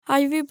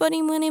Hi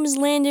everybody, my name is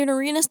Landon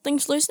Arenas.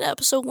 Thanks for listening to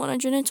episode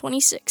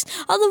 126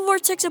 of the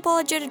Vortex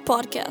Apologetic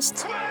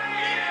Podcast.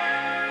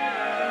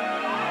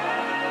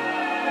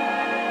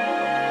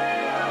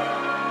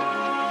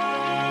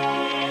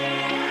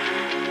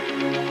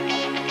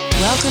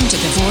 Welcome to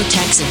the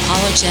Vortex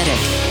Apologetic,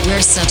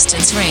 where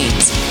substance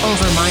reigns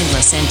over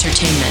mindless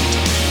entertainment.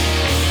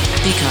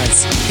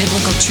 Because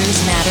biblical truth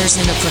matters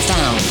in a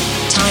profound,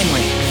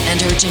 timely,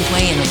 and urgent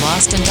way in a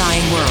lost and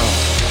dying world.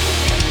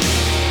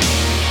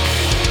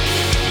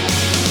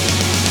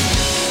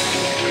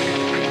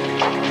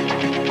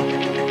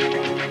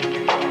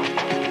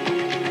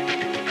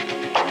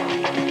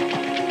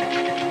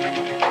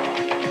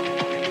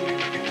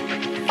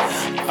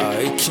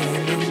 I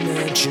can't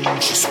imagine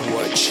just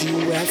what you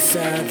have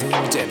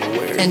fathomed and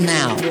where. And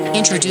now,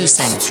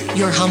 introducing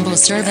your humble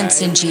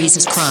servants in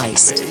Jesus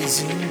Christ,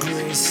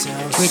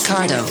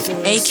 Ricardo,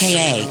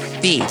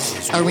 a.k.a.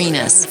 Beef,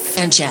 Arenas,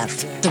 and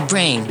Jeff, the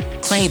Brain,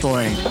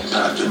 Claiborne.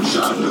 Captain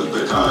Jean-Luc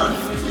Picard,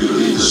 you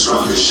lead the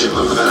strongest ship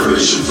of the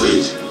Federation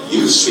fleet.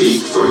 You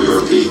speak for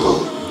your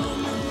people.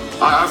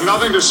 I have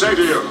nothing to say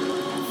to you,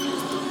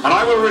 and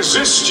I will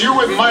resist you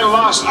with my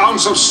last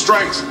ounce of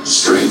strength.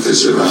 Strength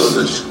is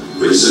irrelevant.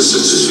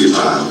 Resistance is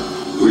futile.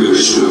 We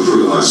wish to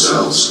improve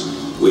ourselves.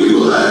 We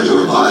will add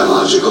your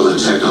biological and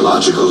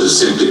technological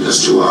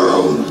distinctiveness to our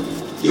own.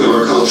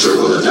 Your culture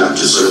will adapt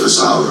to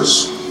service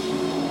ours.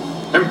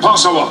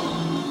 Impossible.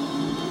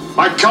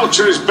 My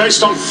culture is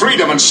based on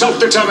freedom and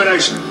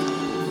self-determination.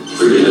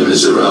 Freedom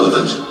is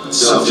irrelevant.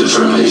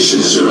 Self-determination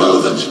is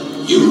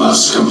irrelevant. You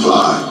must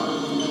comply.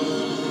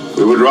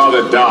 We would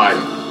rather die.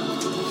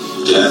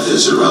 Death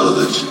is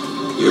irrelevant.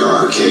 Your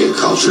archaic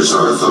cultures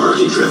are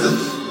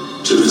authority-driven.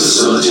 To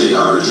facilitate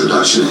our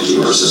introduction into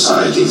your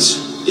societies,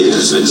 it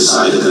has been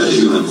decided that a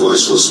human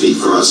voice will speak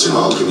for us in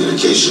all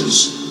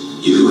communications.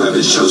 You have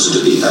been chosen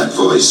to be that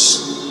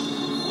voice.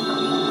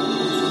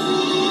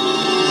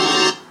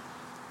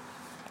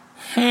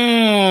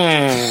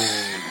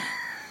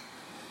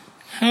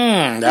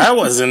 That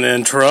was an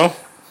intro.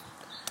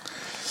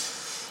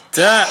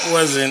 That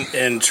was an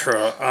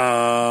intro.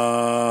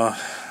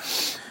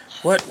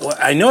 What?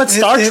 I know it's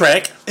Star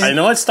Trek. I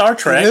know it's Star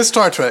Trek. It is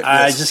Star Trek.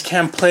 I Yes. just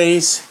can't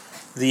place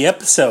the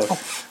episode.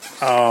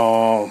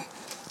 Oh,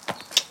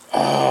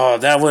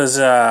 that was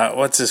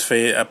what's his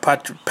face?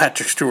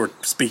 Patrick Stewart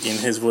speaking.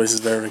 His voice is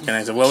very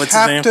recognizable. Well, what's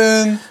his name?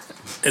 Captain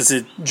Is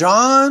it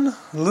John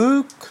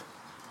Luke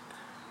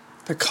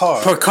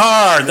Picard.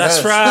 Picard? That's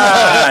Yes.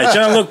 right.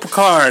 Jean-Luc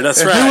Picard. That's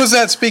And right. who was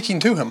that speaking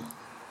to him?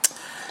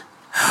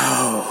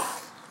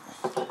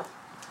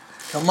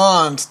 Come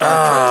on,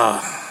 Star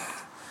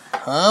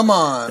Trek. Come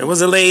on. It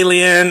was an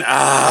alien.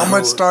 How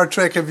much Star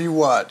Trek have you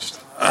watched?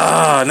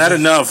 Not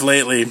enough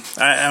lately.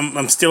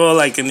 I'm still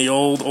like in the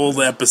old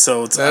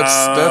episodes.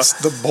 That's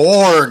the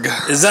Borg.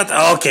 Is that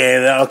okay?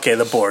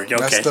 The Borg.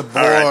 Okay, That's the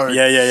All right. Borg.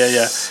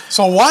 Yeah.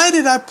 So why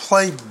did I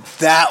play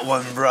that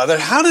one, brother?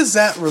 How does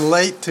that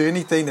relate to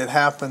anything that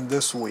happened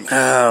this week?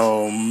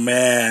 Oh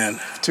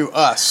man, To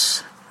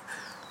us.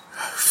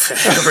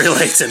 it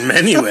relates in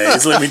many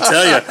ways. Let me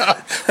tell you.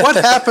 What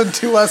happened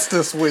to us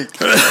this week?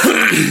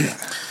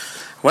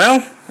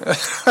 Well,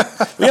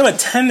 we have a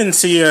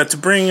tendency to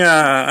bring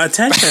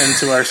attention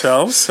to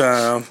ourselves.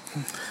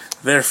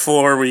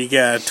 Therefore, we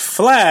get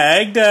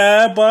flagged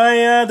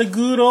by the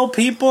good old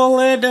people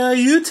at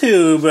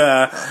YouTube,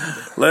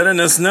 letting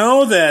us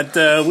know that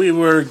we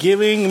were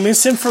giving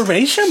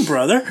misinformation,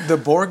 brother. The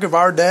Borg of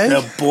our day?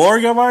 The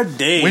Borg of our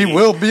day. We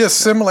will be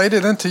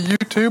assimilated into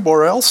YouTube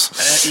or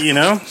else. we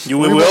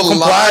will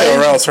comply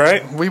or else,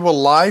 right? We will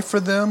lie for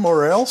them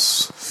or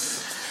else.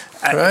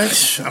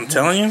 Right? I'm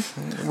telling you.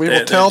 We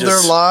will tell their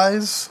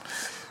lies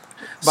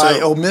by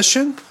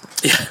omission.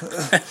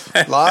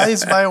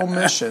 Lies by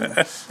omission.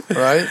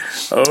 Right?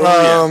 Oh,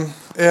 yeah.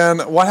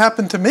 And what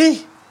happened to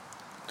me?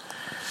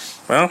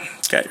 Well,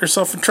 got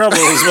yourself in trouble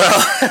as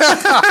well.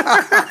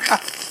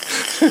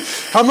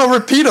 I'm a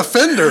repeat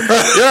offender.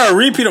 You're a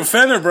repeat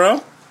offender,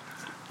 bro.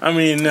 I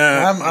mean,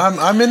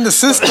 I'm in the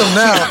system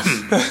now.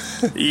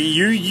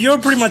 you're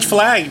pretty much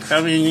flagged.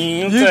 I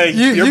mean, you're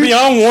you-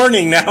 beyond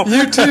warning now.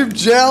 YouTube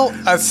jail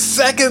a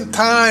second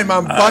time.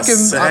 I'm bucking.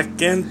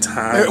 Second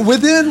time.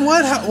 Within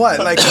what?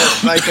 Like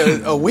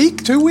a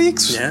week, 2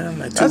 weeks? Yeah,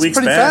 like 2 That's weeks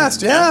pretty back.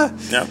 fast. Yeah.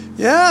 Yep.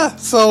 Yeah.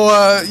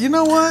 So you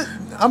know what?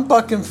 I'm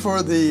bucking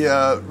for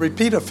the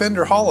repeat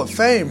offender Hall of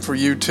Fame for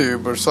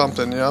YouTube or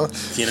something. You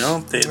know.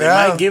 They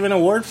might give an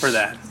award for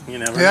that. You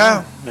never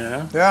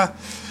know. Yeah.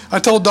 I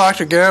told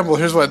Dr. Gamble,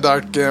 here's what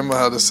Dr. Gamble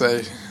had to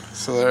say.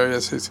 So there he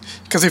is.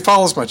 Because he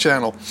follows my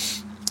channel.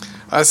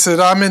 I said,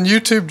 I'm in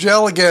YouTube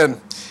jail again.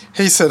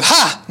 He said,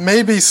 ha!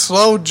 Maybe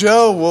Slow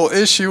Joe will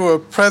issue a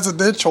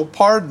presidential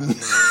pardon.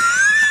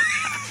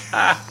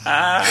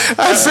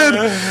 I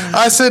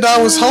said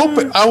I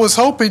was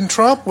hoping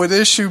Trump would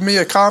issue me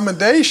a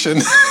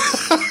commendation.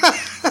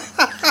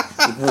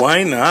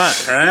 Why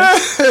not, right?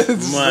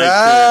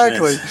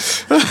 Exactly.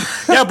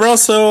 Yeah, bro.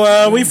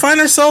 So we find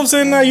ourselves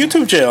in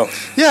YouTube jail.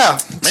 Yeah.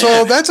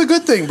 So that's a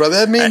good thing,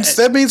 brother.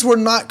 That means we're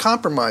not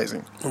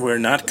compromising. We're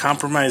not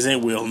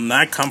compromising. We'll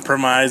not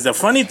compromise. The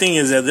funny thing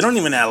is that they don't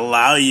even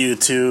allow you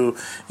to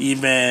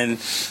even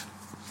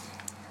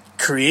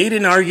create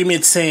an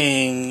argument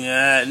saying,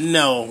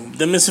 no,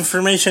 the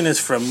misinformation is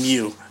from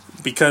you.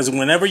 Because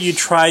whenever you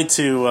try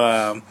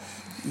to,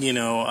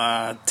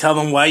 tell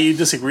them why you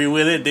disagree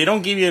with it, they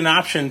don't give you an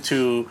option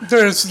to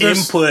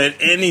input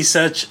any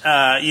such,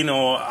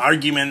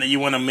 argument that you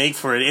want to make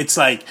for it. It's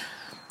like,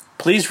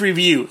 please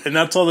review, and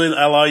that's all they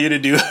allow you to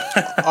do.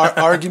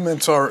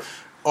 Arguments are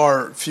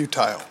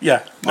futile.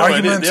 Yeah. No,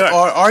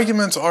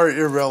 arguments are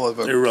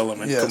irrelevant.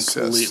 Yes,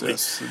 completely.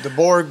 Yes. The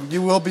Borg,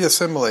 you will be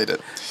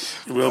assimilated.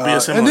 You will be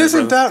assimilated. And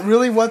isn't that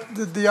really what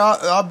the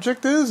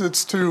object is?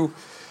 It's to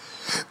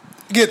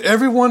get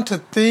everyone to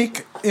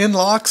think in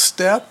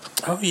lockstep.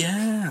 Oh,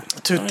 yeah.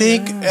 To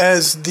think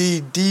as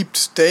the deep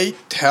state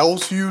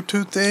tells you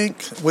to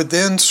think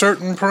within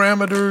certain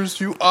parameters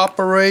you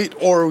operate,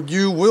 or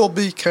you will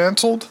be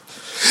canceled.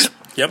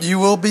 Yep. You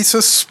will be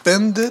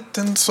suspended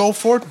and so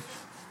forth.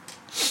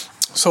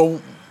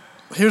 So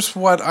here's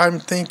what I'm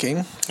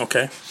thinking.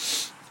 Okay.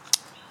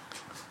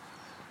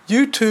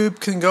 YouTube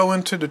can go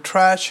into the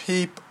trash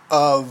heap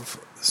of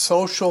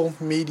social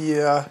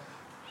media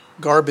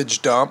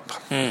garbage dump.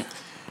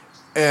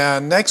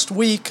 And next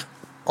week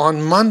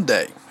on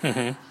Monday,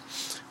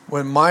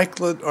 when Mike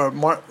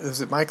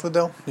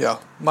Liddell? Yeah,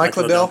 Mike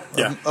Liddell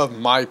of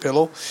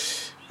MyPillow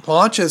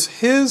launches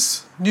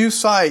his new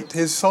site,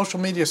 his social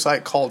media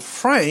site called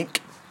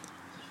Frank,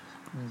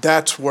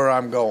 that's where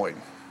I'm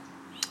going.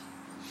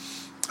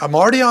 I'm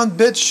already on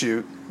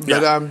BitChute,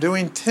 but I'm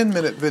doing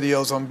 10-minute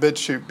videos on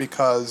BitChute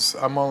because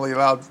I'm only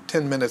allowed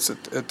 10 minutes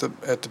at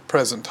the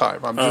present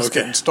time. I'm just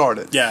getting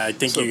started. Yeah, I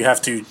think you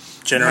have to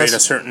generate a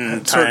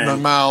certain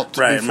amount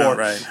before.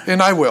 Right.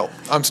 And I will.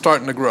 I'm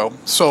starting to grow.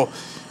 So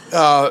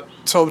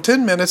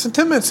 10 minutes, and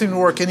 10 minutes seem to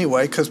work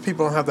anyway because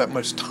people don't have that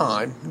much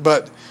time.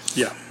 But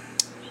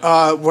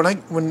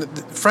when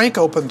Frank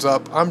opens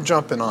up, I'm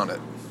jumping on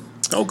it.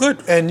 Oh,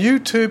 good. And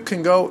YouTube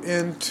can go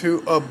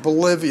into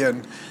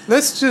oblivion.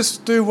 Let's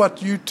just do what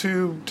they've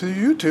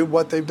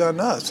done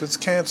to us. Let's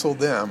cancel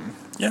them.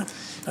 Yeah.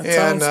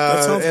 That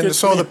sounds good.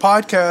 So the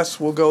podcast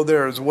will go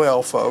there as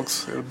well,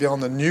 folks. It'll be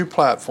on the new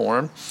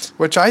platform,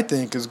 which I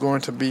think is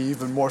going to be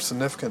even more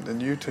significant than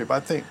YouTube.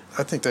 I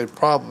think they've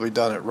probably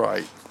done it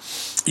right.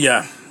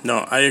 Yeah.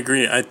 No, I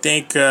agree. I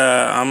think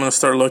I'm going to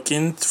start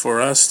looking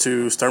for us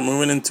to start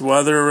moving into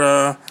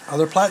other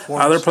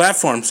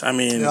platforms. I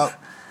mean,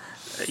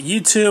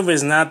 YouTube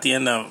is not the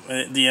end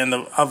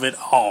of it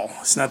all.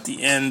 It's not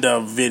the end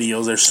of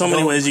videos. There's so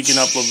many ways you can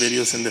upload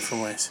videos in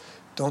different ways.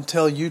 Don't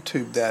tell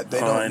YouTube that. They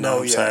don't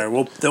know yet.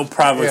 Sorry. They'll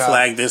probably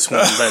flag this one,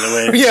 by the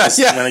way.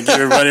 I'm going to give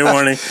everybody a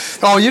warning.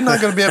 Oh, you're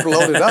not going to be able to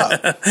load it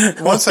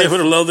up. Once they able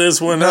to load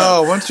this one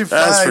up. No, once you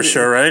flag that's for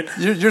sure, right?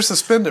 You're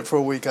suspended for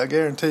a week, I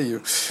guarantee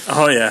you.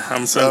 Oh, yeah.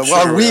 I'm sure.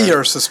 Well, we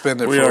are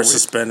suspended for a week. We are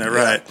suspended,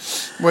 right.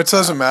 Which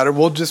doesn't matter.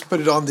 We'll just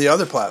put it on the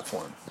other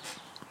platform.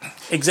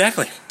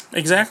 Exactly.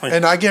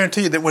 And I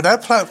guarantee you that when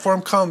that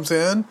platform comes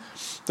in,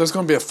 there's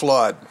going to be a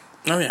flood.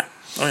 Oh, yeah.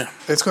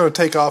 It's going to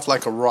take off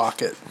like a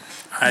rocket.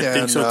 I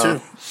think so, too.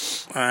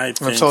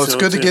 So it's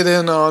good to get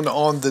in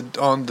on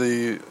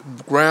the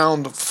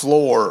ground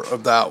floor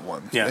of that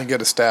one and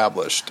get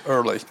established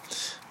early.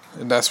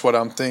 And that's what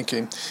I'm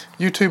thinking.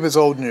 YouTube is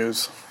old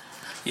news.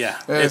 Yeah,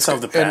 it's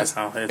of the past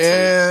now.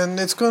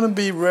 It's going to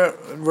be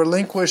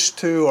relinquished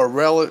to,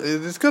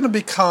 it's going to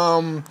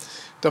become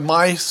the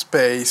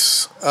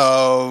MySpace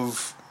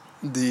of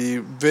the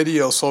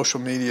video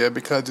social media,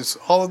 because it's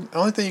the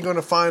only thing you're going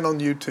to find on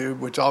YouTube,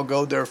 which I'll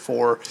go there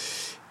for,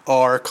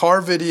 are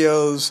car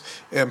videos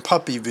and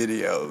puppy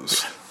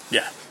videos.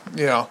 Yeah.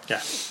 Yeah.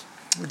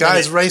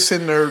 Guys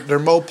racing their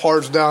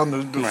Mopars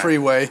down the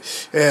freeway,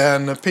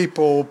 and the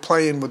people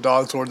playing with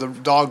dogs, or the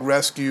dog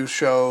rescue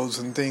shows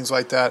and things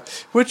like that,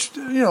 which,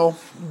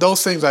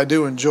 those things I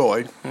do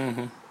enjoy.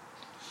 Mm-hmm.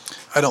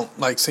 I don't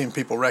like seeing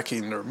people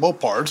wrecking their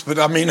Mopars, but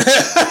I mean,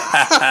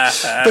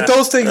 but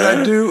those things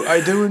I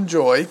do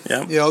enjoy.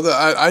 Yeah.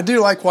 I do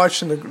like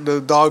watching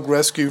the dog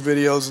rescue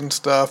videos and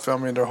stuff. I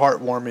mean, they're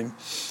heartwarming.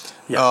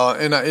 Yeah.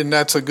 And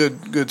that's a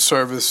good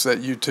service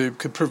that YouTube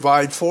could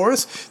provide for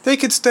us. They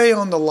could stay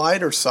on the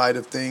lighter side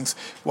of things,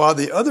 while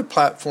the other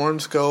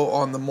platforms go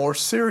on the more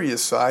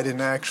serious side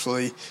and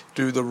actually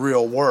do the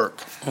real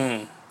work.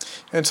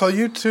 And so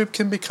YouTube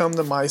can become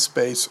the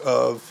MySpace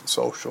of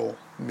social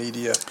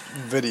media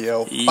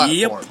video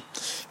platform.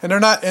 And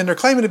they're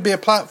claiming to be a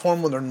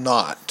platform when they're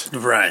not.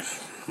 Right.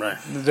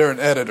 They're an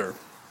editor.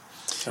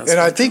 And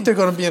I think they're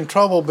going to be in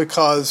trouble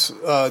because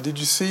did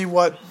you see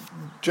what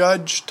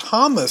Judge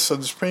Thomas of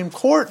the Supreme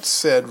Court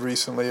said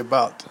recently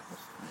about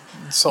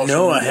social media?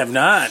 No, I have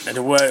not.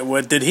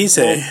 What did he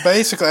say? Well,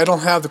 basically, I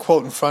don't have the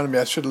quote in front of me.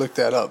 I should have looked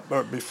that up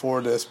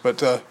before this.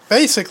 But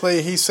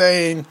basically, he's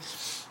saying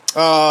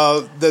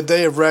the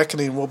day of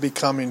reckoning will be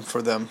coming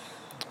for them,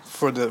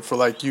 for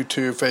like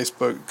YouTube,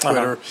 Facebook,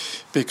 Twitter,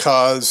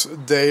 because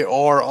they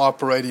are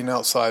operating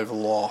outside of the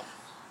law.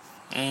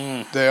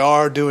 They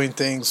are doing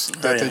things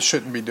that they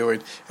shouldn't be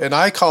doing. And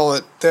I call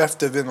it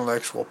theft of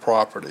intellectual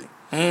property.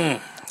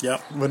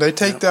 Yep. When they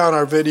take down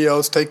our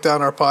videos, take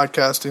down our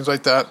podcasts, things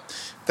like that,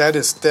 that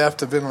is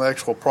theft of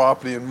intellectual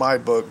property in my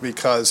book,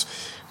 because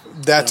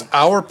that's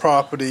our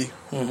property.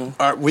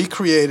 We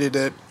created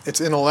it.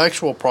 It's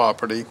intellectual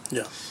property.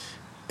 Yeah.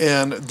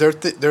 And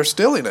they're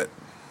stealing it.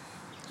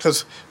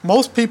 Because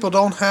most people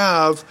don't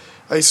have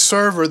a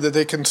server that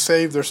they can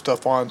save their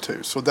stuff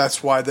onto. So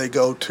that's why they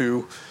go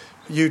to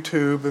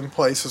YouTube and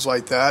places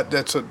like that.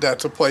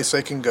 That's a place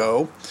they can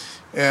go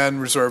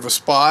and reserve a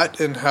spot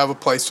and have a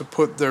place to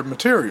put their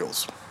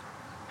materials.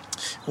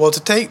 Well,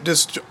 to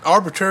just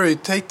arbitrarily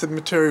take the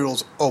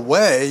materials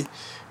away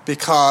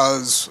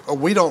because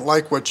we don't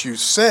like what you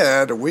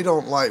said, or we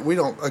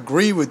don't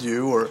agree with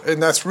you,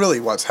 and that's really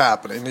what's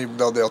happening, even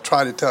though they'll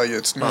try to tell you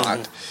it's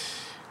not.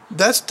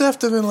 That's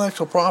theft of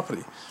intellectual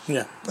property.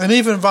 Yeah. And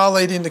even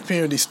violating the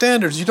community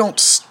standards, you don't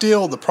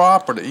steal the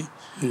property.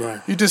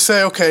 Right. You just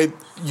say, okay,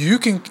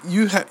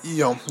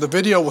 the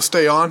video will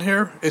stay on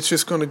here. It's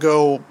just going to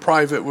go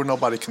private where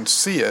nobody can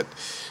see it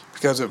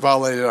because it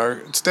violated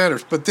our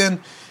standards. But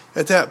then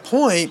at that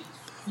point,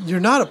 you're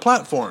not a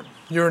platform.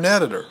 You're an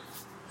editor.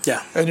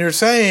 Yeah. And you're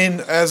saying,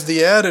 as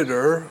the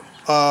editor,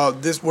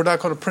 we're not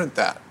going to print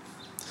that.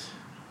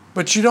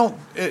 But you don't,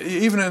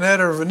 even an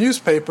editor of a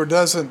newspaper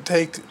doesn't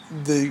take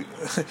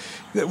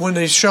when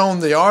he's shown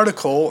the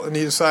article and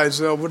he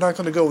decides, no, we're not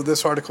going to go with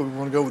this article, we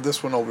want to go with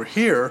this one over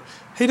here,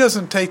 he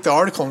doesn't take the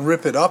article and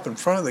rip it up in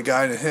front of the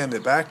guy and hand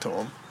it back to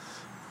him.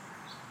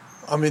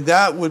 I mean,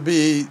 that would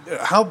be,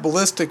 how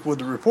ballistic would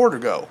the reporter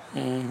go?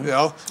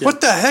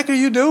 What the heck are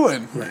you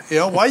doing? Right.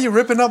 Why are you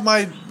ripping up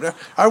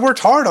I worked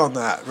hard on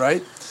that,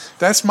 right?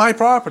 That's my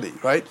property,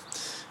 right?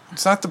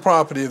 It's not the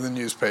property of the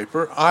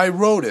newspaper. I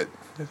wrote it.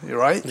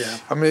 Right? Yeah.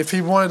 I mean, if he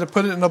wanted to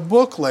put it in a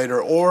book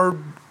later, or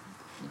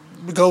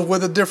go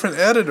with a different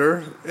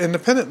editor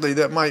independently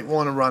that might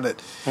want to run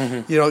it,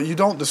 you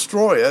don't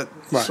destroy it.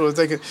 Right. So that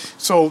they can.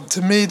 So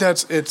to me,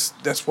 that's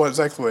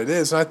exactly what it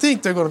is, and I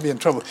think they're going to be in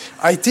trouble.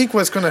 I think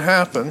what's going to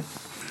happen.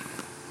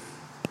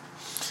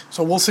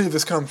 So we'll see if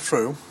this comes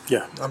true.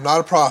 Yeah. I'm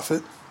not a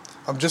prophet.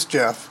 I'm just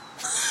Jeff.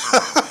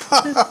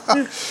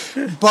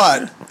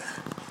 But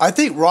I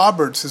think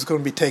Roberts is going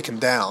to be taken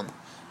down.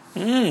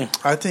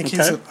 I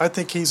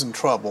think he's in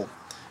trouble,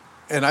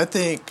 and I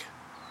think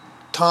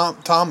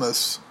Clarence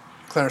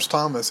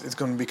Thomas is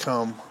going to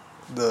become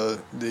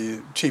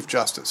the Chief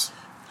Justice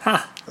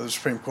of the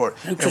Supreme Court.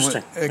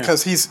 Interesting,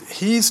 because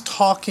he's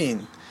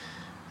talking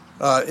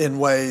in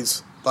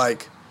ways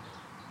like,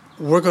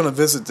 we're going to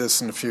visit this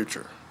in the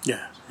future.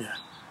 Yeah.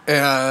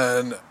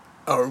 And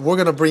we're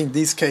going to bring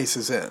these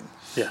cases in.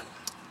 Yeah.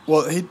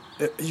 Well,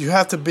 you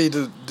have to be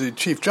the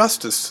Chief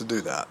Justice to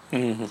do that.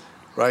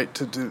 Right,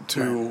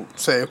 to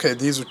say, okay,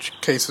 these are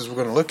cases we're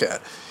going to look at.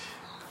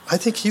 I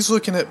think he's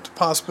looking at the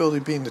possibility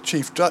of being the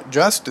Chief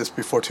Justice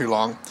before too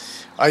long.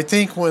 I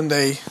think when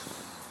they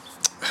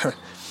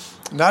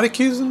not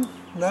accusing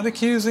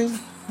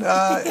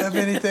of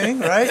anything,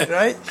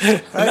 right?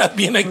 Not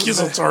being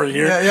accusatory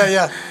here.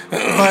 Yeah.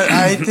 But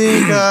I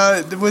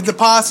think with the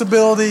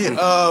possibility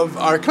of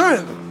our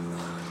current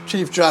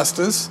Chief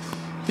Justice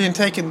being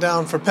taken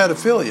down for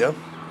pedophilia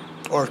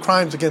or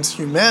crimes against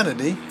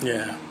humanity.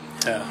 Yeah.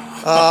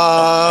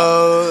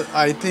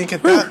 I think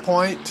at that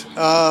point,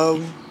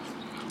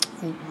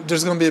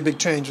 there's going to be a big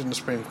change in the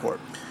Supreme Court.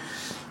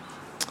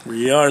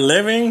 We are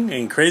living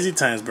in crazy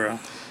times, bro.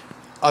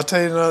 I'll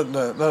tell you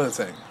another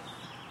thing.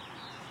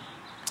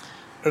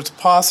 There's a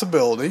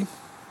possibility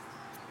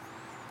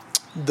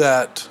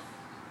that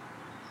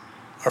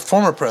our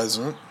former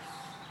president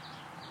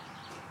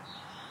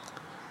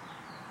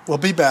will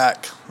be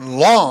back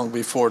long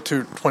before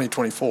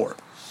 2024,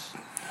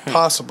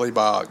 possibly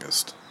by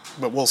August,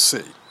 but we'll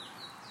see.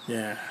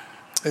 Yeah.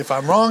 If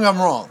I'm wrong, I'm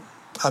wrong.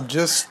 I'm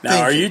just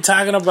now. Are you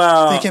talking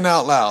about thinking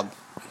out loud?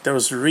 There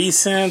was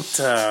recent.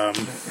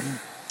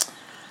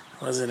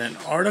 Was it an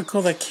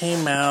article that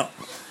came out?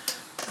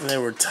 And they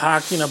were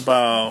talking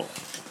about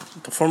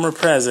the former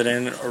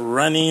president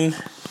running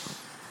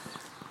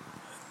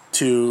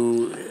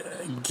to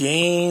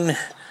gain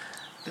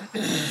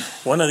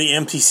one of the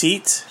empty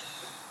seats,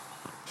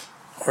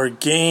 or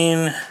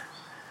gain.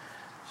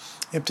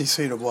 Empty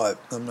seat of what?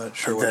 I'm not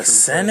sure. What the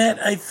Senate,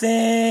 I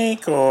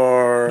think,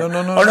 or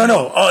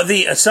no. Oh,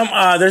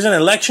 there's an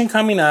election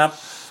coming up,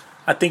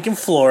 I think in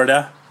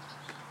Florida,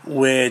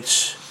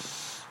 which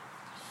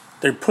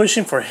they're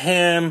pushing for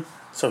him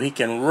so he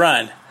can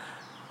run,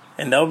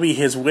 and that'll be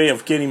his way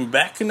of getting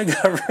back in the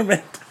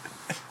government,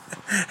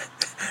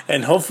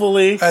 and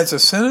hopefully as a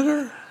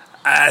senator,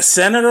 as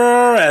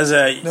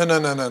a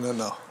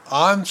no.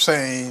 I'm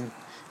saying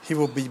he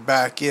will be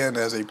back in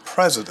as a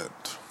president.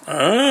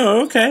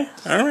 Oh, okay.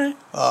 All right.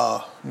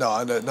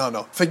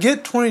 No.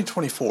 Forget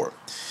 2024.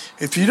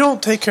 If you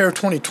don't take care of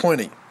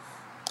 2020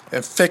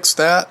 and fix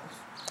that,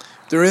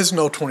 there is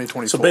no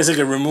 2024. So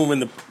basically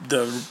removing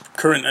the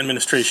current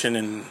administration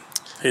and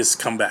his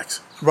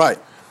comebacks. Right.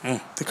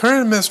 The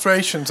current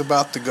administration's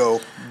about to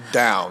go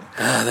down.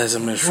 This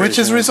administration, which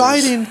is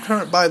residing,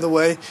 by the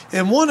way,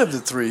 in one of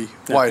the 3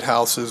 White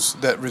Houses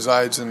that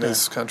resides in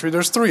this country.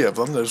 There's 3 of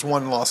them. There's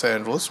one in Los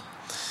Angeles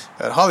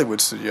at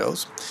Hollywood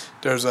Studios.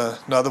 There's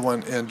another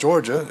one in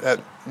Georgia at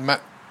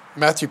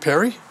Matthew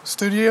Perry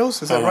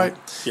Studios. Is that right?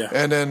 Yeah.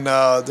 And then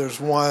there's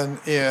one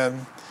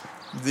in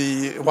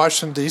the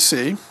Washington,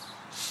 D.C.,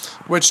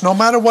 which no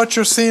matter what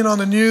you're seeing on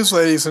the news,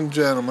 ladies and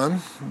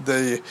gentlemen,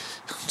 the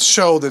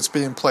show that's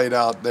being played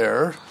out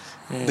there,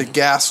 the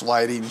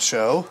Gaslighting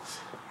show,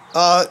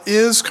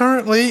 is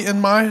currently, in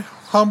my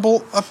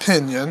humble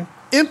opinion,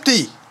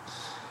 empty.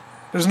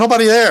 There's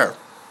nobody there.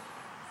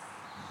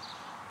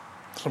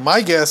 So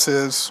my guess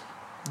is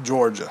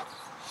Georgia.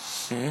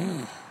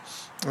 And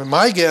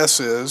my guess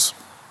is,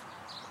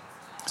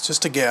 it's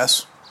just a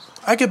guess.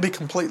 I could be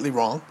completely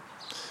wrong,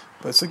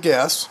 but it's a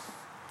guess.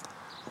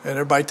 And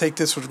everybody take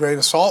this with a grain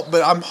of salt.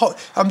 But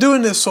I'm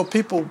doing this so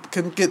people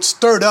can get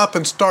stirred up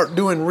and start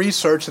doing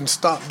research and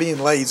stop being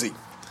lazy.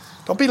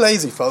 Don't be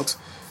lazy, folks.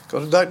 Go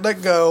to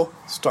DuckDuckGo,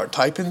 start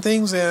typing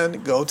things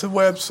in, go to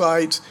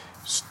websites,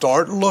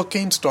 start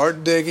looking,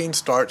 start digging,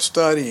 start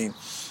studying,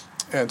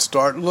 and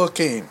start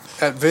looking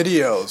at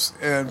videos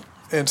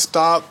and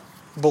stop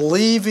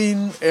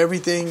believing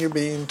everything you're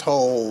being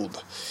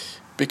told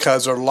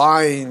because they're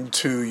lying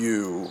to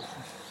you.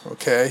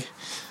 Okay?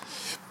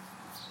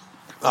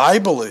 I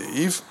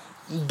believe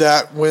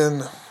that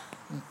when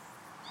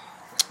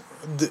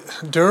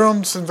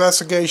Durham's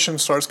investigation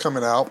starts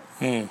coming out,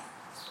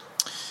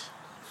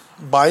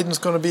 Biden's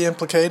going to be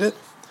implicated.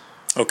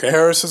 Okay.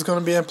 Harris is going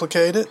to be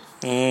implicated.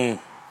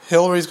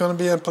 Hillary's going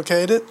to be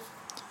implicated.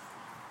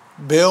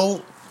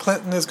 Bill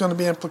Clinton is going to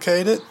be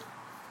implicated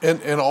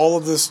in all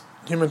of this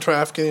human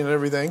trafficking and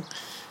everything,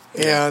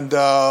 and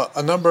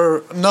a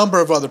number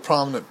of other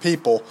prominent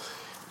people,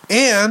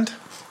 and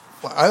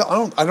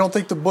I don't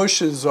think the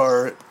Bushes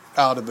are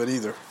out of it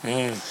either.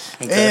 Okay.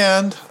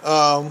 And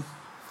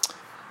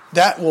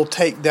that will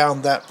take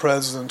down that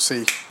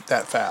presidency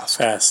that fast.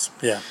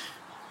 Yeah.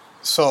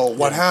 So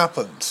what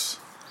happens?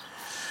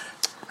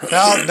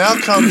 Now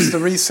comes the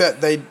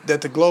reset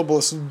that the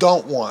globalists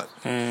don't want.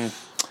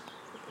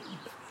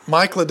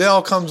 Mike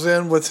Liddell comes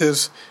in with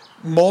his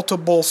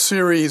multiple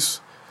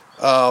series,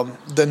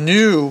 the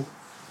new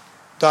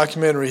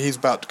documentary he's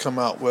about to come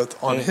out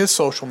with on his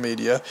social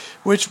media,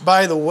 which,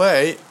 by the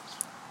way,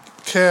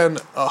 can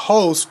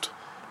host,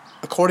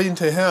 according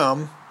to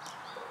him,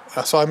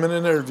 I saw him in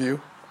an interview,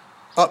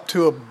 up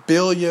to 1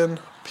 billion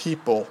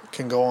people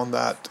can go on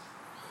that,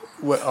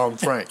 on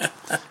Frank.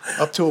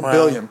 Up to 1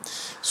 billion.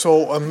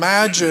 So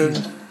imagine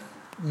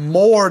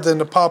more than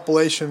the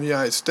population of the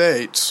United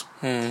States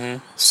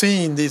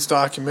seeing these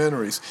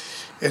documentaries.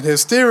 And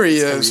his theory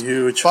is,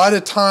 by the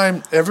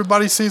time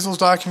everybody sees those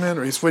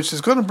documentaries, which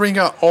is going to bring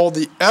out all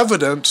the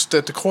evidence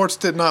that the courts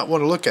did not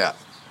want to look at,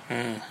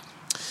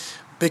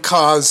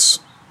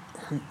 because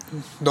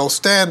no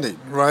standing,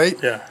 right?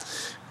 Yeah.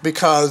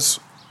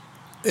 Because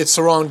it's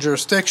the wrong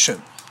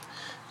jurisdiction.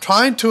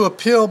 Trying to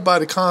appeal by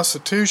the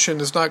Constitution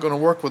is not going to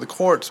work with the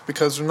courts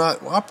because they're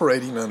not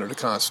operating under the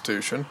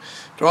Constitution.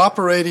 They're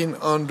operating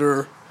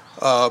under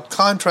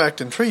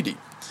contract and treaty.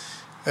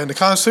 And the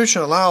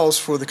Constitution allows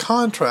for the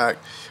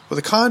contract, but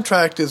the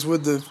contract is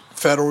with the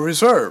Federal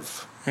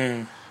Reserve,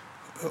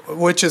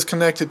 which is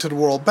connected to the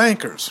world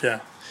bankers,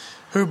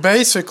 who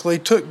basically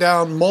took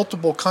down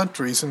multiple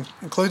countries,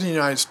 including the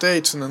United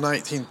States, in the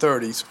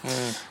 1930s,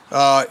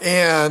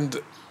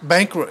 and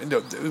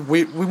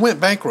we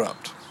went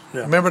bankrupt.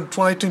 Yeah. Remember the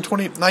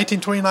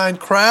 1929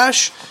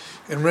 crash,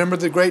 and remember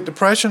the Great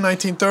Depression,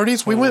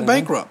 1930s? We went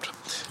bankrupt.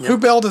 Yep. Who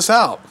bailed us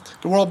out?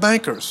 The world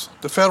bankers,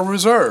 the Federal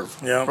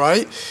Reserve,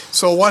 right?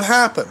 So what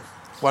happened?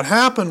 What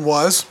happened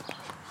was,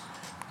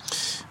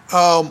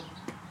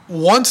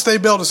 once they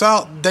bailed us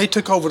out, they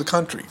took over the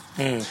country.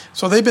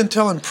 So they've been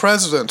telling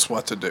presidents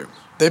what to do.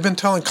 They've been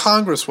telling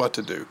Congress what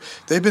to do.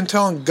 They've been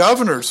telling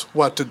governors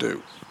what to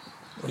do.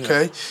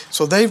 Okay?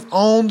 So they've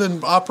owned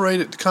and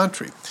operated the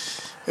country.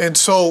 And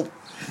so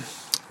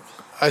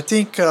I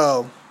think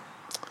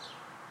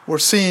we're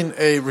seeing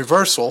a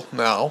reversal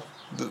now.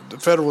 The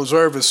Federal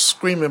Reserve is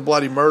screaming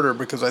bloody murder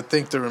because I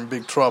think they're in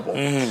big trouble.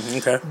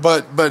 Okay.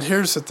 But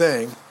here's the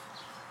thing.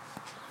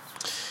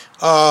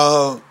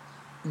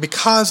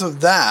 Because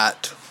of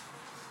that,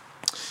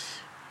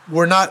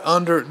 we're not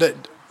under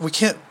that. We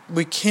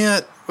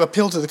can't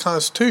appeal to the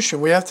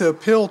Constitution. We have to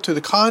appeal to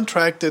the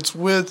contract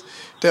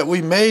that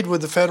we made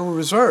with the Federal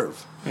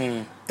Reserve.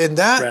 And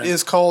that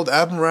is called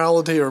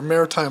admiralty or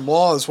maritime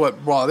law is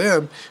what brought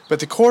in.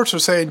 But the courts are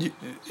saying,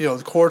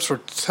 the courts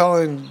are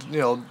telling,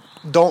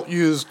 don't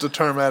use the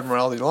term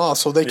admiralty law.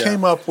 So they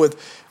came up with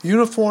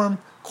Uniform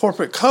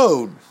Corporate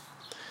Code.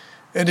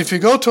 And if you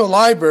go to a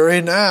library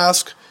and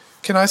ask,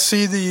 can I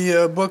see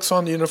the books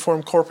on the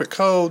Uniform Corporate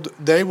Code,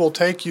 they will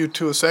take you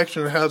to a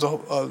section that has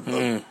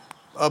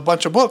a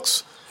bunch of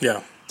books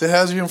that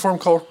has a Uniform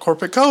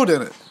Corporate Code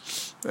in it,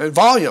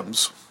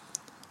 volumes.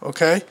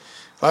 Okay?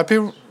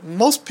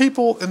 Most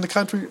people in the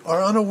country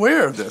are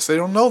unaware of this. They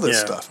don't know this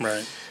stuff.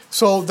 Right.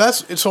 So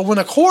when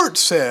a court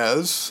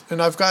says, and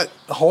I've got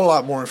a whole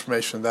lot more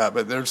information than that,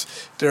 but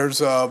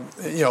there's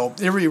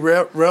Erie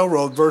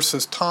Railroad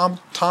versus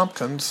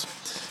Tompkins,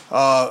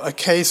 a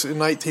case in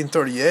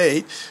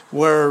 1938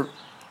 where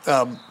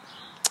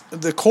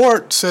the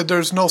court said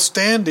there's no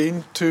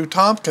standing to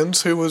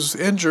Tompkins, who was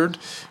injured.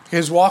 He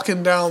was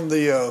walking down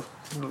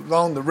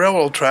along the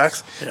railroad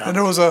tracks, and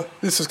there was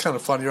this is kind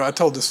of funny. I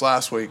told this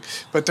last week,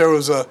 but there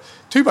was a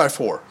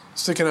 2x4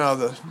 sticking out of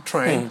the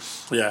train.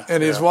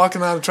 And he was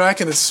walking on the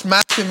track, and it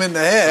smacked him in the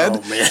head.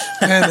 Oh, man.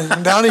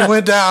 And down he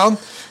went down.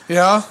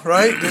 Yeah,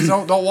 right? Just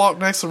don't walk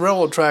next to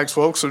railroad tracks,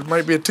 folks. There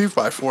might be a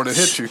 2x4 that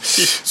hit you.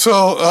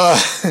 So,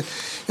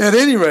 at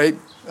any rate,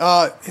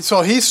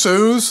 so he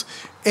sues,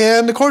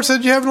 and the court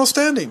said you have no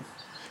standing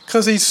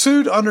because he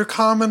sued under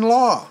common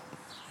law.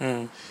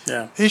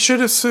 He should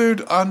have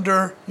sued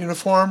under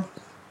Uniform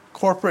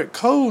Corporate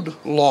Code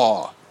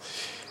law.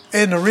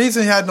 And the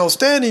reason he had no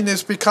standing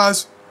is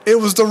because it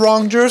was the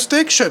wrong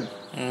jurisdiction.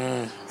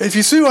 If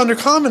you sue under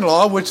common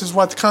law, which is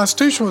what the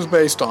Constitution was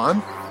based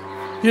on,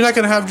 you're not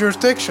going to have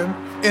jurisdiction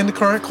in the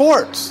current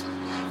courts.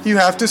 You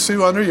have to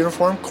sue under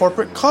Uniform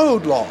Corporate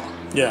Code law.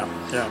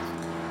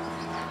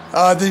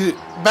 The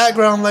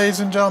background, ladies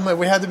and gentlemen,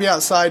 we had to be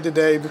outside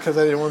today because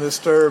I didn't want to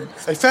disturb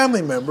a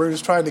family member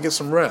who's trying to get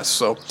some rest.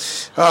 So,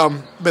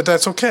 but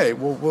that's okay.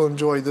 We'll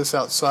enjoy this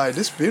outside.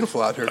 It's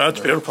beautiful out here. That's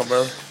beautiful,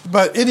 bro.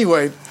 But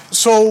anyway,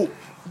 so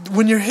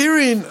when you're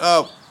hearing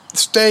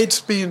states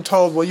being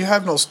told, well, you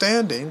have no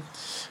standing,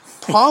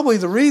 probably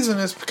the reason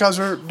is because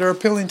they're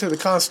appealing to the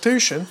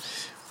Constitution,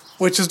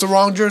 which is the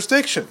wrong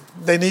jurisdiction.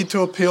 They need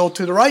to appeal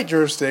to the right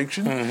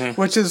jurisdiction,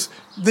 which is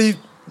the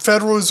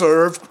Federal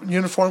Reserve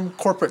Uniform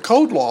Corporate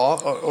Code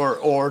law,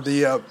 or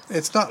the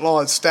it's not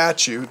law, it's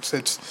statutes.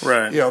 It's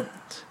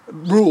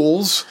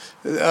rules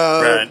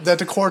that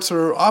the courts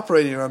are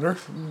operating under.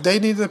 They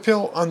need to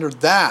appeal under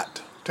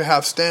that to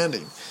have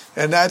standing,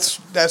 and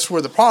that's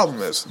where the problem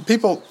is.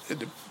 People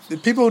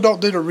who don't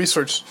do the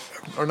research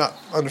are not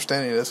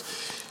understanding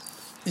this.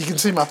 You can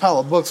see my pile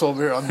of books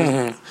over here.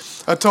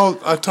 I told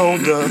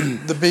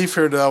the beef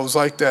here that I was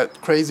like that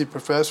crazy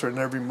professor in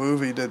every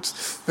movie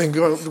that's been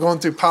going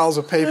through piles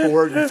of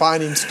paperwork and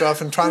finding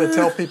stuff and trying to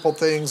tell people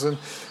things and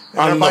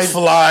on the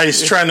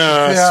flies, trying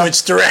to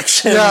switch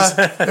directions.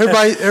 Yeah,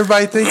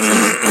 everybody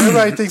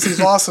thinks he's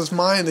lost his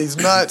mind. He's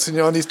nuts,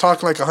 and he's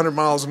talking like 100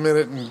 miles a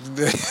minute.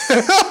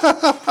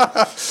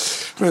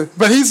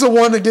 But he's the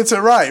one that gets it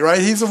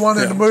right? He's the one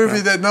in the movie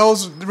that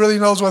really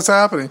knows what's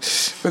happening.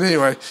 But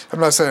anyway, I'm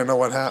not saying I know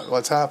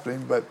what's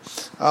happening, but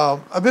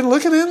I've been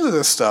looking into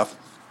this stuff.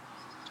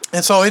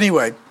 And so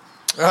anyway,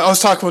 I was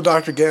talking with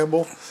Dr.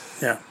 Gamble.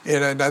 Yeah.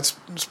 And I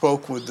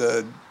spoke with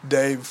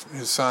Dave,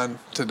 his son,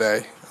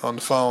 today on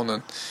the phone,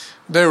 and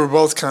they were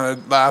both kind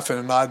of laughing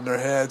and nodding their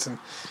heads. And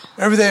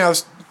everything I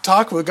was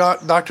talking with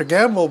Dr.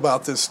 Gamble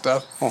about this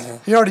stuff,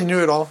 he already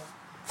knew it all.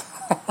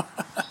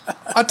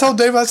 I told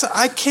Dave, I said,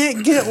 I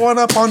can't get one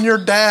up on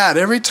your dad.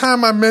 Every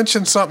time I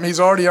mention something,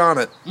 he's already on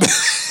it.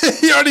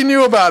 He already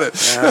knew about it.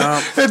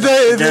 Yeah, and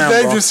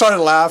Dave just started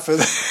laughing.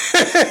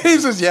 He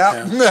says, He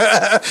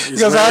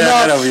goes,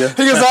 I know.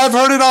 He goes, I've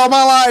heard it all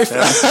my life.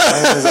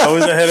 He's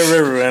always ahead of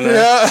everyone.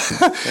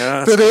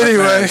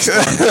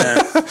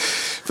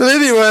 But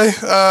anyway,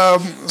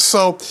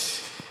 so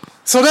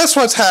that's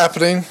what's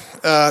happening.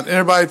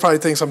 Everybody probably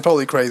thinks I'm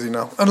totally crazy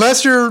now,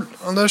 unless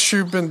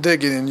you've been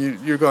digging and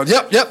you're going,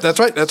 yep, that's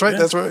right.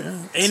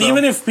 Yeah. And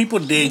even if people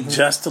dig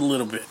just a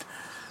little bit,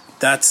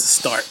 that's the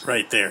start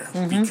right there,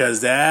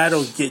 because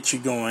that'll get you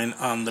going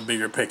on the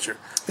bigger picture.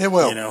 It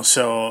will.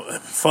 So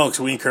folks,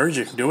 we encourage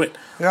you, do it.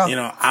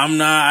 Yeah.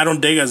 I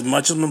don't dig as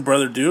much as my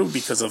brother do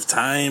because of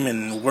time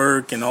and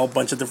work and a whole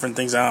bunch of different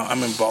things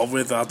I'm involved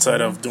with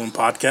outside of doing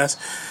podcasts.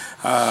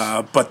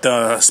 But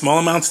the small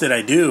amounts that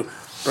I do,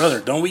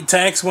 brother, don't we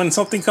text when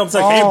something comes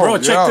like, hey, bro,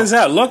 check this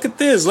out. Look at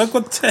this. Look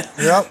what...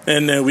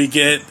 And we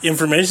get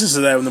information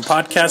so that when the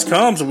podcast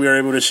comes, we are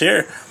able to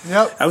share.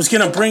 I was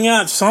going to bring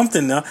out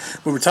something.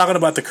 We were talking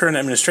about the current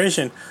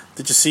administration.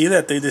 Did you see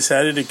that they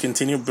decided to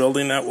continue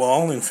building that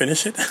wall and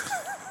finish it?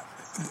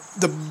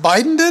 The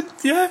Biden did?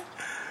 Yeah.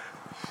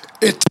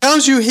 It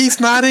tells you he's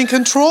not in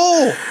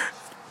control.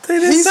 They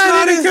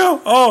decided to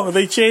go. Oh,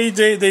 they changed.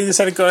 They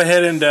decided to go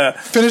ahead and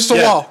finish the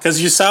wall because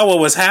you saw what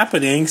was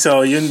happening.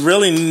 So you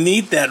really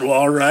need that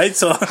wall, right?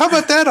 So how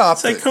about that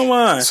optic? Come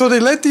on. So they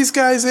let these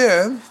guys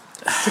in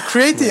to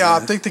create the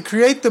optic, to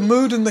create the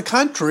mood in the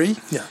country,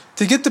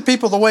 to get the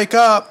people to wake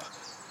up,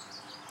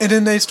 and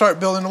then they start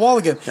building the wall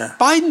again.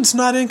 Biden's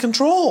not in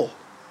control.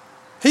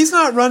 He's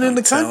not running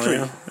the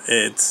country.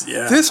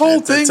 This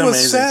whole thing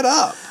was set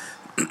up.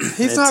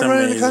 He's not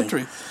running the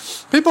country.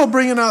 People are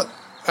bringing out.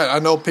 I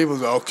know people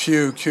go,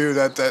 Q,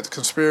 that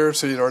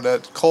conspiracy or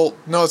that cult.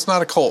 No, it's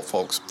not a cult,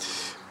 folks.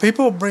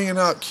 People are bringing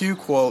out Q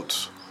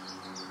quotes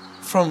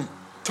from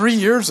 3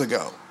 years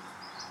ago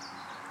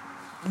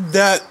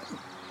that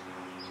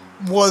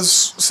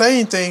was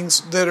saying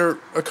things that are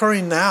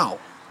occurring now.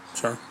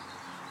 Sure.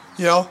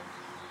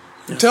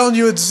 Telling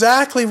you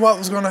exactly what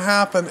was going to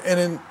happen.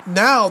 And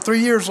now,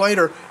 3 years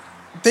later,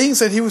 things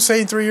that he was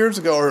saying 3 years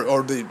ago,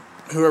 or the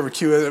whoever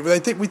Q is,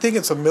 we think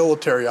it's a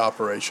military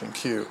operation,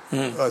 Q,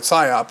 a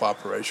PSYOP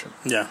operation.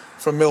 Yeah.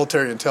 From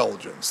military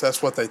intelligence.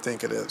 That's what they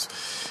think it is.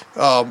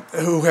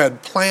 Who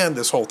had planned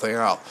this whole thing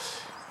out.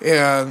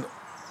 And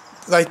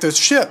like the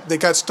ship that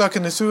got stuck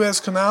in the Suez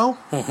Canal,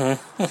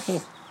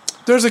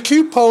 there's a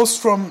Q post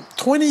from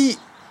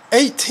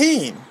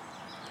 2018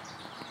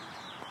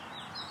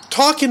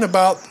 talking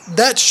about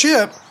that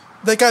ship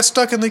that got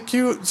stuck in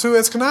the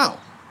Suez Canal.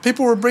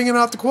 People were bringing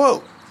out the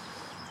quote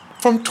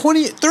from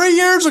 3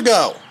 years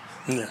ago.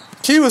 Yeah.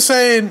 Q was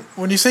saying,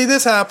 when you see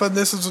this happen,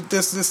 this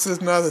is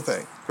another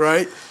thing,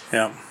 right?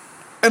 Yeah.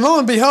 And lo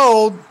and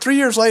behold, 3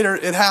 years later,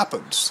 it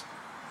happens.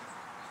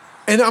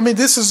 And I mean,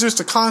 this is just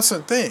a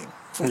constant thing.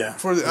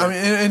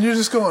 And you're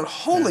just going,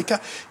 holy cow!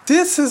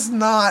 This is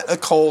not a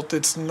cult.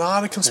 It's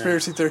not a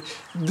conspiracy theory.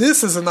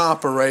 This is an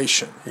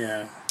operation.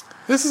 Yeah.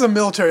 This is a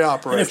military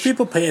operation. And if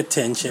people pay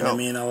attention, I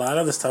mean, a lot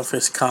of the stuff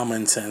is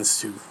common sense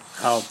to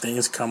how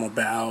things come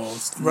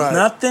about. Right.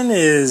 Nothing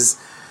is,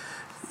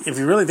 if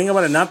you really think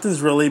about it,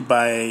 nothing's really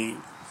by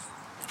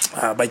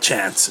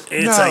chance.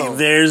 It's like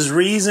there's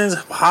reasons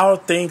how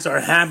things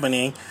are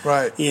happening.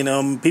 Right. You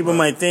know, people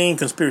might think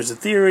conspiracy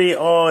theory,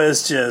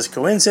 it's just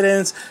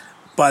coincidence.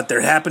 But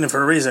they're happening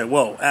for a reason.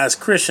 Well, as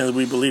Christians,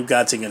 we believe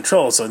God's in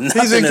control, so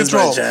nothing is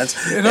by chance.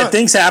 And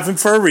things happen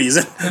for a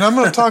reason. And I'm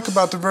going to talk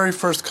about the very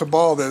first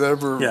cabal that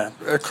ever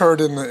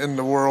occurred in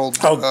the world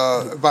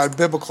by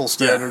biblical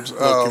standards.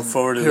 Looking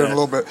forward to here that. in a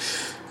little bit.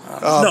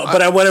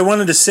 What I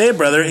wanted to say,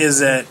 brother, is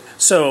that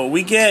so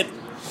we get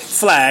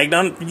flagged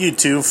on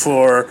YouTube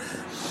for,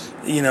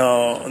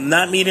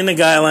 not meeting the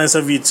guidelines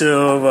of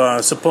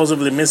YouTube,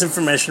 supposedly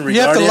misinformation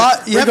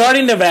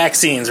regarding the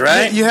vaccines,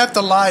 right? You have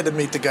to lie to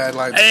meet the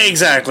guidelines.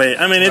 Exactly.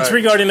 I mean, it's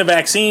regarding the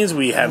vaccines.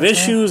 We have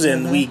issues,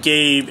 and we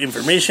gave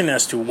information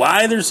as to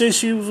why there's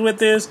issues with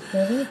this,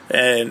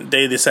 and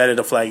they decided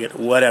to flag it,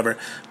 whatever.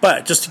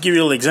 But just to give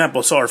you an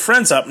example, so our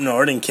friends up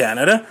north in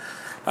Canada,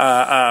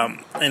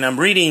 and I'm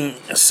reading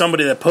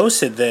somebody that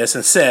posted this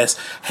and says,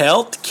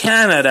 Health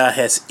Canada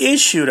has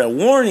issued a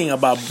warning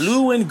about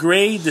blue and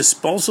gray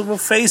disposable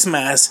face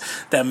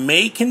masks that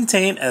may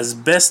contain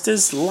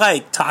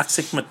asbestos-like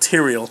toxic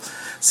material.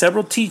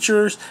 Several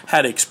teachers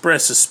had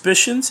expressed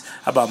suspicions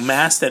about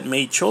masks that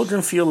made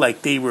children feel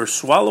like they were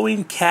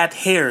swallowing cat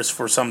hairs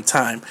for some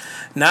time.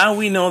 Now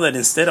we know that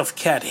instead of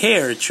cat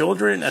hair,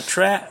 children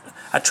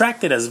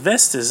attracted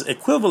asbestos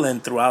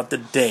equivalent throughout the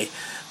day.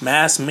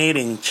 Masks made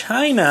in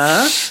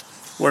China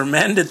were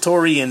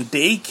mandatory in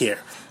daycare.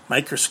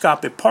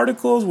 Microscopic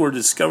particles were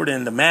discovered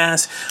in the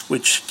mask,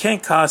 which can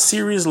cause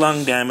serious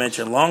lung damage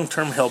and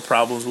long-term health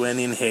problems when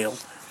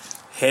inhaled.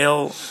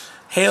 Hail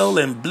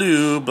and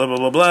Blue, blah, blah,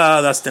 blah,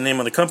 blah. That's the name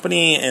of the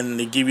company, and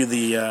they give you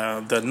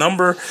the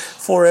number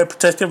for a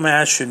protective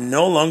mask should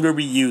no longer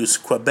be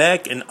used.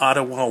 Quebec and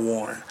Ottawa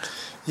warn.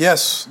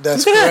 Yes,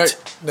 that's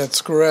correct.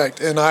 That's correct.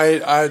 And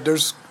I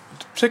there's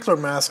particular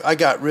masks I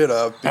got rid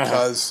of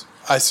because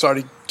I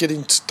started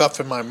getting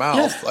stuff in my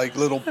mouth, like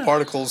little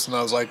particles, and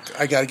I was like,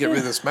 I got to get rid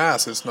of this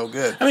mask. It's no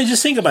good. I mean,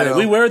 just think about it.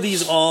 We wear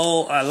these a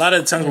lot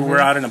of the times when we're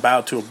out and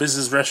about to a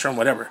business restaurant,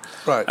 whatever.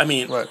 Right. I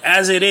mean,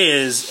 as it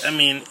is, I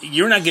mean,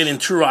 you're not getting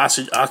true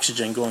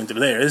oxygen going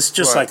through there. It's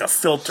just like a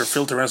filter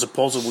and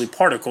supposedly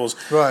particles.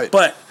 Right.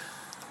 But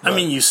I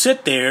mean, you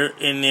sit there,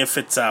 and if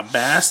it's a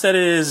mask that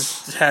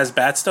has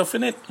bad stuff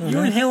in it,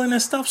 you're inhaling that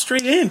stuff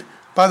straight in.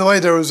 By the way,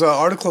 there was an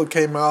article that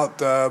came out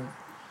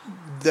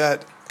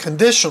that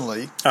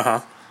conditionally,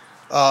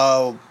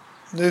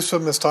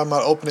 Newsom is talking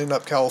about opening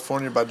up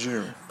California by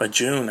June. By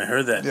June, I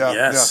heard that.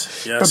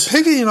 Yes. But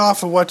piggybacking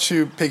off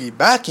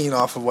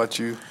of what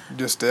you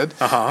just did,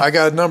 I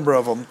got a number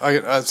of them.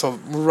 So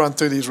we'll run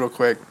through these real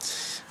quick.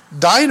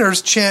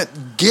 Diners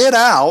chant "Get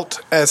out"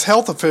 as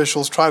health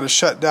officials try to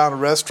shut down a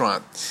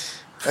restaurant.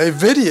 A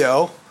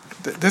video,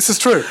 this is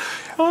true.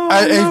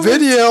 A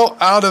video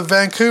out of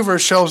Vancouver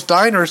shows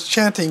diners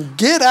chanting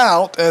 "Get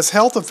out" as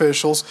health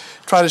officials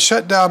try to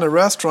shut down a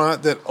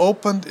restaurant that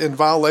opened in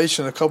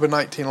violation of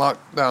COVID-19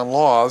 lockdown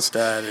laws.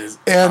 That is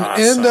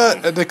awesome. And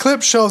the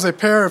clip shows a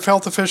pair of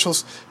health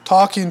officials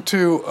talking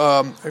to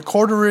a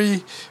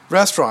Cordery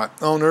restaurant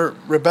owner,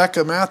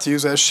 Rebecca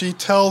Matthews, as she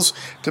tells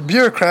the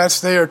bureaucrats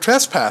they are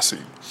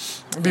trespassing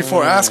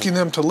before asking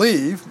them to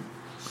leave.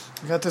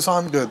 You got this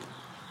on? Good.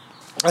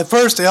 At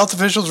first, the health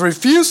officials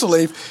refuse to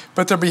leave,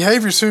 but their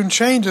behavior soon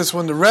changes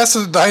when the rest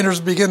of the diners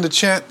begin to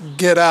chant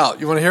 "Get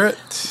out." You want to hear it?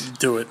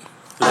 Do it.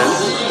 I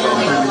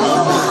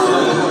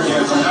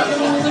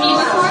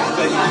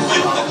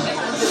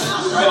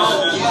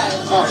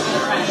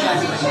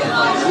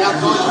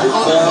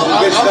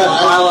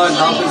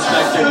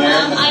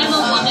am a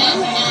woman,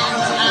 and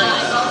I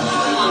go to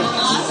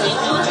law, so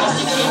no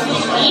jurisdiction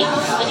in me.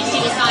 And you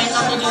see the signs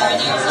on the door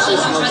there, so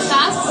no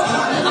trespass.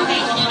 Okay,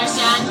 can you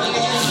understand what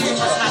you're doing here? You're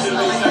trespassing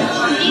on my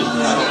property. You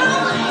don't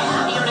agree?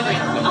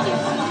 Okay,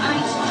 all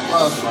right.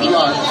 Well, you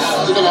are.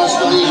 You're going to ask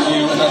to leave.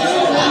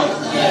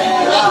 Get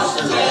out!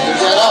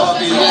 Get out!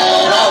 Get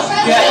out!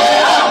 Get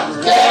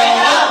out! Get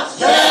out!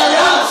 Get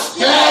out! Get out!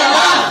 Get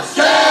out!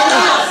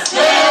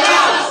 Get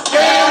out!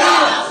 Get out!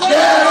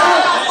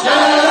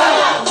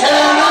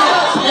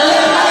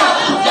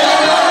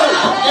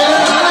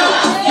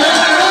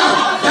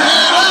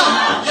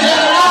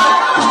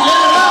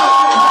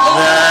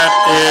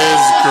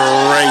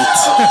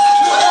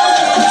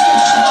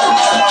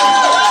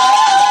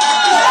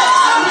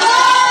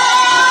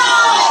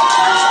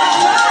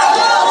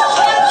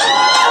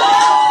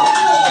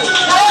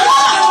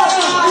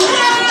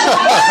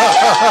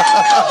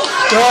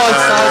 They're all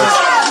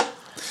excited.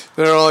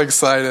 They're all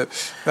excited.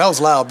 That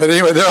was loud, but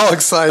anyway, they're all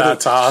excited.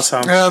 That's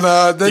awesome.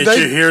 And did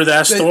you hear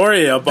that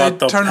story about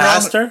the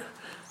pastor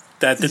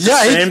that did the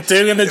same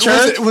thing in the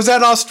church? Was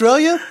that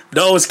Australia?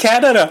 No, it was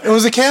Canada. It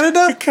was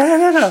Canada?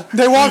 Canada.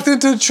 They walked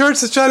into the church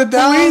to shut it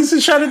down.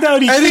 Police shut it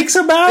down. He kicks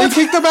them out. He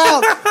kicked them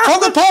out. From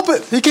the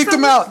pulpit. He kicked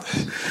them out.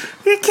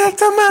 He kicked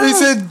them out. He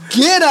said,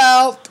 get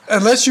out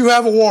unless you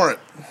have a warrant.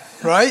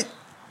 Right?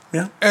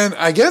 Yeah. And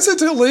I guess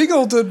it's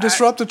illegal to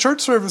disrupt the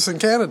church service in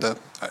Canada.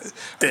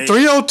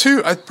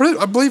 302, I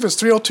believe it's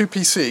 302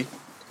 PC,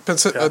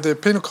 the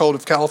Penal Code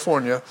of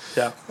California,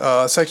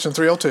 Section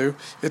 302.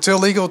 It's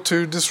illegal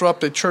to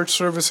disrupt a church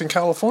service in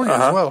California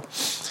as well.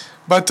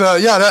 But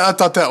I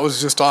thought that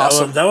was just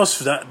awesome. That was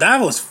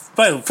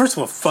first of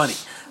all funny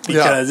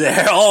because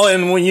they're all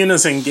in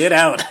unison. Get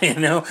out,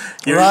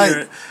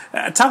 You're,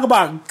 talk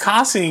about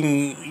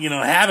causing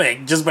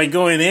havoc just by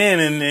going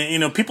in,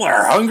 and people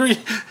are hungry.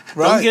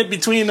 Don't get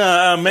between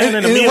a man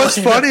and a meal. What's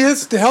funny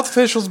is the health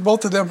officials,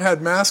 both of them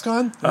had masks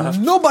on.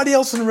 Nobody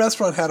else in the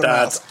restaurant had a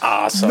mask. That's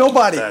awesome.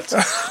 Nobody.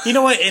 You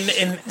know what?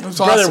 And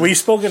brother, awesome. We've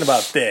spoken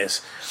about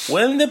this.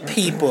 When the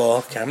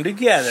people come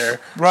together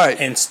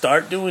and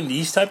start doing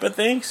these type of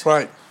things,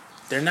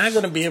 they're not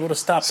going to be able to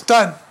stop. It's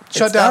done.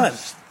 Shut down.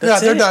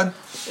 They're done.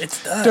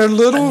 It's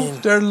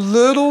done. Their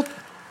little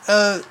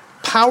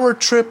power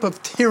trip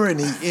of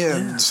tyranny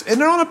ends. And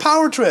they're on a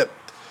power trip.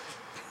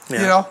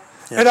 Yeah.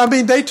 And I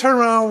mean, they turned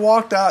around and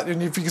walked out.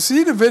 And if you can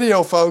see the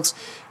video, folks,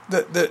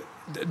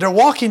 they're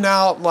walking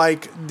out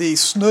like the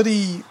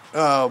snooty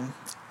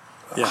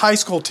high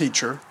school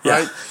teacher,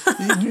 right?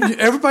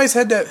 Everybody's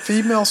had that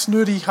female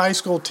snooty high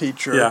school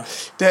teacher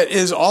that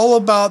is all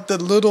about the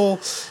little,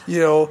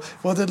 the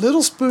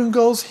little spoon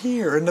goes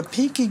here and the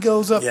pinky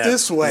goes up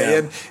this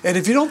way. And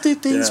if you don't do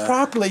things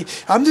properly,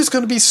 I'm just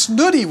going to be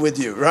snooty with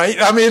you, right?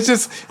 I mean,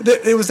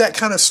 it was that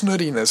kind of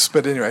snootiness.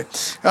 But anyway,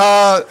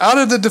 out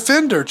of the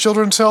Defender,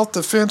 Children's Health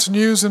Defense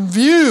News and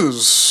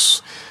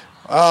Views.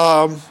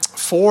 It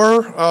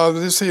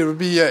would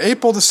be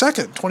April the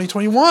 2nd,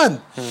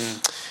 2021.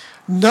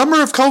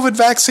 Number of COVID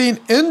vaccine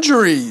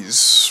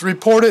injuries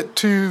reported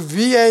to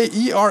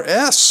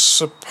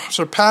VAERS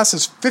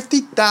surpasses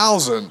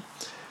 50,000.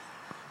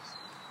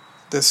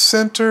 The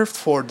Center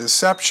for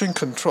Deception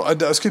Control,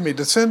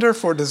 the Center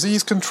for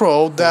Disease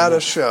Control data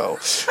show.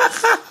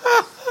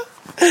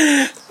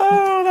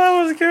 Oh, that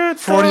was good.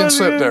 Freudian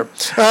slip there.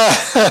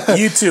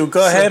 YouTube,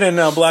 go ahead and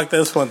block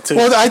this one too.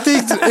 Well, I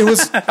think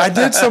I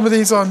did some of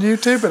these on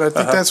YouTube, and I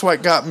think that's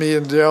what got me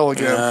in jail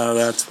again. Oh,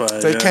 that's fine.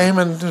 They came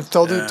and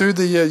threw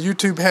the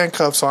YouTube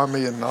handcuffs on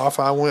me, and off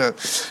I went.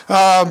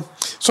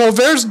 So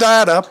VAERS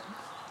data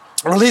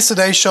released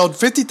today showed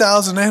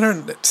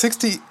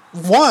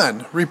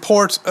 50,861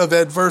 reports of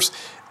adverse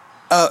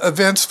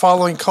events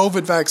following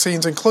COVID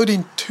vaccines,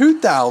 including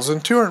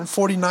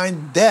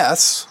 2,249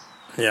 deaths.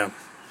 Yeah.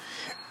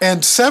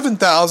 And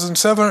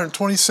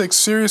 7,726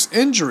 serious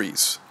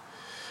injuries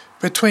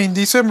between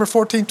December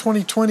 14,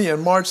 2020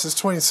 and March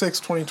 26,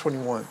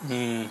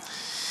 2021.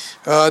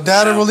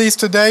 Data released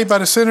today by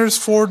the Centers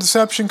for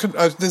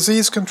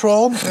Disease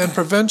Control and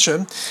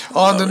Prevention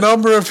on the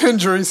number of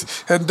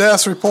injuries and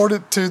deaths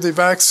reported to the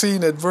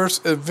Vaccine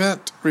Adverse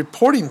Event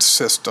Reporting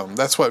System.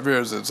 That's what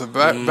VAERS is, a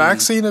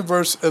Vaccine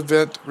Adverse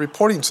Event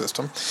Reporting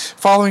System.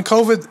 Following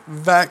COVID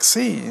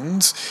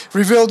vaccines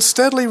revealed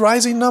steadily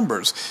rising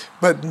numbers,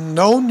 but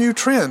no new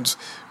trends.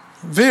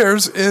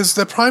 VAERS is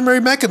the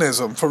primary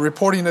mechanism for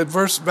reporting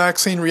adverse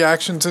vaccine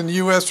reactions in the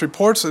U.S.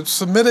 Reports that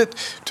submitted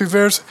to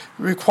VAERS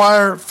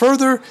require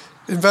further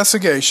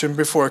investigation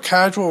before a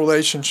causal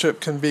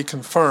relationship can be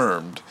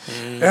confirmed.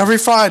 Every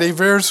Friday,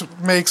 VAERS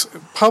makes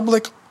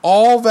public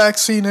all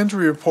vaccine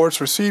injury reports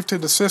received to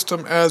the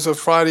system as of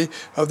Friday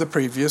of the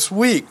previous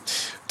week.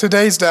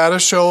 Today's data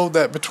show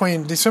that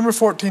between December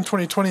 14,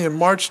 2020 and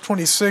March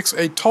 26,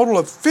 a total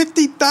of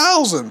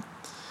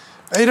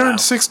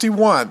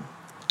 50,861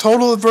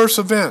 total adverse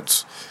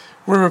events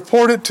were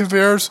reported to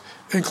VAERS,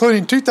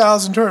 including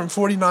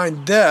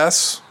 2,249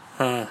 deaths.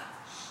 And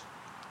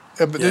to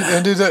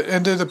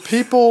the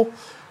people,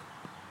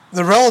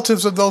 the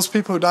relatives of those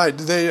people who died,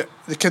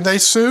 can they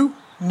sue?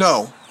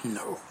 No,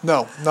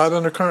 not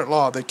under current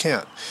law. They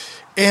can't.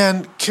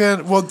 And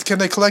can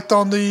they collect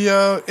on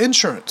the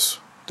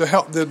insurance,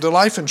 the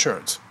life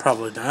insurance?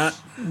 Probably not.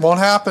 Won't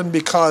happen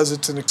because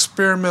it's an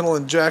experimental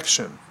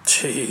injection.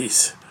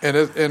 Jeez. And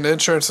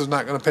insurance is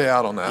not going to pay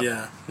out on that.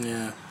 Yeah.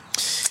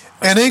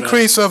 An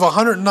increase of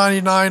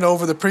 199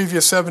 over the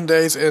previous 7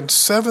 days and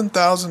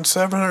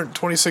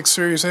 7,726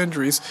 serious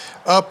injuries,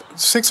 up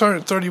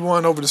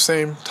 631 over the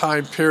same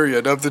time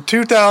period. Of the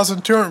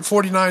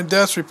 2,249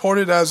 deaths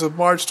reported as of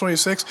March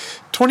 26,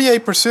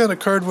 28%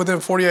 occurred within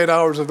 48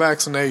 hours of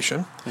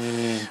vaccination,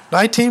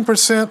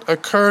 19%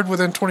 occurred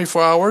within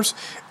 24 hours,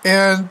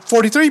 and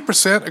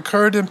 43%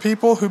 occurred in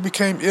people who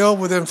became ill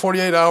within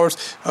 48 hours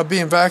of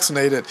being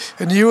vaccinated.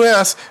 In the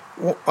U.S.,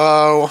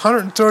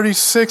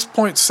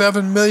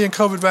 136.7 million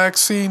COVID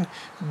vaccine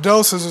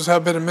doses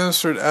have been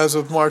administered as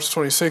of March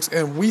 26,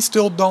 and we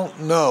still don't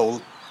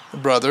know,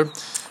 brother,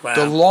 Wow.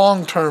 the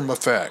long-term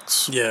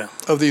effects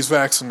of these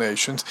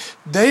vaccinations.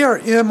 They are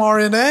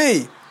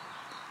mRNA.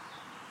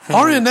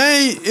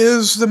 RNA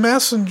is the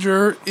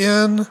messenger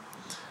in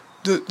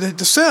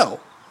the cell.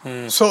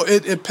 So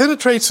it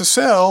penetrates the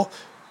cell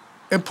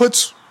and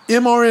puts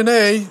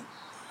mRNA,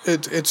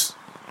 it's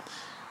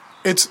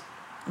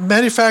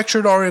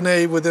manufactured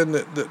RNA within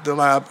the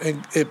lab,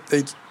 and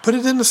they put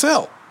it in the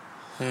cell.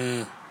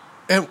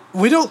 And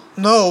we don't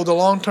know the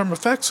long-term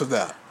effects of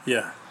that.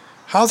 Yeah.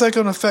 How's that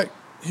going to affect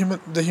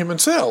the human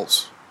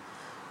cells?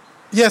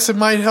 Yes, it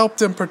might help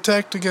them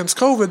protect against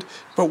COVID,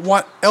 but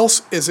what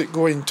else is it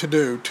going to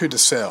do to the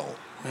cell?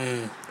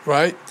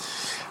 Right?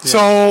 Yeah.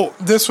 So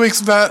this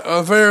week's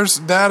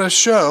VAERS data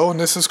show, and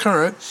this is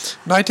current,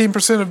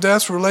 19% of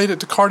deaths related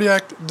to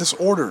cardiac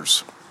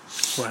disorders.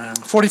 Wow.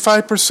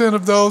 45%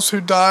 of those who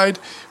died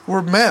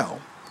were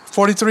male.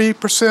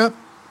 43%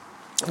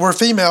 were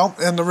female,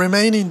 and the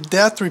remaining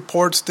death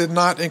reports did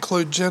not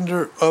include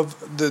gender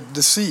of the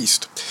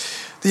deceased.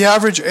 The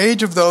average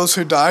age of those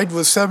who died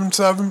was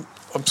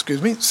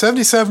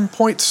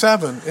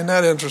 77.7. Isn't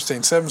that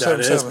interesting? 777. That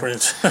is pretty.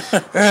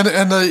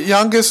 and the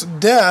youngest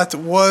death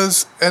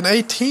was an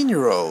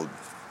 18-year-old.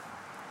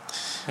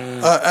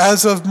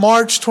 As of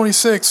March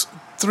 26,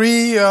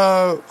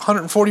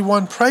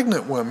 341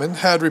 pregnant women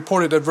had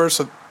reported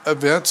adverse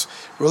events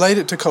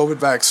related to COVID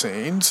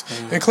vaccines,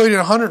 including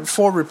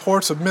 104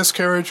 reports of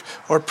miscarriage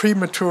or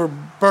premature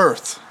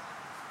birth.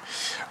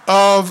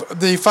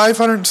 Of the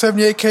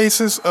 578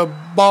 cases of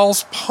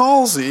Bell's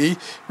palsy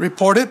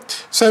reported,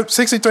 so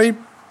 63,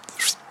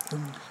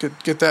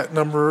 get that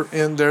number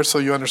in there so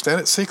you understand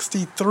it,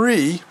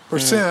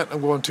 63%, I'm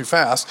going too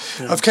fast,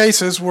 of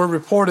cases were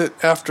reported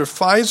after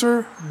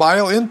Pfizer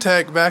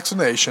BioNTech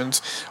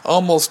vaccinations,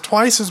 almost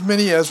twice as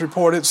many as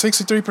reported,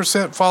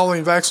 63%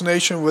 following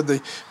vaccination with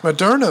the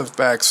Moderna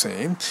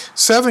vaccine.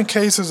 7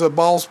 cases of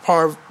Bell's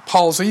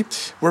palsy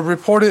were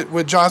reported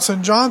with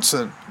Johnson &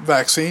 Johnson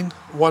vaccine,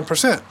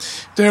 1%.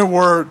 There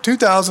were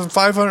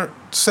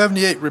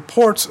 2,578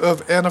 reports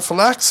of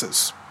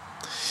anaphylaxis,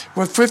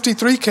 with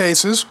 53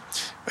 cases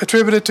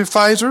attributed to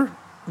Pfizer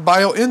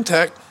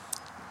BioNTech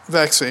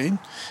vaccine,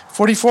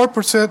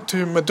 44%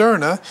 to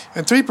Moderna,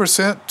 and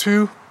 3%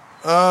 to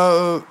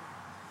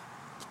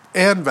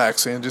AN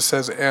vaccine. It just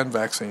says AN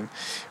vaccine,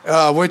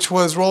 which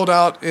was rolled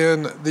out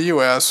in the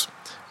U.S.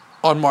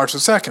 on March the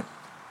 2nd.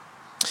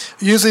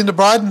 Using the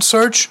broadened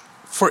search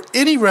for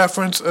any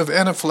reference of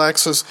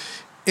anaphylaxis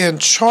in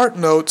chart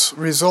notes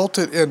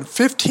resulted in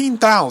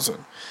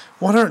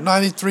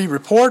 15,193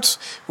 reports,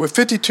 with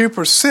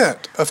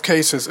 52% of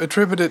cases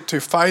attributed to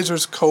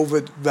Pfizer's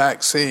COVID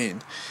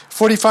vaccine,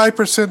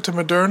 45% to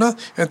Moderna,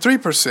 and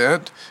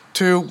 3%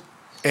 to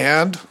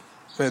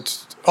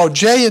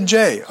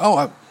J&J.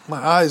 Oh, my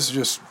eyes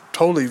just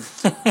totally.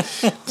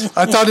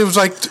 I thought it was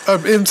like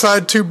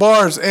inside 2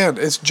 bars, and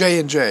it's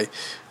J&J,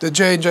 the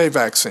J&J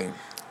vaccine.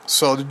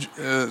 So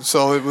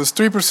it was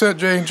 3%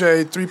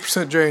 J&J,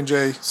 3%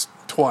 J&J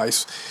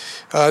twice.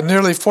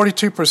 Nearly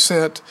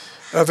 42%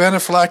 of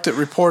anaphylactic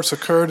reports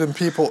occurred in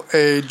people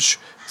age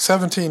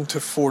 17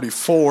 to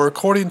 44.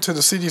 According to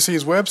the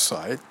CDC's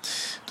website,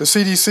 the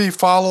CDC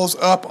follows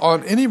up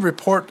on any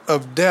report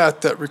of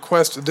death that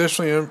requests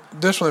additional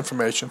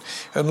information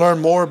and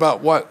learn more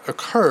about what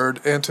occurred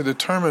and to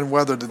determine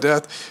whether the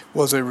death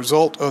was a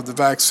result of the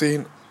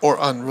vaccine or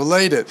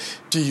unrelated.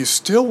 Do you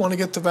still want to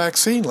get the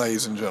vaccine,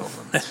 ladies and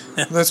gentlemen?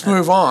 Let's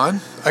move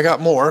on. I got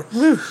more.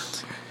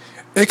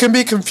 It can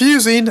be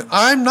confusing.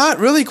 I'm not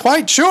really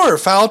quite sure,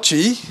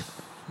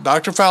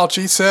 Dr.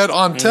 Fauci said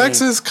on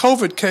Texas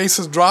COVID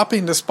cases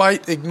dropping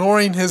despite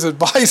ignoring his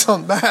advice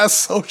on mass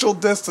social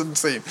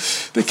distancing.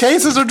 The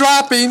cases are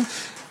dropping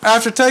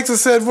after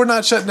Texas said we're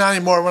not shutting down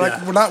anymore.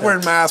 We're not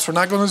wearing masks. We're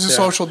not going to do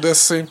social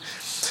distancing.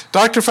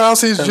 Dr.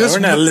 Fauci is just...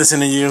 We're not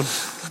listening to you.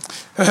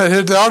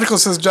 The article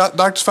says Dr.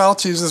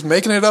 Fauci is just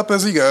making it up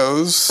as he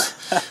goes.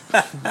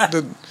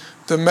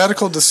 The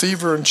medical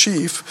deceiver in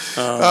chief.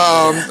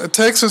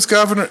 Texas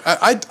governor...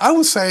 I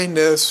was saying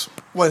this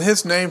when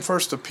his name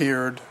first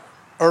appeared,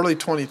 early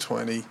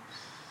 2020,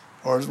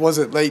 or was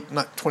it late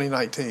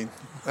 2019?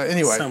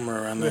 Anyway.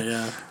 Somewhere around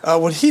there, yeah.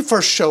 When he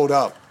first showed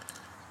up,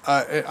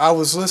 I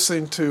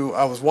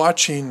was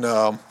watching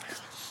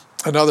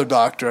another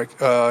doctor,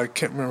 I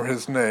can't remember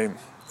his name,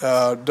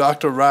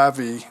 Dr.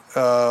 Ravi.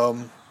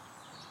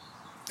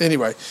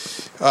 Anyway,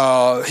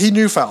 he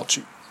knew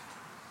Fauci,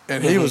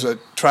 and he was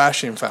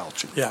trashing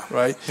Fauci,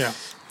 right? Yeah.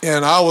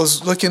 And I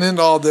was looking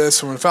into all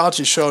this, and when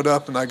Fauci showed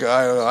up, and I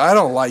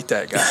don't like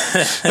that guy.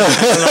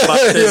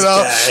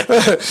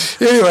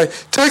 Anyway,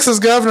 Texas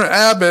Governor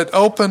Abbott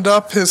opened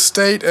up his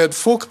state at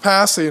full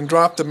capacity and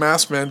dropped the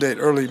mask mandate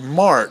early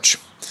March.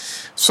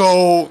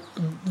 So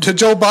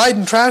Joe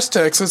Biden trashed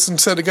Texas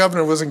and said the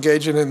governor was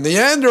engaging in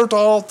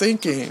Neanderthal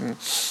thinking.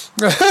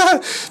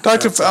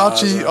 Dr.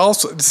 Fauci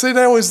also, see,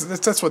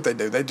 that's what they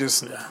do. They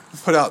just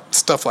put out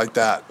stuff like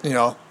that,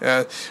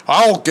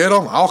 I'll get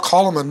them, I'll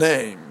call them a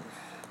name.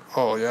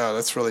 Oh, yeah,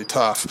 that's really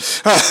tough.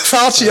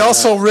 Fauci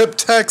also ripped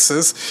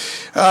Texas.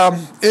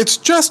 It's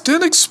just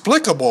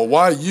inexplicable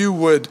why you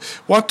would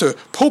want to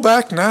pull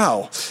back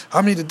now.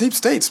 I mean, the deep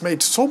state's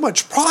made so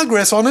much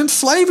progress on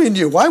enslaving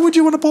you. Why would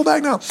you want to pull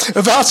back now?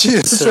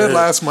 Fauci said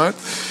last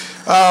month.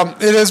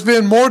 It has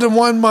been more than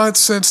 1 month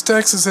since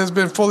Texas has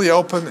been fully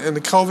open and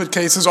the COVID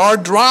cases are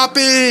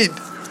dropping.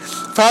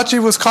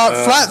 Fauci was caught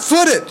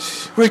flat-footed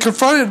when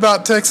confronted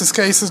about Texas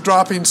cases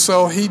dropping,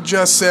 so he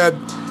just said,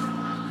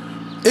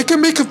 it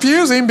can be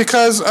confusing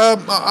because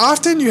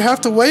often you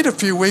have to wait a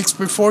few weeks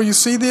before you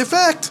see the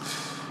effect.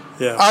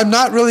 Yeah. I'm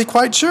not really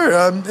quite sure.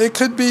 It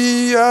could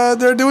be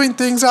they're doing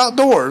things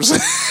outdoors.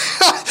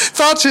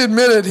 Fauci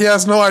admitted he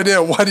has no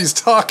idea what he's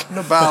talking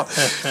about.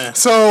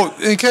 So,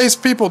 in case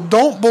people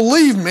don't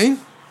believe me,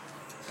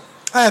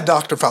 I had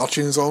Dr. Fauci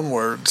in his own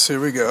words. Here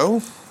we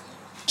go.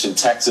 In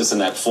Texas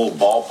and that full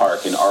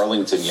ballpark in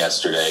Arlington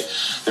yesterday,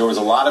 there was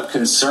a lot of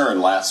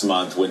concern last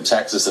month when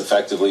Texas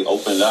effectively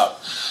opened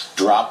up,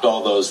 dropped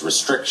all those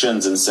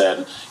restrictions and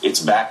said it's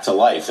back to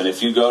life. And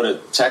if you go to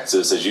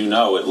Texas, as you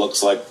know, it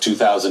looks like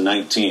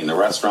 2019. The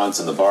restaurants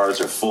and the bars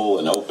are full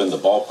and open. The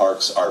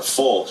ballparks are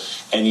full.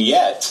 And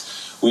yet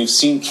we've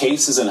seen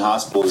cases and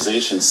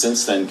hospitalizations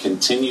since then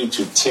continue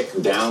to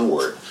tick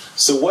downward.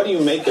 So what do you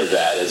make of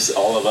that as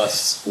all of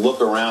us look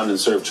around and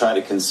sort of try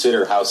to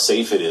consider how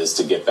safe it is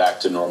to get back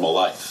to normal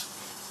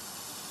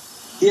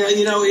life? Yeah,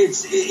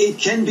 it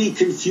can be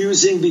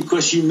confusing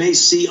because you may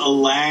see a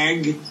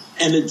lag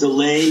and a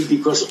delay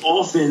because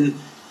often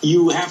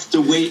you have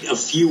to wait a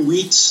few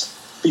weeks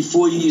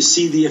before you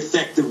see the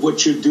effect of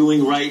what you're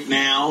doing right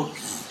now.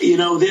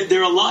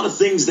 There are a lot of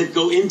things that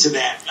go into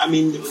that. I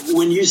mean,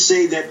 when you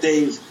say that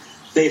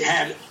they've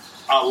had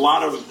a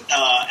lot of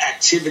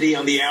activity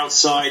on the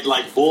outside,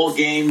 like ball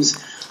games,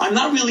 I'm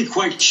not really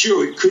quite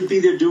sure. It could be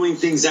they're doing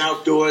things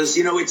outdoors.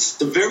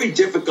 It's very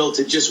difficult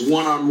to just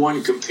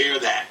one-on-one compare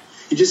that.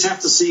 You just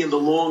have to see in the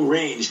long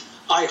range.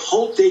 I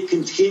hope they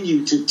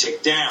continue to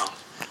tick down.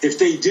 If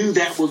they do,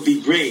 that would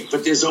be great.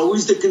 But there's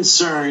always the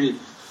concern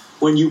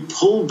when you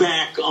pull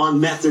back on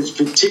methods,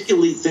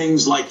 particularly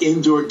things like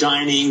indoor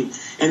dining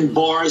and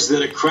bars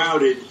that are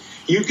crowded,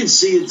 you can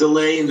see a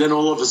delay and then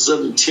all of a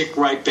sudden tick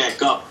right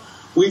back up.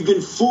 We've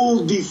been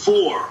fooled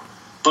before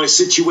by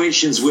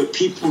situations where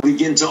people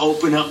begin to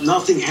open up,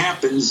 nothing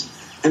happens,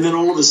 and then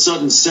all of a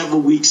sudden, several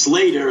weeks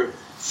later,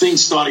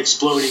 things start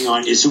exploding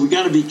on you. So we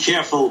got to be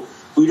careful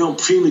we don't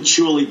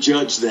prematurely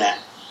judge that.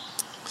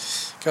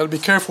 Got to be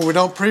careful we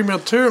don't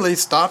prematurely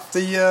stop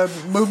the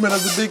movement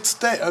of the deep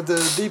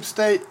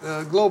state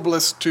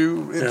globalists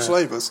to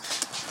enslave us.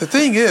 The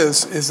thing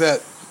is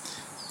that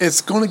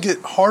it's going to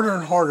get harder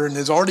and harder, and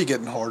it's already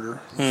getting harder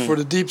for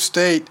the deep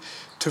state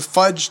to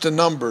fudge the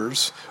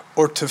numbers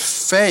or to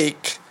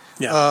fake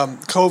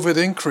COVID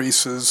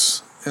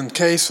increases in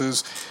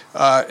cases.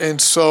 And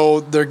so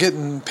they're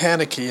getting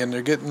panicky and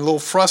they're getting a little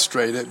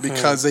frustrated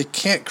because they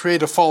can't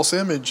create a false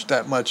image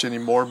that much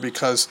anymore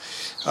because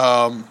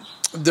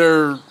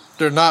they're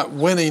not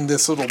winning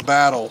this little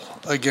battle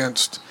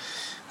against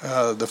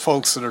the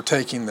folks that are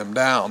taking them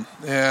down.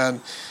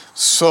 And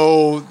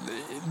so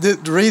the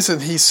reason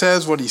he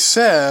says what he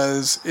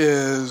says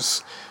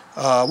is,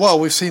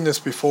 we've seen this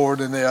before,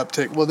 then they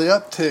uptick. Well, they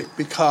uptick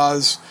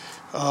because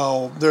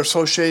they're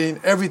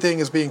associating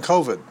everything as being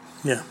COVID.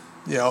 Yeah.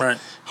 Right.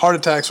 Heart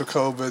attacks are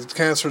COVID,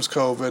 cancer is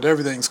COVID,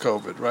 everything's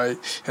COVID, right?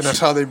 And that's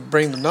how they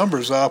bring the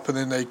numbers up, and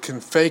then they can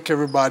fake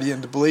everybody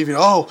into believing,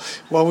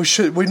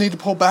 we need to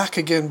pull back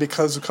again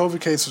because the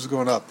COVID cases are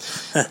going up.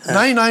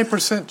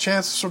 99%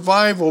 chance of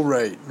survival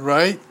rate,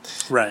 right?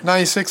 Right.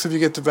 96 if you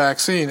get the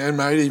vaccine, and it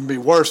might even be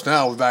worse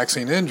now with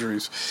vaccine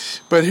injuries.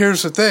 But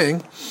here's the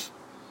thing.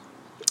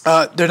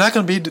 They're not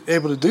going to be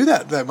able to do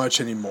that much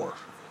anymore.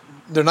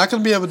 They're not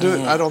going to be able to do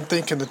it, I don't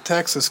think, in the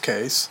Texas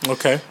case.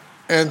 Okay.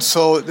 And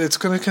so it's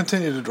going to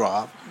continue to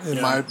drop,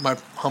 in my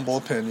humble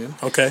opinion.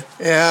 Okay.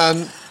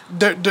 And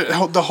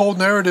the whole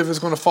narrative is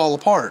going to fall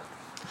apart.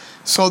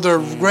 So the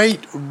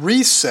Great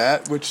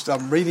Reset, which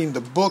I'm reading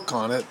the book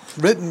on it,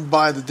 written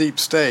by the Deep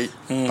State,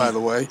 by the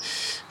way,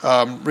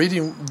 I'm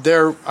reading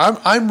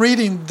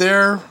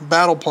their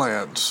battle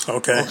plans.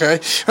 Okay.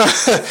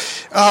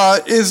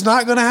 Is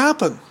not going to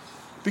happen.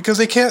 Because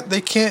they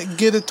can't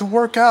get it to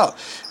work out.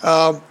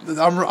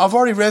 I've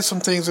already read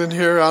some things in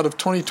here out of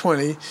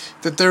 2020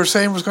 that they're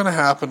saying was going to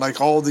happen, like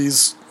all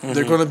these.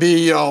 They're going to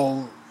be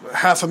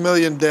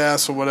 500,000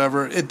 deaths or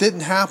whatever. It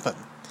didn't happen.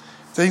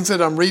 Things that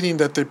I'm reading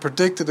that they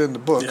predicted in the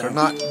book are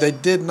not. They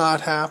did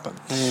not happen,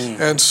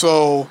 and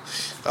so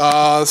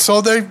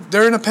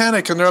they're in a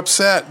panic and they're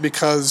upset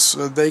because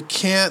they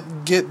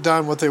can't get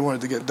done what they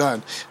wanted to get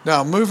done.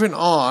 Now moving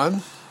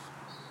on.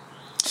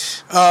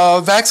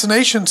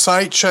 Vaccination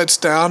site shuts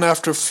down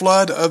after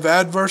flood of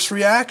adverse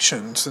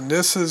reactions. And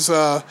this is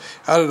out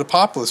of the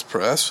Populist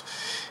Press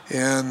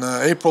in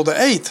April the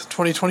 8th,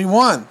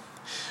 2021.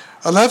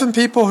 11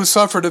 people who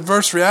suffered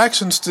adverse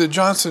reactions to the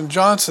Johnson &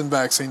 Johnson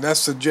vaccine,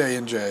 that's the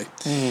J&J,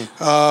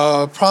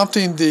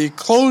 prompting the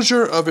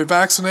closure of a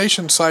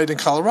vaccination site in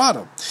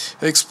Colorado,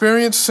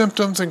 experienced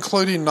symptoms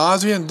including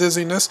nausea and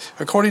dizziness,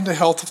 according to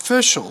health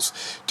officials.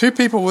 2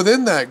 people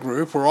within that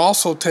group were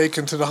also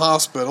taken to the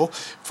hospital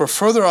for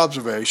further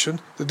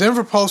observation, the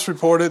Denver Post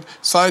reported,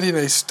 citing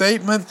a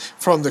statement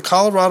from the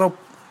Colorado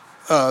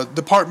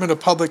Department of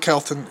Public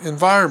Health and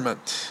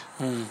Environment.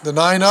 The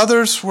 9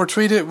 others were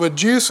treated with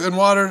juice and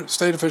water,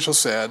 state officials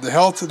said. The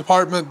health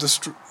department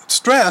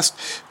stressed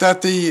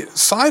that the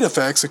side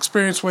effects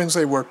experienced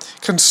Wednesday were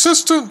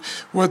consistent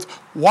with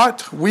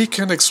what we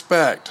can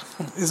expect.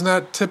 Isn't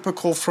that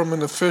typical from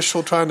an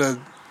official trying to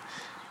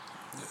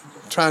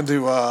pretty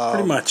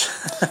much.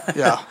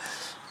 yeah,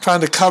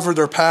 trying to cover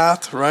their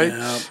path, right?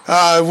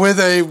 Yeah. With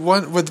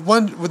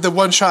the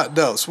one-shot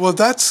dose. Well,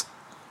 that's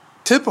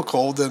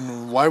typical,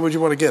 then why would you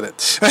want to get it?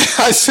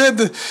 It said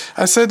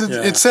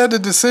the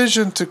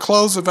decision to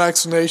close the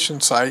vaccination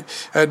site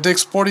at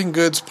Dick's Sporting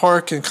Goods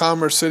Park in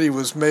Commerce City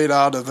was made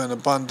out of an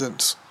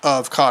abundance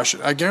of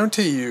caution. I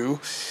guarantee you,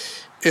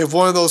 if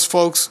one of those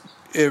folks,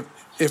 if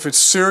it's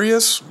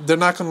serious, they're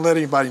not going to let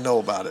anybody know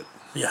about it.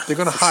 Yeah, they're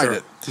going to hide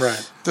it.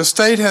 Right. The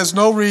state has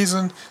no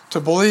reason to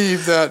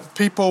believe that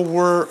people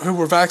who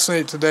were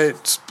vaccinated today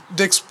at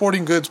Dick's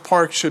Sporting Goods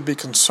Park should be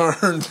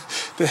concerned.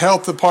 The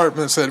health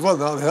department said, well,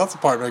 no, the health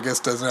department, I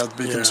guess, doesn't have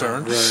to be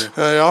concerned.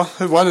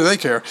 Right. Why do they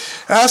care?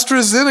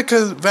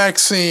 AstraZeneca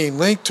vaccine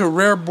linked to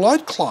rare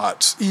blood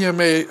clots,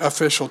 EMA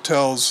official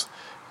tells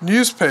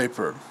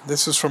newspaper.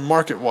 This is from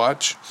Market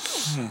Watch.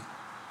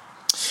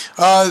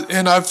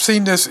 And I've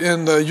seen this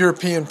in the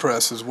European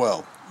press as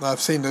well. I've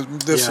seen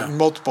this in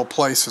multiple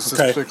places, this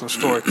particular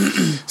story.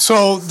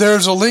 So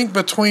there's a link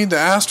between the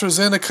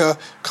AstraZeneca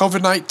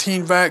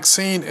COVID-19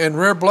 vaccine and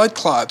rare blood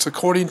clots,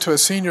 according to a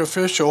senior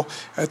official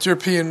at the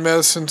European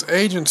Medicines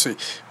Agency.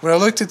 When I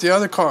looked at the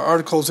other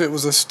articles, it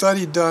was a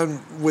study done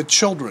with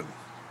children.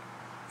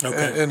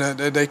 Okay. And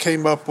they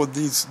came up with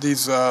these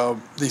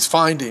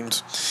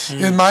findings.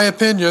 In my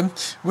opinion,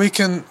 we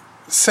can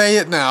say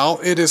it now.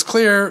 It is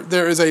clear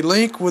there is a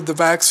link with the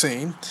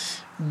vaccine,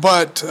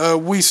 but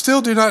we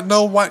still do not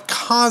know what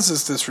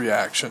causes this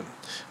reaction.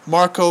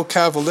 Marco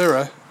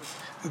Cavaliera,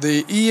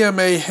 the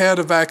EMA head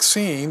of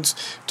vaccines,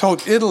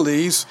 told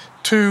Italy's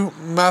Tu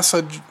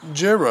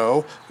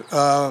Messaggero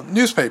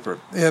newspaper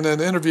in an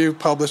interview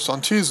published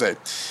on Tuesday.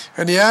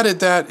 And he added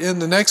that in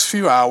the next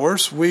few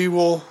hours we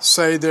will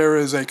say there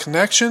is a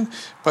connection,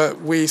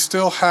 but we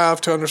still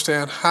have to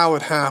understand how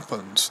it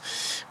happens.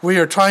 We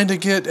are trying to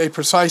get a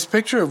precise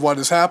picture of what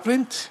is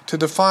happening to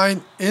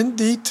define in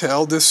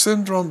detail this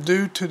syndrome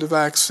due to the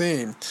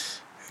vaccine.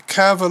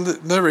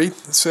 Cavalieri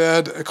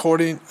said,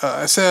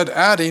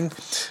 adding,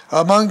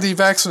 among the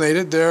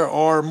vaccinated, there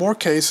are more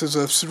cases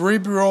of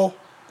cerebral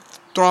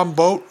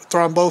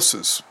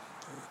thrombosis.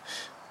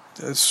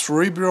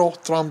 Cerebral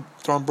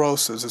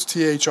thrombosis is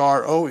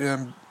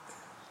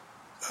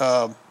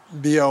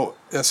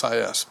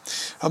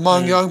THROMBOSIS.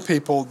 Among young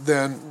people,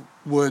 then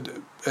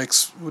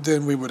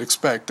we would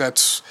expect.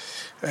 That's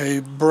a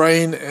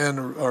brain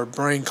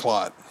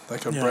clot,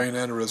 like a brain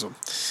aneurysm.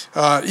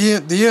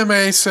 The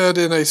EMA said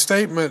in a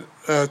statement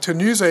to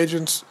news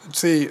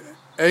agency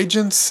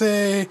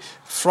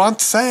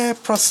Français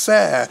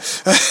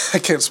Presse, I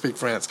can't speak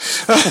France,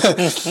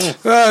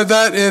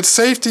 that its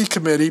safety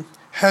committee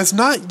has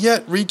not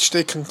yet reached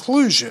a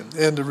conclusion,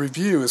 and the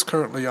review is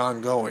currently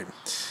ongoing.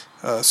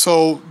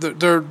 So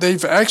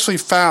they've actually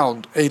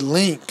found a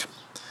link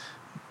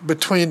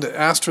between the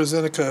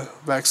AstraZeneca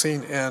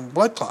vaccine and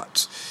blood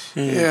clots.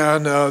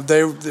 And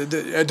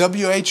the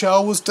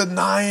WHO was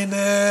denying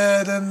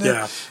it, and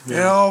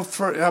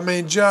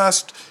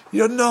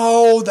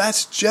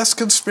that's just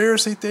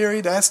conspiracy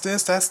theory. That's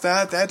this, that's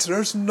that.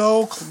 There's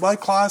no blood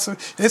clots.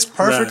 It's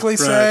perfectly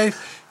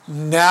safe.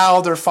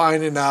 Now they're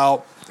finding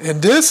out,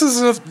 and this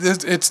is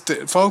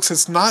folks.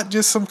 It's not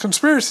just some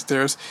conspiracy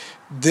theorists.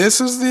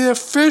 This is the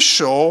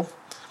official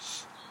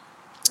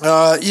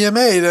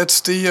EMA.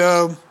 That's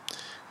the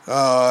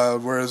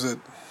where is it?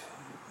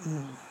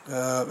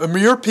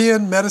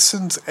 European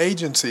Medicines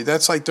Agency.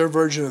 That's like their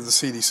version of the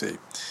CDC.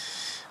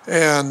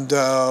 And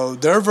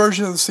their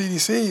version of the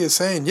CDC is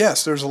saying,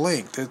 yes, there's a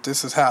link, that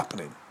this is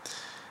happening,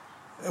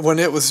 when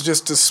it was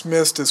just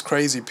dismissed as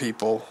crazy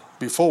people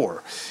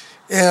before.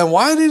 And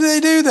why do they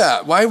do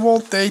that? Why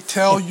won't they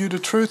tell you the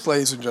truth,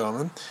 ladies and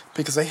gentlemen?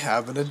 Because they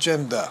have an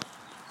agenda.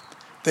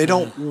 They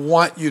don't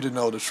want you to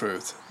know the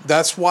truth.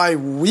 That's why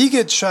we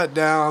get shut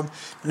down.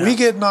 Yeah. We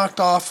get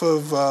knocked off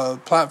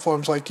of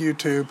platforms like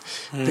YouTube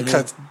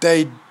because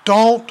they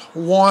don't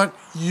want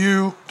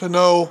you to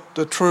know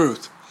the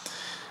truth.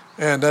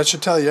 And that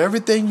should tell you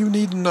everything you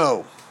need to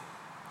know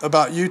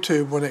about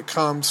YouTube when it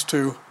comes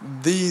to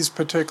these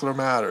particular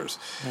matters.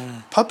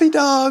 Puppy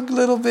dog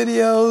little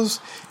videos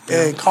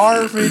and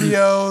car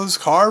videos,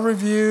 car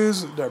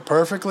reviews, they're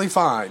perfectly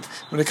fine.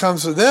 When it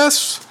comes to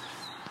this,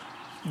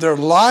 they're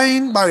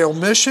lying by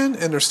omission,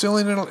 and they're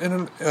stealing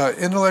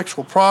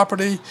intellectual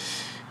property,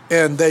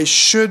 And they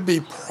should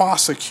be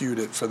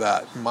prosecuted for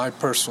that, in my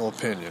personal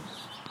opinion.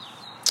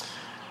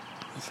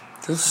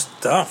 Good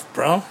stuff,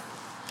 bro.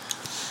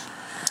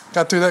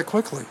 Got through that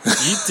quickly.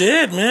 You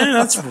did, man.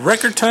 That's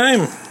record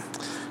time.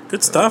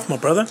 Good stuff, my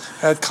brother.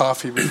 Had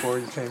coffee before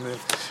you came in.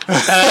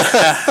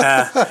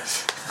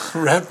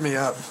 Ramp me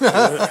up.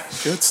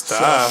 Good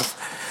stuff.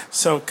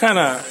 So kind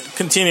of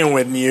continuing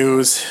with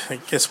news, I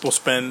guess we'll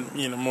spend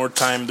more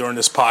time during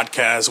this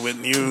podcast with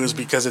news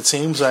because it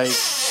seems like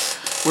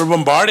we're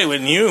bombarded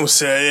with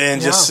news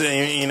and just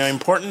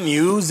important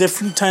news,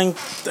 different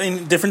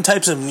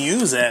types of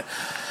news that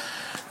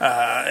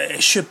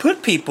should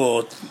put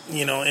people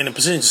in a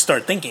position to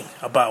start thinking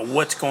about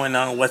what's going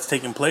on, what's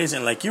taking place,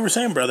 and like you were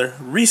saying, brother,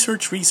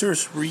 research. Right.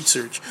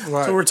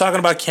 So we're talking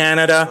about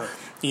Canada. Right.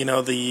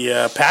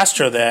 The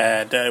pastor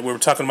that we were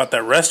talking about,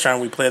 that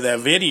restaurant, we played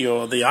that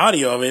video, the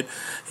audio of it.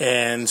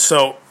 And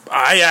so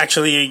I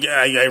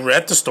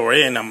read the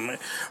story, and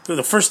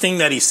the first thing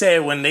that he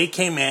said when they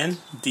came in,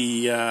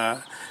 the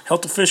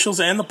health officials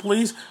and the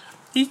police,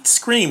 he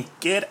screamed,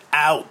 "Get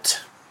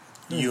out,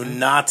 you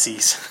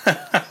Nazis."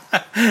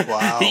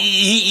 Wow.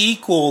 He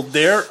equaled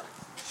their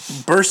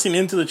bursting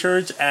into the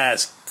church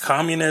as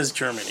communist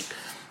Germany.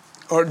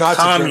 Or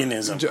Nazi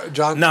communism,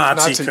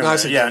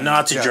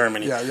 Nazi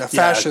Germany,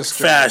 fascist,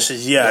 yes.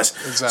 Yeah,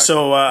 exactly.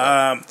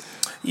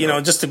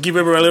 So, just to give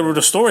everybody a little bit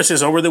of story, it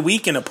says over the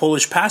weekend, a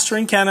Polish pastor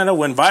in Canada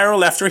went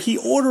viral after he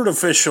ordered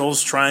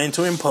officials trying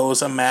to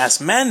impose a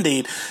mask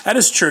mandate at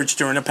his church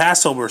during a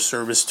Passover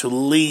service to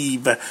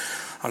leave.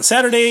 On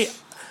Saturday,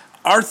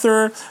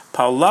 Arthur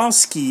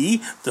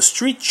Pawlowski, the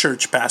street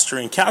church pastor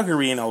in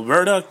Calgary in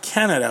Alberta,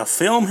 Canada,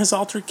 filmed his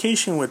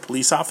altercation with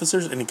police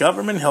officers and a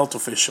government health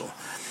official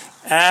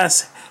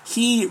as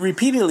he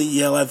repeatedly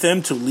yelled at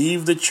them to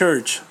leave the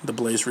church, the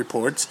Blaze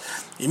reports.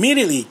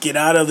 "Immediately, get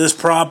out of this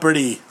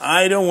property.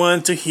 I don't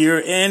want to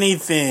hear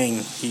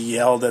anything," he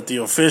yelled at the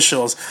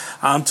officials,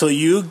 "until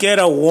you get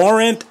a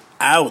warrant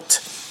out.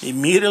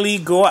 Immediately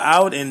go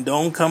out and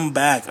don't come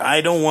back.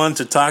 I don't want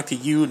to talk to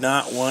you,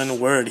 not one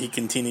word," he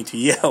continued to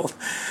yell.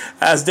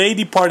 As they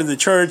departed the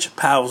church,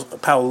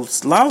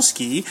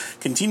 Pawlowski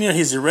continued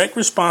his direct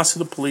response to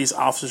the police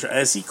officer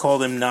as he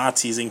called them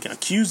Nazis and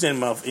accused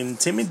them of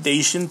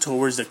intimidation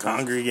towards the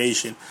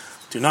congregation.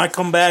 "Do not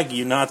come back,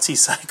 you Nazi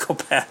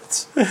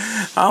psychopaths."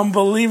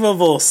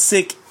 Unbelievable,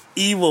 sick,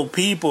 evil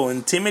people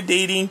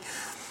intimidating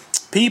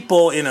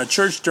people in a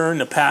church during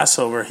the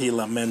Passover, he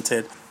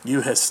lamented.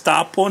 "You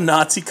Gestapo,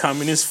 Nazi,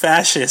 communist,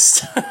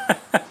 fascist."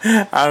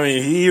 I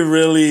mean, he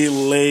really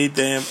laid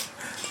them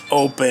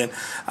open.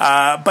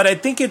 But I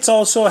think it's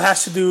also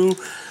has to do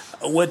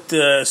with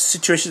the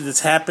situation that's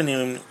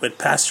happening with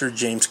Pastor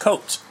James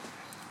Coates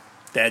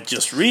that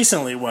just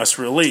recently was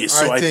released.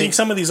 So I think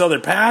some of these other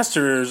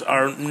pastors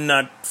are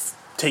not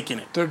taking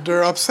it.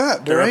 They're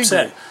upset. They're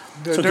angry.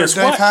 So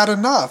they've had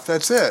enough.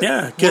 That's it.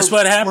 Yeah. Guess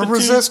what happened? We're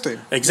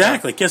resisting.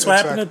 Exactly. Guess what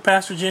happened to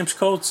Pastor James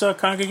Coates'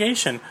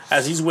 congregation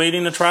as he's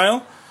waiting the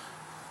trial?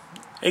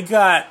 It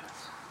got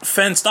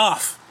fenced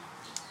off.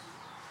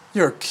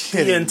 You're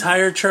kidding. The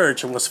entire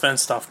church was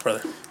fenced off,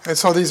 brother. And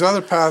so these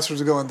other pastors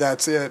are going,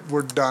 "That's it.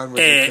 We're done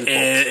with you people."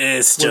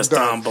 It's just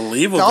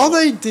unbelievable. All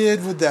they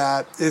did with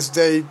that is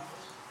they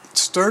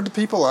stirred the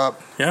people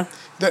up. Yeah.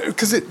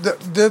 Because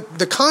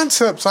the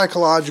concept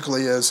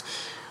psychologically is,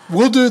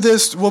 we'll do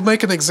this. We'll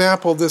make an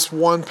example of this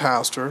one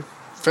pastor,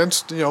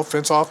 fence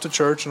off the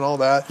church and all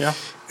that. Yeah.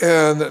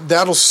 And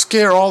that'll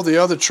scare all the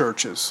other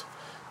churches,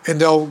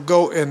 and they'll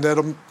go and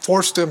that'll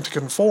force them to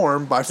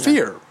conform by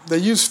fear. They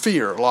use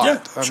fear a lot. Yeah,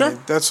 I mean,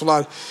 that's a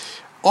lot.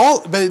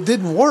 But it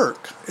didn't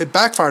work. It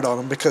backfired on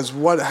them because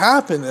what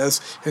happened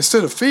is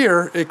instead of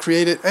fear, it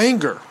created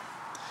anger,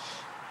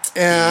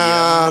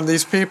 and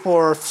these people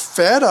are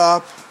fed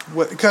up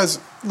because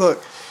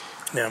look.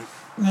 Yeah.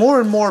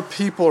 More and more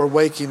people are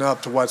waking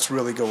up to what's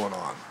really going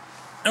on.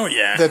 Oh,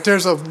 yeah. That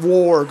there's a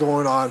war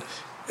going on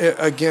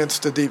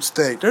against the deep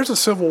state. There's a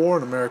civil war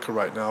in America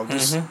right now.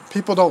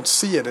 People don't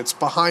see it. It's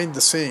behind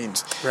the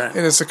scenes. Right.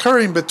 And it's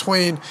occurring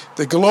between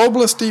the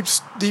globalist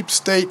deep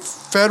state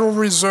Federal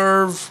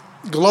Reserve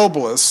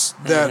globalists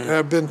that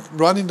have been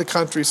running the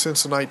country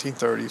since the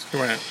 1930s.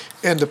 Right.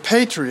 And the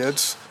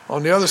patriots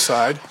on the other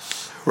side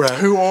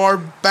who are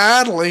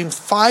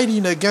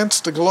fighting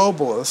against the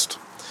globalist.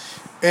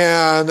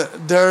 And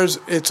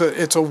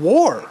it's a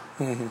war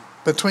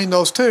between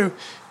those two,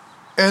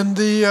 and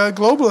the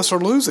globalists are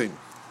losing.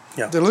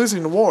 Yeah. They're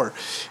losing the war,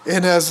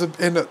 and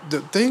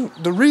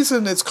the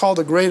reason it's called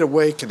a Great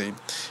Awakening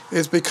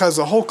is because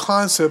the whole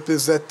concept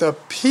is that the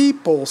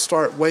people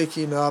start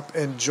waking up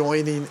and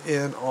joining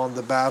in on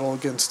the battle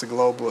against the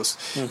globalists.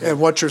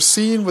 And what you're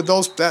seeing with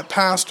that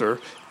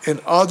pastor and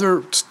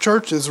other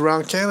churches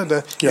around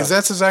Canada is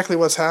that's exactly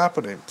what's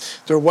happening.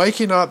 They're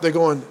waking up. They're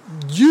going,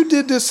 "You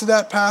did this to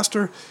that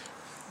pastor.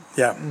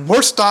 Yeah,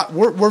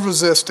 we're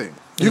resisting.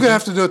 You're gonna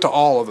have to do it to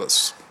all of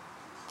us."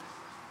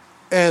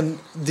 And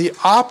the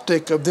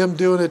optic of them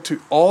doing it to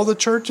all the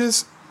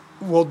churches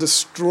will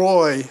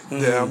destroy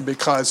them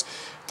because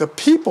the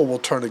people will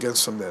turn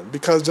against them then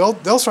because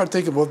they'll start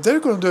thinking, well, if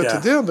they're going to do it to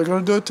them, they're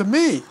going to do it to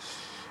me.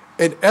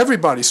 And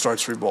everybody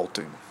starts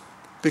revolting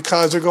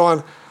because they're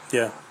going,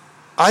 Yeah.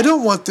 I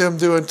don't want them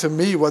doing to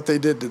me what they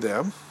did to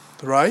them,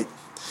 right?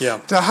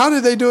 Yeah. Now, how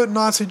did they do it in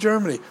Nazi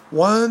Germany?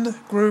 One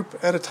group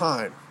at a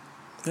time.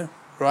 Yeah.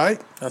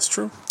 Right? That's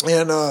true.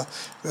 And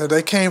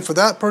they came for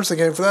that person,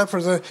 came for that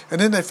person,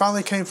 and then they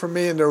finally came for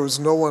me, and there was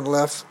no one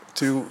left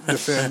to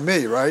defend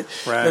me, right?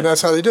 Right. And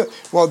that's how they do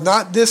it. Well,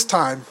 not this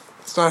time.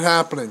 It's not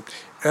happening.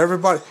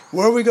 Everybody,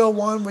 where we go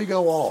one, we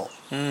go all.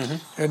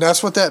 Mm-hmm. And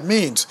that's what that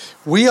means.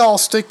 We all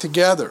stick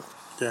together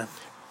Yeah.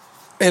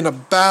 in a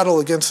battle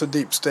against the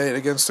deep state,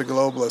 against the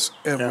globalists,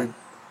 and Yeah. we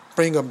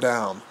bring them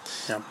down.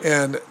 Yeah.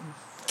 And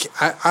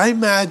I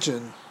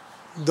imagine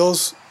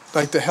those,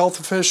 like the health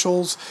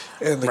officials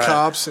and the Right.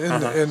 cops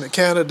in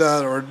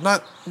Canada, or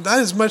not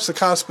as much the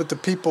cops, but the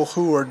people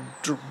who are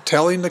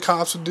telling the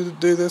cops to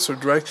do this, or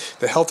direct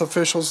the health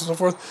officials and so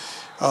forth,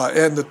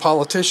 and the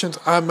politicians.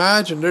 I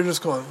imagine they're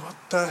just going, what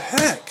the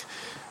heck?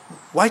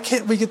 Why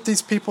can't we get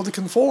these people to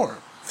conform?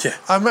 Yeah.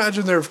 I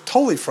imagine they're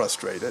totally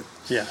frustrated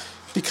Yeah.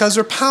 because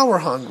they're power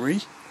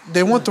hungry.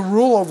 They want to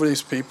rule over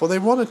these people. They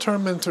want to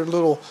turn them into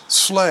little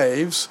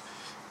slaves,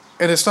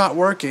 and it's not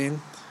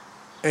working.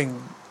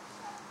 And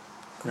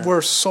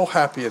we're so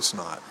happy it's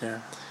not. Yeah.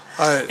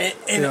 And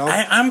you know,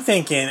 I'm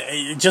thinking,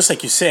 just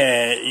like you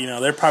said,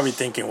 they're probably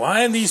thinking,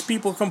 why are these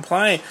people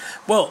complying?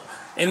 Well,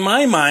 in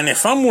my mind,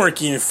 if I'm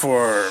working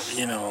for,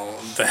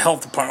 the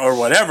health department or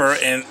whatever,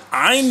 and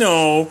I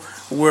know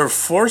we're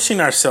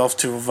forcing ourselves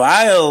to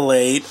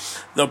violate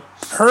the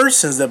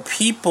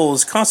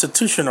people's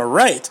constitutional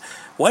rights,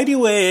 why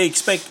do I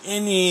expect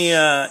any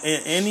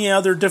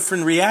other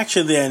different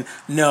reaction than,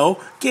 no,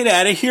 get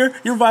out of here,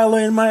 you're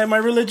violating my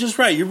religious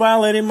right, you're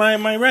violating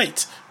my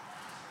rights.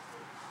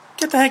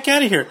 Get the heck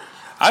out of here.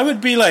 I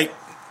would be like,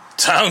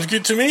 sounds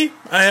good to me.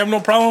 I have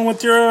no problem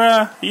with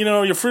your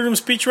freedom of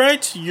speech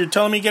rights. You're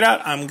telling me get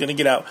out, I'm going to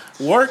get out.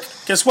 Work,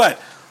 guess what?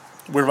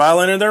 We're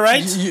violating their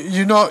rights.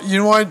 You know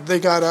why they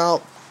got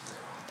out?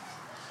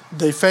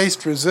 They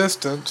faced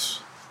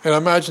resistance, and I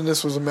imagine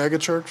this was a mega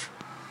church.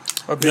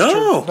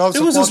 No,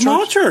 it was a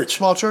small church.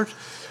 Small church.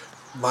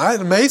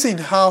 Amazing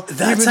how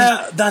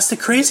that's the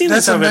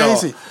craziness of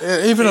amazing.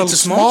 It all. Even a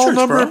small church,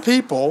 number bro. of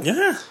people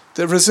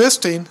that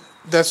resisting.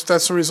 That's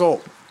the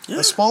result. Yeah.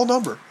 A small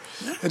number.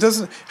 Yeah. It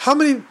doesn't. How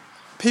many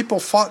people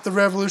fought the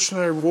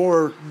Revolutionary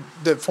War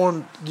that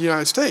formed the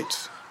United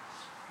States?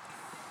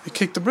 It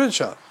kicked the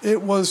British out.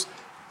 It was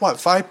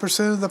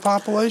 5% of the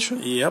population.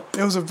 Yep.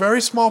 It was a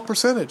very small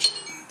percentage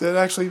that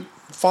actually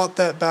fought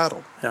that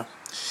battle. Yeah.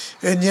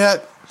 And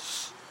yet,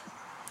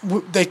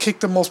 they kicked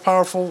the most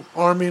powerful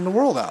army in the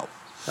world out.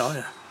 Oh,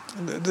 yeah.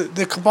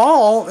 The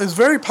cabal is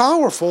very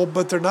powerful,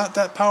 but they're not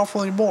that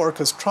powerful anymore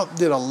because Trump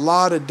did a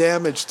lot of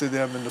damage to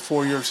them in the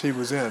 4 years he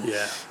was in.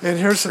 Yeah. And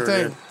here's the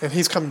thing, and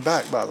he's coming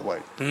back, by the way.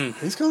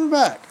 He's coming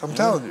back, I'm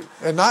telling you.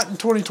 And not in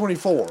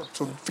 2024.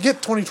 So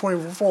forget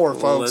 2024,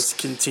 folks. Let's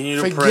continue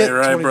to pray,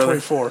 right,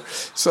 2024. brother?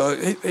 So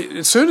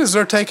as soon as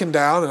they're taken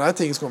down, and I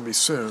think it's going to be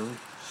soon,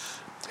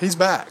 he's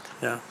back.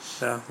 Yeah.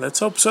 Let's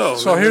hope so.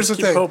 So here's the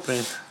thing.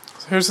 Hoping.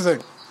 Here's the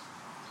thing.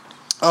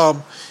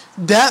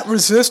 That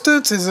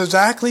resistance is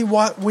exactly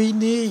what we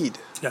need.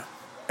 Yeah.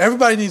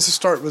 Everybody needs to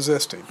start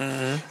resisting.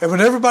 Mm-hmm. And when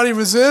everybody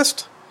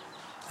resists,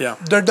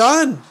 they're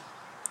done.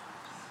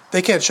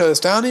 They can't shut us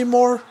down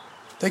anymore.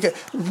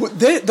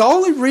 The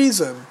only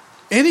reason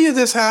any of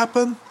this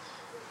happened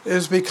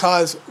is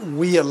because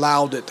we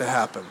allowed it to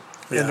happen.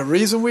 Yeah. And the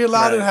reason we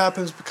allowed it to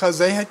happen is because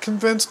they had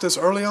convinced us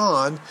early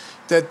on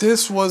that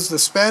this was the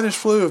Spanish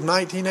flu of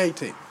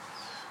 1918.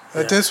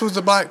 That this was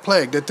the Black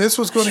Plague, that this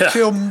was going to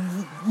kill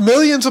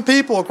millions of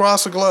people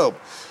across the globe.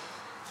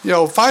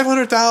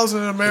 500,000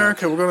 in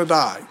America were going to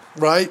die,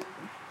 right?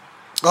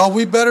 Oh,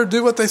 we better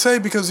do what they say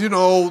because, we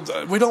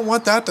don't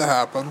want that to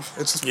happen.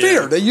 It's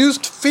fear. They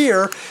used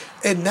fear,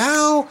 and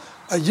now,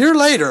 a year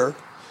later,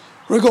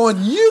 we're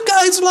going, you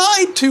guys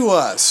lied to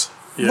us.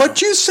 Yeah.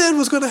 What you said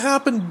was going to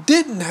happen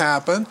didn't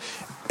happen,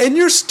 and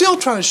you're still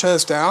trying to shut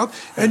us down,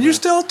 and you're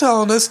still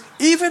telling us,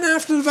 even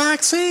after the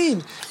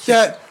vaccine,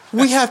 that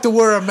we have to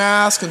wear a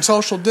mask and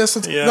social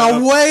distance. Yeah.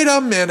 Now wait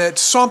a minute,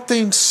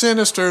 something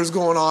sinister is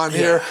going on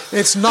here.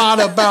 It's not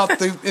about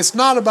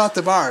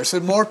the virus.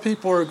 And more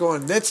people are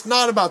going, it's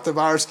not about the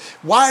virus.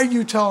 Why are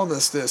you telling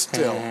us this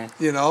still?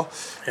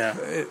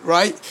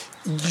 Right?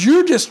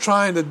 You're just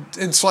trying to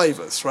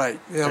enslave us, right?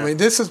 I mean,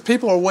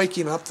 people are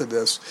waking up to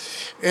this.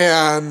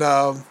 And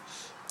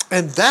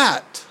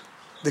that,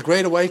 the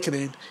Great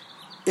Awakening,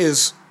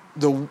 is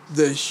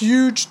the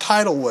huge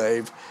tidal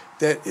wave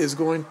that is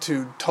going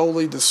to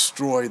totally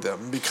destroy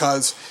them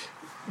because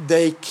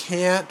they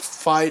can't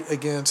fight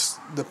against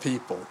the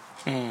people.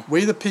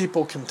 We, the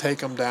people, can take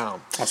them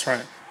down. That's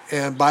right.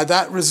 And by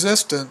that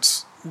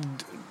resistance,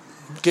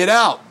 get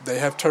out. They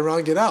have to turn around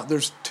and get out.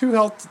 There's 2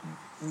 health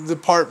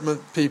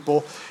department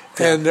people,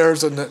 and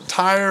there's an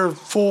entire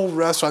full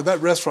restaurant.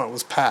 That restaurant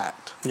was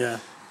packed. Yeah.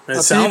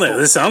 It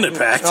sounded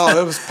packed.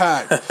 Oh, it was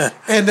packed.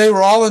 And they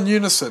were all in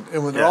unison.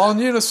 And when they're all in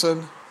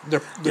unison,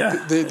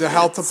 the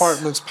health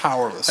department's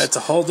powerless. It's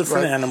a whole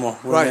different animal.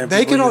 Right.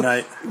 They can.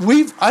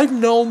 I've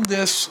known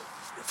this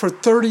for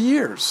 30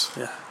 years.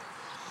 Yeah.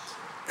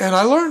 And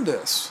I learned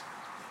this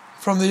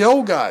from the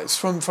old guys,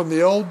 from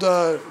the old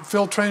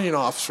field training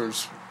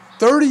officers.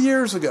 30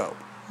 years ago,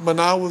 when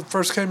I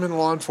first came into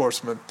law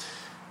enforcement,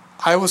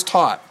 I was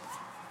taught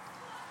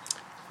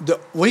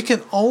that we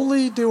can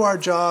only do our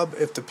job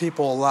if the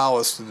people allow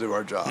us to do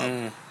our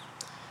job.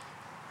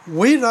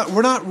 We're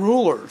not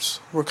rulers.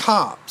 We're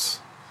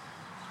cops.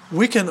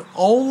 We can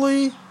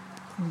only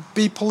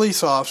be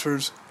police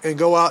officers and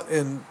go out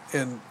and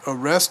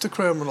arrest the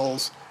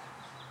criminals.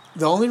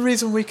 The only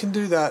reason we can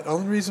do that, the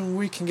only reason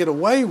we can get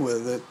away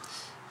with it,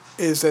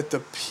 is that the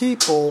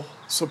people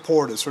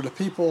support us or the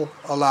people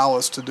allow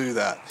us to do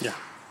that. Yeah.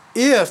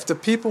 If the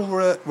people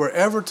were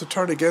ever to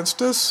turn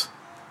against us,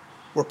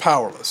 we're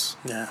powerless.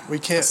 Yeah. We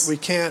can't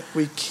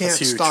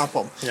stop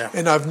them. Yeah.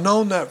 And I've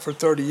known that for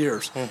 30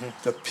 years.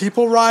 The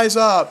people rise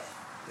up,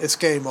 it's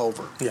game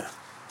over. Yeah.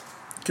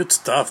 Good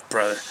stuff,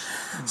 brother.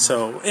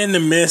 So, in the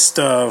midst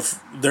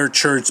of their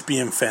church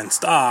being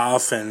fenced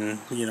off and,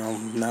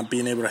 not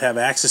being able to have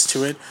access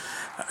to it,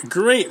 a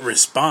great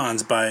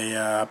response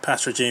by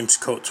Pastor James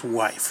Coates'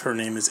 wife. Her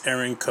name is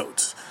Erin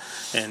Coates.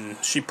 And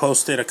she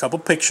posted a couple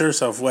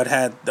pictures of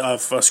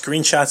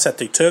screenshots that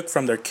they took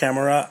from their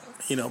camera,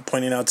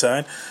 pointing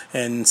outside,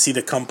 and see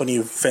the company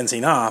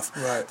fencing off.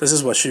 Right. This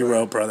is what she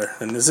wrote, brother.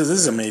 And this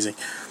is amazing.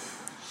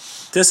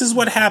 This is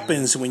what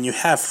happens when you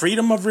have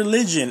freedom of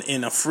religion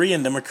in a free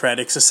and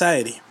democratic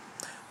society.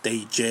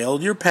 They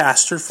jailed your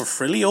pastor for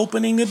freely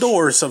opening the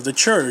doors of the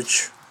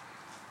church.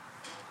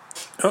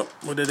 Oh,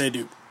 what did they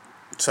do?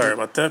 Sorry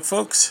about that,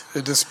 folks.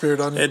 It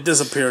disappeared on you? It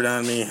disappeared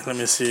on me. Let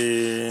me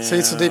see. See,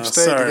 it's a deep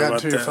state. Sorry You got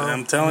about into your that. phone.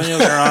 I'm telling you,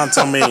 they're on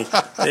to me.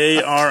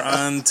 They are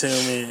on to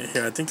me.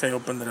 Here, I think I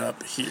opened it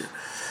up here.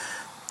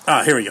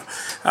 Here we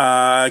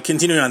go.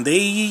 Continuing on.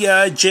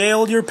 They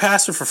jailed your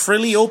pastor for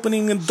freely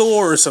opening the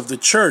doors of the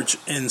church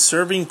and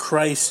serving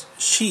Christ's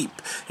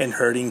sheep and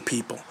hurting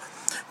people.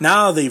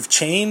 Now they've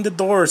chained the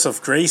doors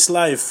of Grace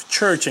Life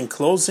Church and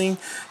closing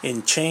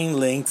in chain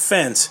link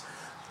fence.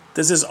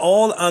 This is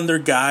all under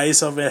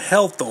guise of a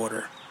health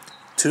order.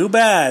 Too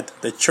bad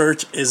the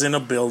church isn't a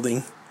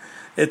building.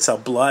 It's a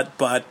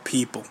blood-bought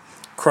people.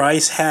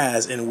 Christ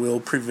has and will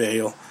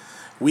prevail.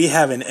 We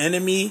have an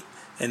enemy,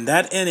 and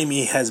that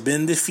enemy has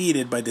been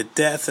defeated by the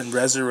death and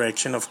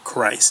resurrection of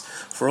Christ.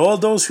 For all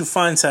those who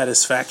find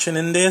satisfaction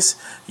in this,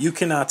 you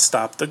cannot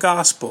stop the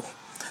gospel.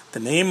 The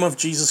name of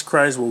Jesus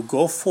Christ will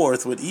go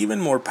forth with even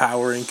more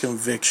power and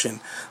conviction.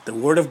 The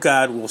word of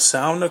God will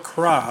sound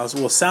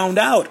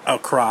out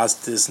across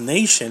this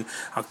nation,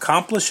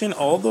 accomplishing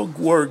all the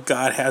work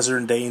God has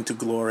ordained to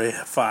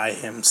glorify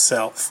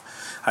himself.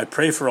 I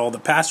pray for all the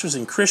pastors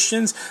and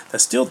Christians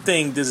that still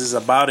think this is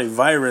about a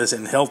virus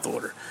and health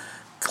order.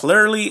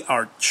 Clearly,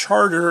 our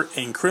charter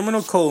and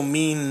criminal code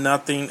mean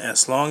nothing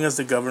as long as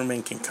the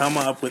government can come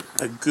up with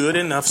a good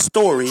enough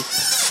story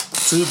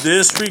to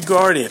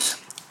disregard it.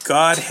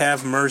 God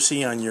have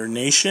mercy on your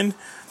nation.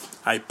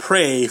 I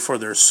pray for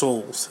their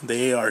souls.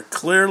 They are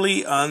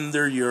clearly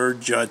under your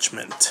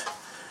judgment.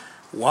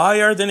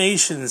 Why are the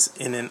nations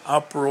in an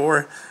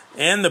uproar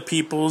and the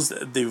peoples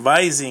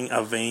devising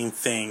a vain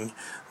thing?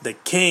 The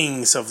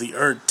kings of the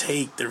earth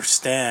take their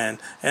stand,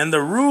 and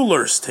the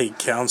rulers take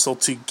counsel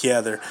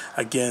together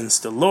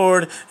against the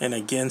Lord and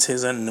against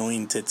his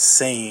anointed,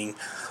 saying,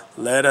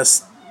 Let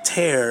us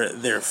tear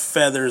their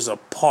feathers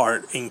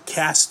apart and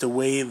cast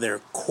away their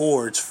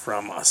cords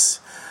from us.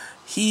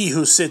 He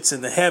who sits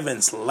in the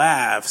heavens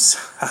laughs.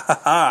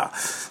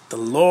 The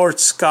Lord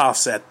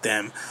scoffs at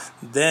them.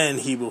 Then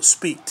he will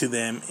speak to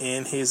them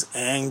in his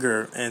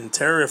anger and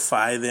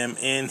terrify them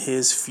in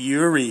his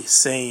fury,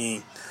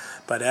 saying,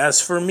 But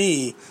as for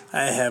me,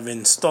 I have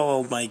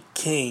installed my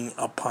king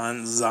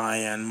upon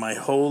Zion, my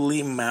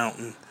holy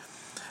mountain.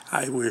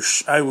 I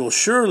will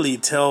surely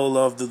tell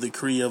of the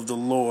decree of the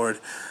Lord.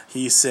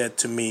 He said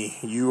to me,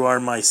 You are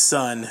my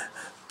son.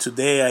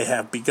 Today I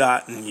have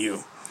begotten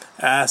you.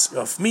 Ask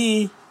of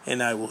me,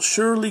 and I will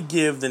surely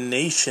give the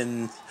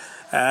nation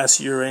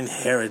as your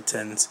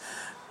inheritance,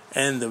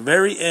 and the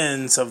very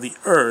ends of the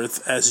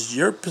earth as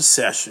your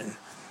possession.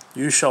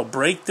 You shall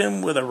break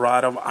them with a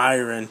rod of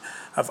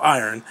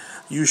iron.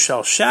 You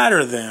shall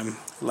shatter them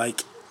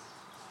like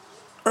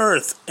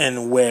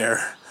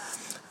earthenware.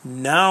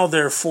 Now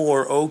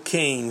therefore, O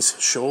kings,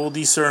 show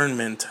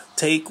discernment.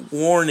 Take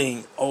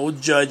warning, O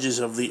judges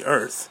of the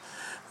earth.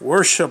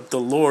 Worship the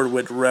Lord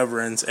with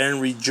reverence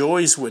and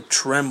rejoice with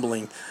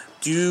trembling.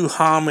 Do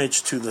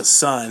homage to the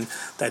Son,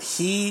 that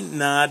he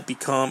not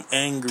become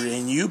angry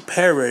and you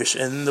perish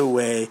in the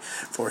way,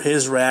 for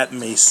his wrath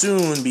may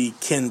soon be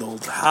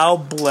kindled. How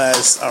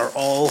blessed are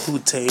all who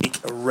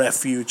take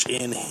refuge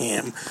in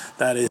him.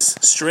 That is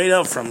straight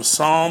up from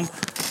Psalm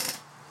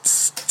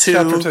 2.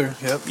 Chapter 2,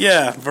 yep.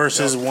 Yeah,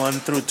 verses 1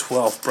 through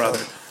 12,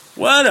 brother.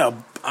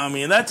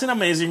 That's an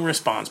amazing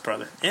response,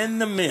 brother. In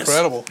the midst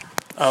Incredible.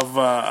 of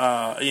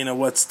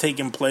what's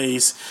taking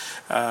place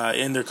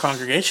in their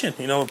congregation.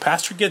 The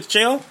pastor gets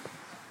jailed.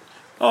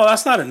 Oh,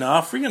 that's not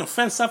enough. We're going to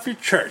fence off your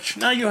church.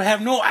 Now you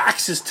have no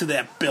access to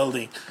that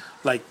building.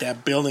 like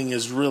that building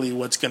is really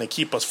what's going to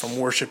keep us from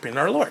worshiping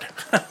our Lord.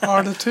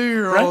 Are the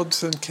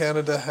 2-year-olds in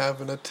Canada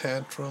having a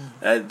tantrum?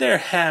 They're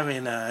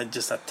having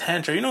just a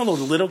tantrum. You know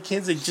those little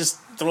kids, they just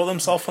throw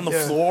themselves on the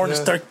floor and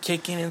start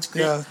kicking and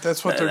screaming? Yeah,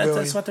 that's what they're doing.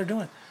 That's what they're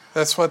doing.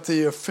 That's what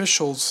the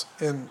officials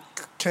in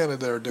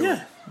Canada are doing.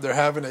 Yeah. They're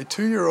having a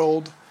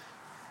 2-year-old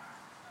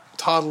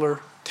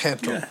toddler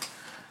tantrum.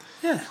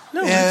 Yeah.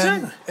 No,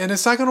 exactly. And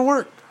it's not going to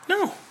work.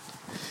 No.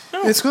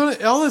 All it's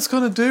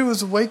going to do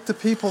is wake the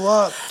people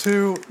up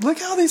to look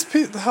how these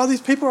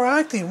people are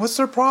acting. What's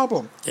their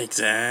problem?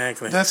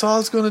 Exactly. That's all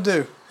it's going to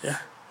do. Yeah.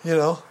 You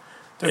know,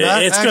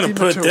 it's going to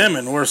put them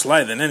in worse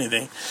light than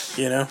anything.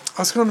 You know,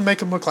 it's going to make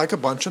them look like a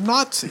bunch of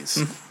Nazis.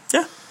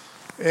 Yeah.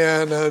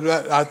 And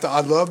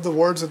I love the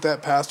words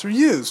that pastor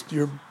used.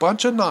 You're a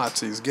bunch of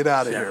Nazis. Get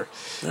out of here.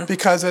 Yeah.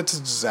 Because that's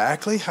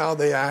exactly how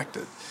they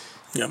acted.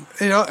 Yeah.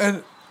 You know,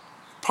 and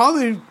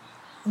probably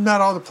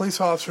not all the police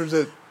officers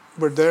that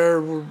were there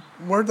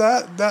were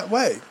that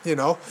way, you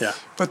know. Yeah.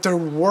 But they're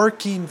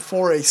working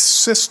for a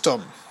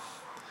system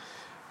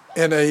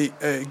and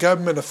a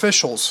government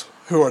officials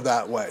who are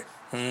that way.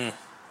 Mm.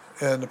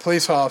 And the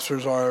police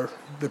officers are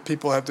the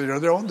people have to, they're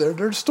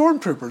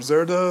stormtroopers.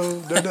 They're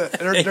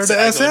the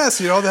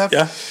SS, you know. They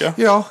have,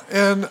 you know,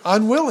 and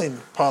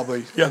unwilling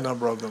probably a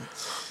number of them.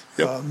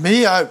 Yep.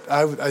 Me,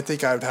 I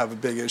think I would have a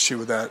big issue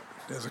with that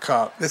as a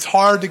cop. It's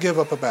hard to give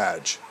up a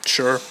badge.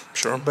 Sure.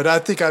 But I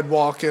think I'd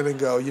walk in and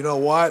go, you know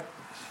what?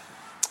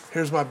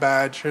 Here's my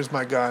badge. Here's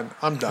my gun.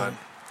 I'm done.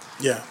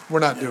 Yeah.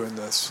 We're not doing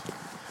this.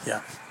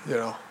 Yeah. You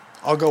know,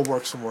 I'll go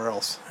work somewhere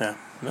else. Yeah.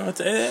 No,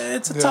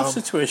 it's a tough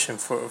situation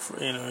for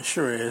you know, it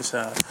sure is.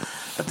 I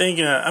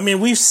think, I mean,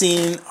 we've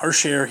seen our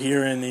share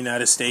here in the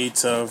United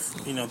States of,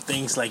 you know,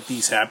 things like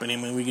these happening.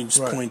 I mean, we can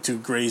just point to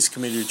Grace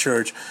Community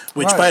Church,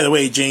 which, by the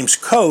way, James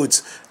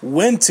Coates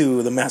went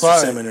to the Master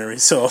Seminary.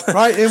 So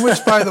in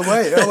which, by the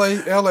way,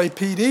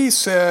 LAPD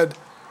said,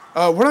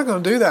 we're not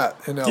going to do that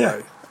in LA.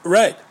 Yeah.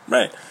 Right.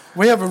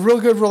 We have a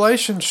real good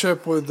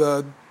relationship with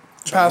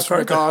Pastor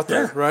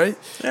MacArthur, right?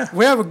 Yeah.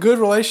 We have a good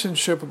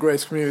relationship with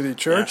Grace Community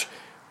Church. Yeah.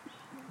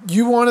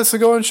 You want us to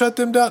go and shut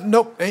them down?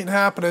 Nope, ain't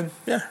happening.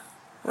 Yeah,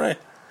 right.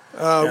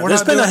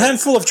 There's been a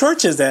handful of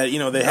churches that, you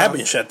know, they have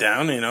been shut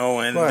down, you know,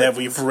 and that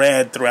we've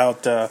read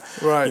throughout,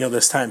 you know,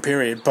 this time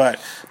period. But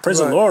praise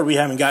the Lord, we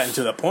haven't gotten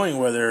to the point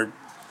where they're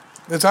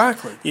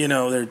you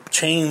know, they're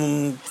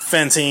chain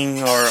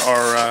fencing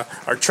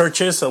our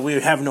churches, so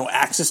we have no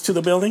access to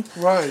the building.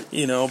 Right.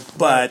 You know,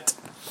 but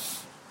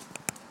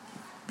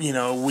you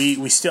know,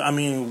 we still. I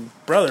mean,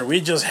 brother,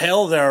 we just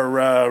held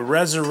our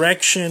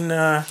resurrection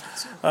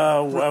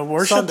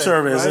worship Sunday,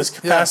 service this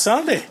past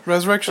Sunday.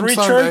 Resurrection 3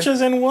 Sunday.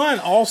 churches in one,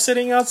 all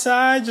sitting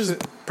outside, just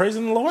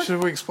praising the Lord.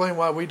 Should we explain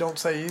why we don't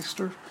say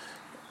Easter?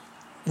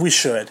 We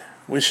should.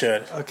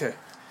 Okay.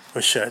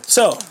 We should.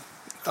 So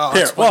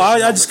here, well,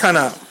 I just kind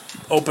of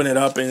open it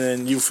up and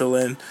then you fill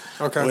in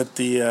with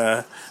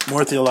the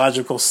more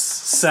theological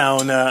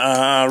sound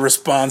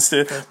response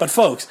to it. But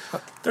folks,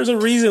 there's a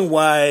reason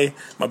why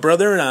my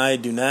brother and I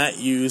do not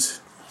use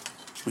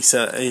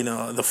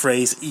the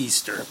phrase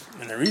Easter,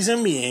 and the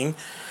reason being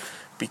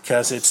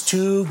because it's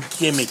too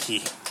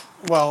gimmicky.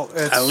 Well,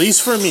 at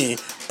least for me,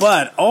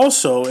 but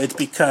also it's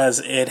because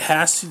it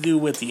has to do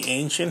with the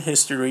ancient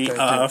history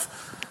of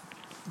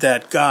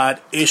that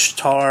god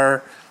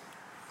Ishtar.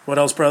 What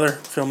else, brother?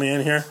 Fill me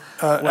in here.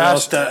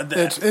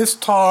 It's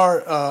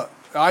Ishtar,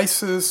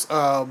 Isis,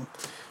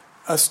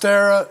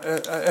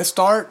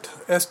 Astarte.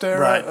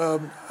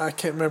 Right. I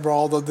can't remember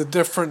all the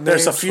different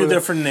There's names. a few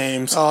different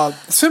names.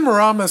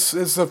 Semiramis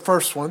is the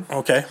first one.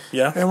 Okay,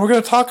 yeah. And we're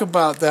going to talk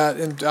about that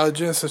in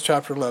Genesis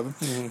chapter 11.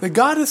 Mm-hmm. The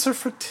goddess of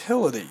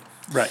fertility.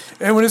 Right.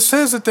 And when it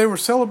says that they were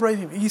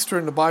celebrating Easter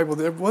in the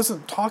Bible, it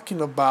wasn't talking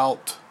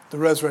about the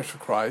resurrection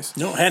of Christ.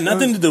 No, it had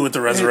nothing to do with the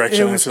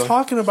resurrection. It was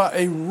talking about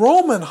a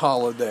Roman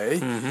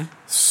holiday, and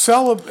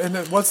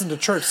it wasn't the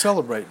church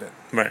celebrating it.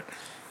 Right.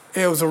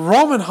 It was a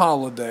Roman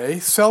holiday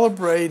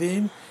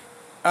celebrating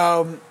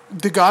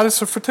the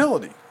goddess of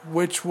fertility,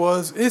 which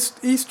was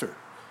Easter,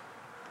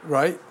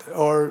 right?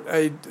 Or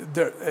a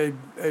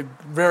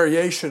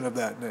variation of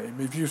that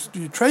name. If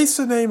you trace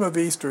the name of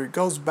Easter, it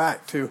goes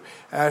back to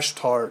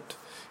Ashtart.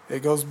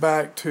 It goes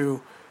back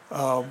to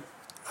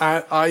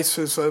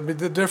Isis. I mean,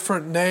 the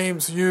different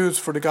names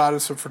used for the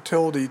goddess of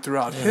fertility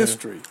throughout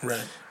history.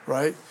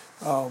 Right.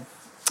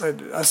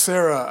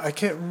 Sarah, I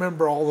can't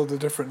remember all of the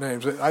different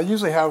names. I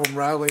usually have them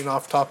rattling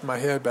off the top of my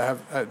head, but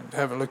I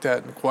haven't looked at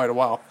it in quite a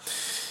while.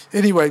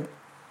 Anyway,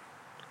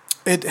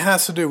 it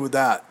has to do with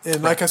that.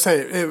 And like I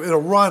say,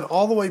 it'll run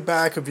all the way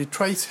back. If you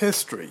trace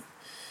history,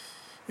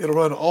 it'll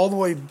run all the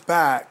way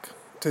back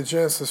to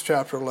Genesis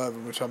chapter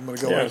 11, which I'm going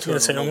to go into. I was going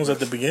to say almost at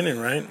the beginning,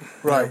 right?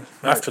 Right.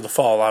 After the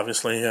fall,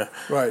 obviously, yeah.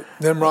 Right.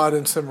 Nimrod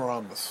and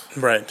Semiramis.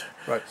 Right.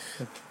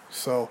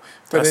 So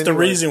that's the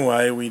reason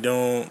why we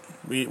don't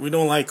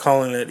like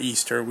calling it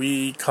Easter.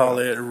 We call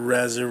it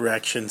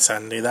Resurrection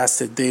Sunday. That's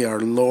the day our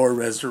Lord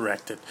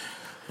resurrected.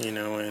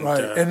 And,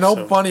 right, and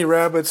no bunny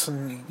rabbits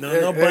and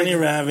no bunny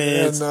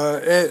rabbits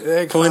and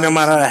egg pulling them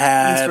out of the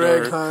hat,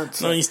 Easter egg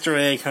hunts. No Easter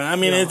egg hunt. I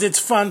mean, it's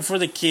fun for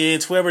the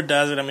kids. Whoever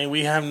does it. I mean,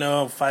 we have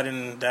no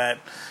fighting that.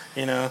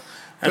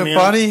 The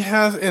bunny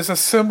is a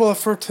symbol of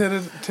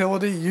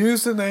fertility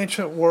used in the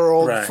ancient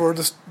world for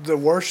the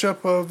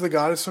worship of the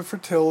goddess of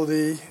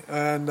fertility,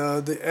 and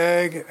the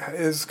egg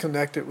is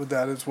connected with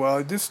that as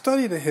well. Just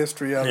study the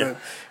history of it.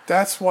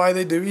 That's why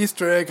they do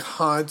Easter egg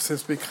hunts,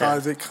 is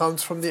because it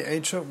comes from the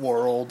ancient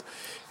world,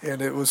 and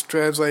it was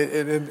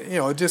translated, and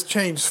it just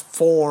changed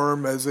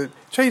form as it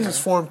changes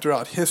form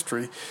throughout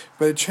history,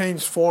 but it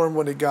changed form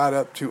when it got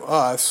up to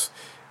us.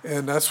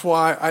 And that's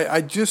why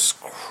I just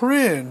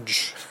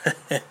cringe.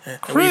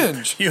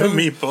 You and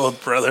me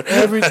both, brother.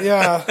 every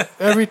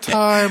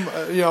time,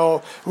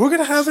 we're going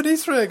to have an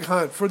Easter egg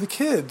hunt for the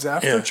kids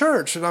after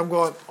church. And I'm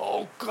going,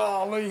 oh,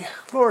 golly,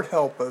 Lord,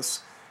 help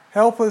us.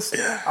 Help us,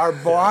 our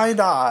blind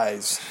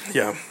eyes,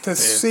 to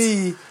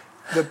see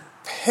the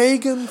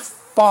pagan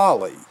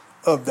folly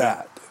of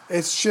that.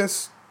 It's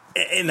just...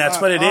 And that's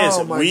what it is.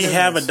 We goodness.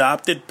 have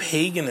adopted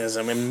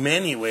paganism in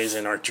many ways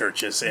in our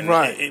churches.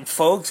 And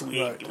folks,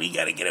 we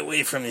got to get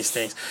away from these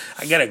things.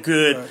 I got a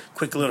good,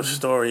 quick little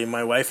story.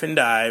 My wife and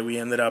I, we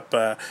ended up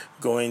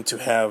going to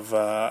have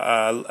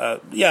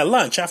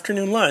lunch,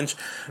 afternoon lunch,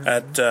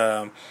 at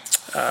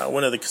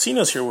one of the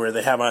casinos here where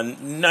they have a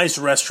nice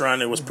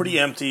restaurant. It was pretty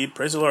empty.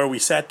 Praise the Lord. We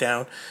sat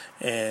down.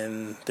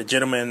 And the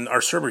gentleman,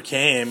 our server,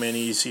 came and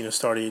he's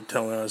started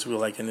telling us we were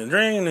liking the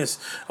drink.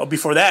 And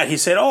before that, he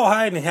said, "Oh,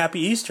 hi and Happy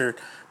Easter."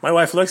 My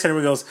wife looks at him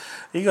and goes,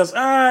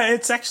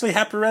 "It's actually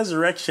Happy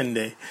Resurrection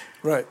Day."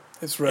 Right,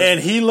 it's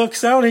and he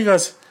looks out and he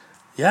goes,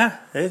 "Yeah,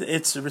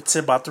 it's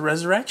about the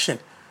resurrection."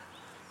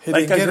 He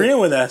didn't get agreeing it.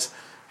 with us.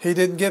 He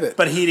didn't get it.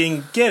 But he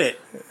didn't get it.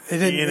 He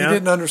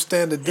didn't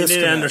understand the disconnect. He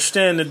didn't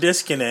understand the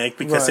disconnect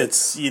because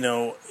it's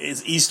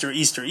Easter,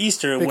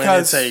 when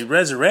it's a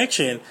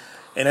resurrection.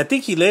 And I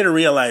think he later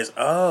realized,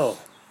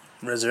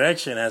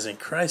 resurrection as in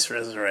Christ's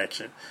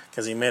resurrection,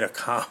 because he made a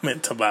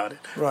comment about it.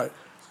 Right.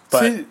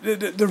 But, see,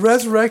 the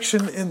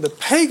resurrection in the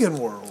pagan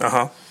world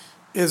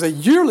is a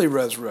yearly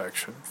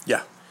resurrection.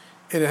 Yeah.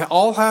 And it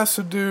all has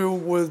to do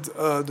with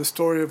the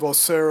story of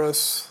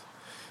Osiris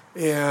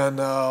and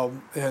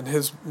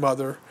his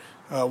mother,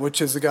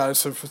 which is the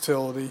goddess of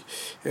fertility,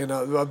 and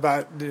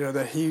about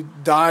that he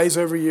dies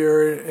every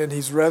year and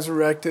he's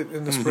resurrected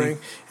in the spring,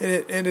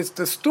 and it's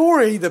the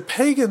story, the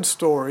pagan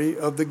story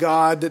of the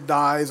god that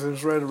dies and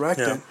is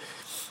resurrected,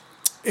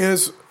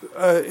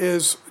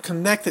 is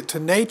connected to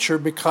nature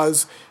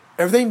because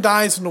everything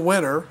dies in the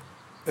winter,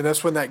 and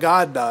that's when that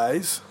god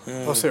dies,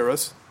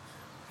 Osiris.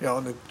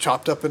 And they're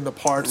chopped up into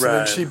parts,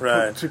 and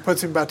then she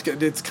puts him back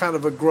together. It's kind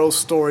of a gross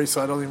story,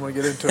 so I don't even want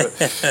to get into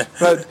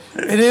it.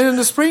 And then in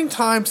the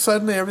springtime,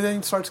 suddenly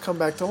everything starts to come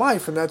back to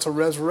life, and that's a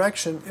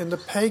resurrection in the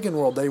pagan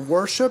world. They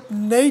worship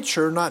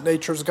nature, not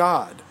nature's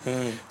God.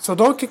 So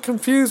don't get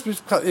confused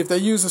if they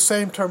use the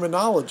same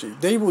terminology.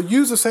 They will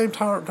use the same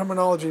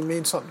terminology and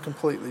mean something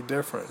completely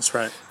different. That's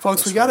right.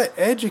 Folks, we got to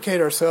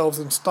educate ourselves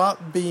and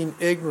stop being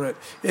ignorant.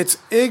 It's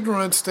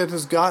ignorance that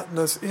has gotten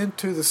us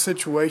into the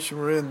situation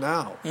we're in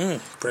now.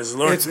 Praise the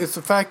Lord. It's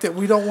the fact that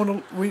we don't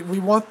want to. We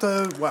want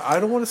I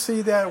don't want to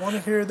see that. I want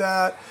to hear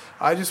that.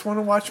 I just want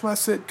to watch my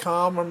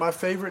sitcom or my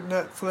favorite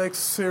Netflix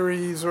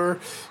series, or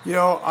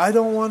I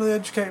don't want to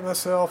educate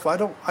myself. I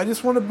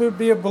just want to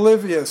be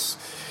oblivious.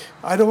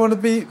 I don't want to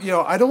be.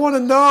 I don't want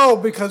to know,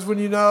 because when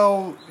you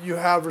know, you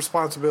have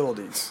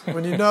responsibilities.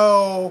 When you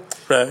know,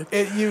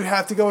 you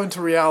have to go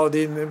into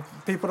reality, and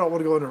people don't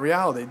want to go into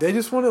reality. They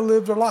just want to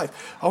live their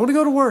life. I want to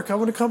go to work. I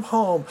want to come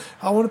home.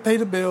 I want to pay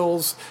the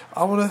bills.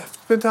 I want to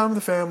spend time with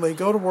the family.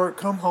 Go to work,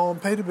 come home,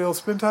 pay the bills,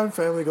 spend time with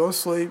the family, go to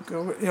sleep.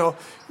 The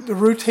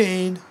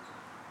routine.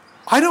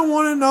 I don't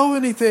want to know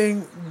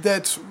anything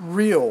that's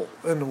real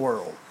in the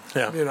world.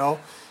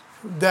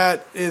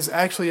 That is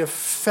actually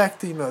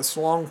affecting us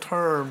long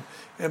term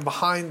and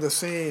behind the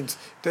scenes,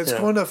 that's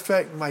going to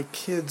affect my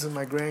kids and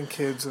my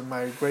grandkids and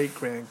my great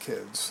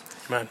grandkids.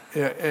 Man.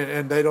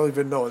 And they don't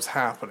even know it's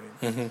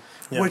happening.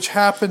 Which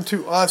happened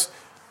to us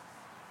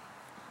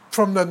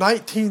from the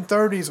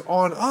 1930s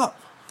on up.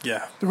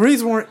 Yeah. The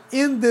reason we're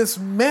in this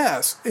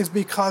mess is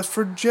because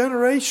for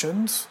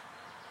generations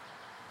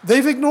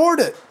they've ignored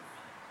it.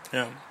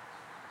 Yeah.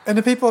 And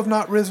the people have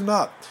not risen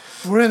up.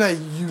 We're in a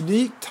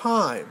unique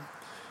time.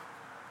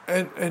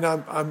 And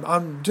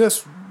I'm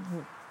just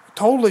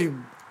totally,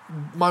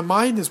 my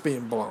mind is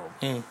being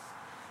blown.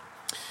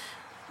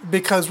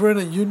 Because we're in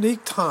a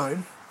unique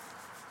time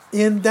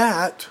in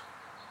that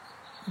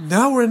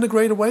now we're in the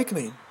Great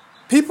Awakening.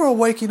 People are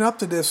waking up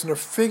to this and they're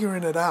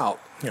figuring it out.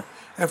 Yeah.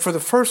 And for the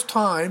first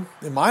time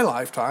in my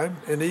lifetime,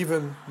 and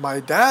even my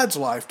dad's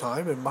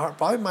lifetime, and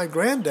probably my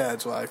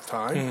granddad's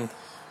lifetime,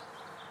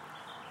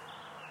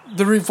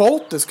 the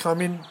revolt is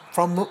coming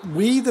from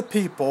we the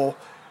people,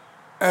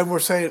 and we're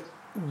saying,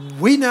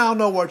 we now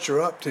know what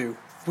you're up to.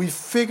 We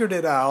figured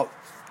it out,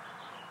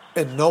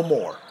 and no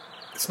more.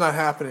 It's not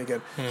happening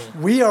again.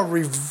 We are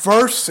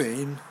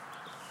reversing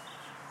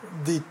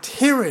the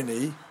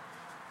tyranny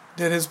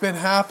that has been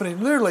happening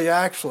literally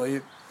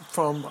actually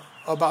from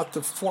about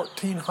the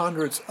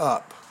 1400s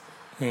up.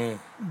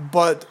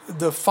 But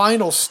the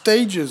final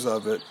stages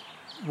of it,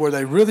 where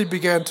they really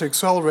began to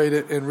accelerate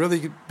it and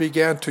really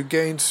began to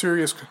gain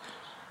serious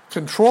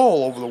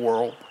control over the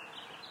world,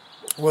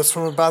 was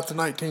from about the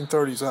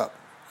 1930s up.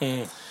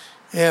 And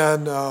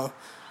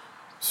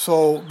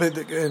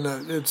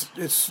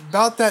it's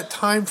about that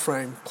time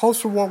frame,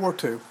 close to World War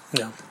II,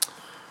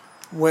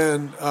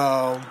 when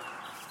the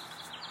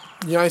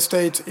United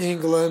States,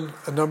 England,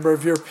 a number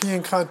of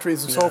European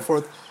countries and so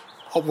forth,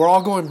 were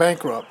all going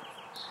bankrupt,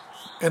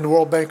 and the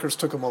world bankers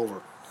took them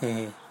over.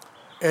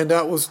 And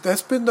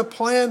that's been the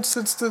plan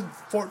since the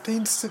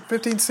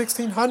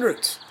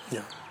 1600s.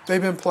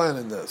 They've been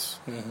planning this.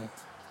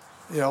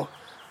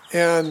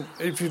 And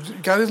if you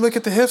got to look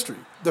at the history,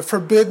 the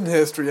forbidden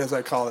history, as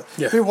I call it.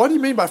 Dude, what do you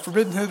mean by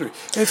forbidden history?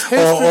 It's history,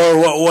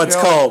 or what's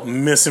called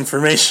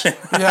misinformation.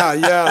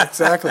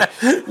 Exactly.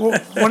 Well,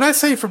 when I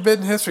say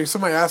forbidden history,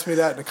 somebody asked me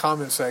that in the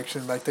comment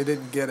section, like they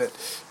didn't get it.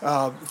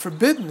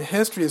 Forbidden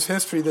history is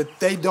history that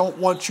they don't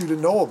want you to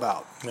know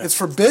about. It's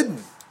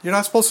forbidden. You're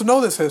not supposed to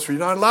know this history.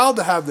 You're not allowed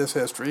to have this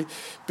history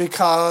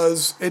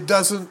because it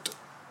doesn't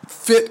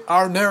fit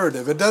our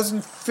narrative. It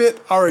doesn't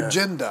fit our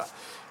agenda.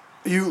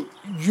 You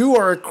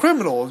are a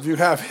criminal if you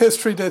have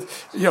history that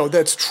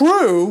that's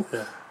true,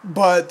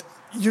 but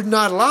you're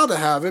not allowed to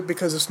have it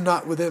because it's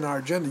not within our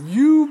agenda.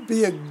 You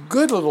be a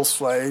good little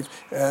slave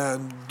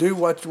and do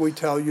what we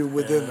tell you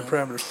within the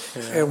parameters.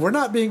 And we're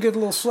not being good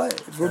little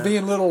slaves. We're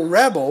being little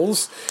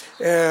rebels,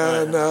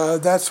 and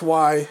that's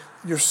why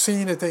you're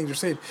seeing the things you're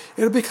seeing.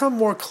 It'll become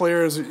more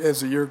clear as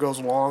the year goes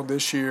along.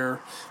 This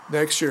year,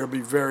 next year, it'll be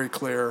very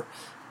clear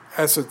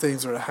as to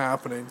things that are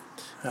happening.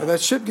 And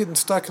that ship getting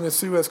stuck in the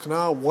Suez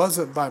Canal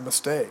wasn't by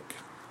mistake.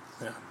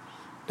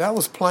 That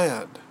was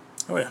planned.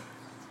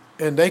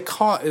 And they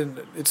caught,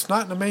 and it's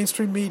not in the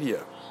mainstream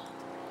media,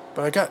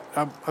 but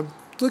I'm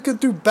looking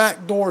through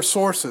backdoor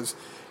sources.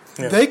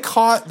 They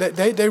caught,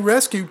 they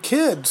rescued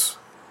kids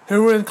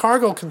who were in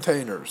cargo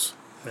containers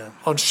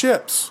on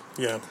ships.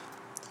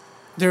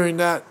 During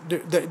that,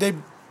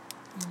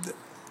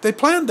 they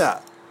planned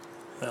that.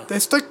 They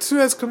stuck the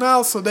Suez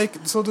Canal so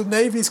the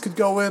navies could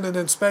go in and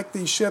inspect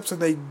these ships,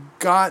 and they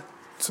got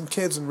some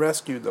kids and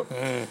rescued them.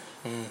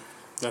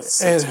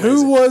 That's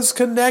who was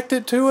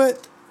connected to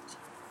it?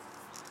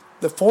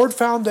 The Ford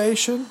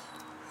Foundation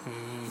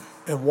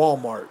and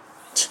Walmart.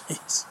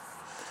 Jeez.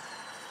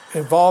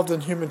 Involved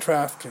in human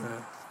trafficking.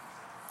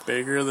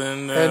 Bigger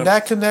than... and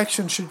that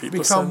connection should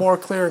become more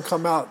clear and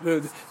come out.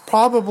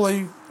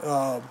 Probably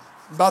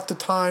about the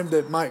time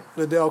that Mike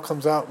Liddell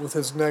comes out with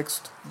his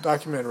next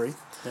documentary,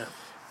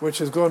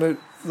 which is going to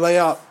lay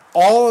out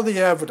all of the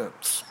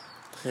evidence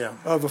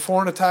of a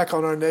foreign attack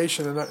on our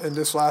nation in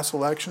this last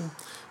election,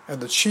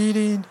 and the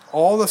cheating,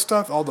 all the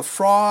stuff, all the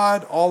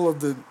fraud, all of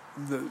the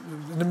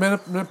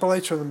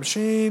manipulation of the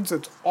machines.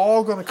 It's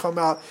all going to come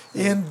out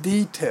in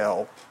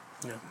detail.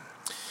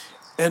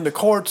 And the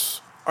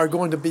courts are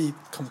going to be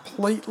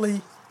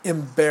completely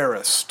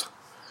embarrassed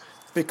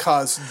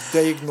because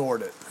they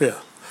ignored it.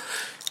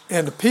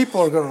 And the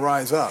people are going to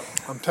rise up.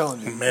 I'm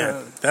telling you,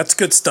 man. That's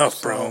good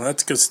stuff, bro.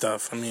 That's good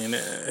stuff. I mean,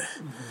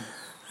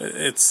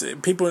 it's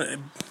people,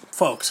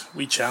 folks.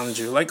 We challenge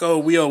you, like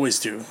we always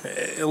do.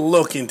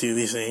 Look into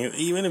these things.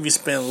 Even if you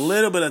spend a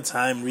little bit of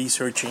time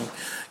researching,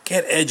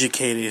 get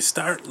educated.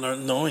 Start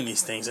knowing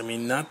these things. I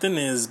mean, nothing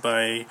is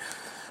by,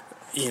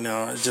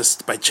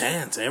 just by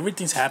chance.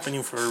 Everything's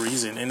happening for a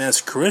reason. And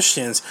as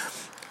Christians,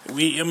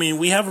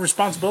 we have a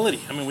responsibility.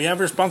 We have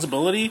a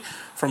responsibility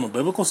from a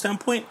biblical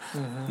standpoint,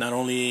 not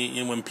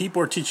only when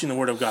people are teaching the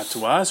Word of God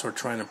to us or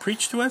trying to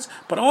preach to us,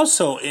 but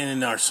also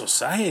in our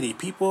society.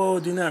 People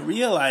do not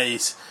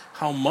realize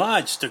how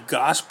much the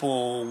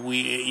gospel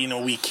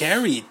we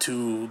carry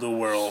to the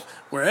world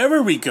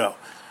wherever we go.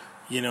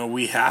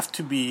 We have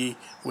to be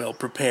well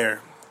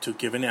prepared to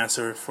give an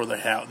answer for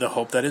the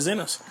hope that is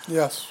in us.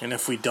 Yes. And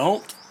if we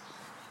don't,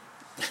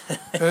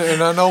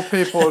 and I know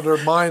people,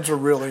 their minds are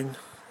reeling.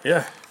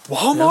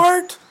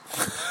 Walmart?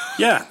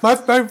 My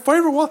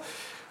favorite one.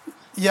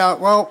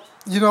 Well,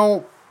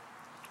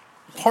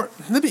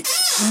 let me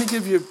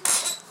give you...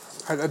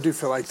 I do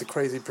feel like the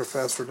crazy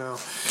professor now.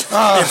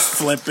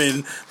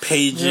 Flipping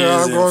pages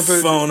and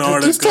phone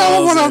articles. Just tell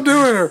him what I'm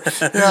doing here.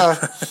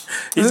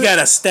 He's got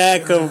a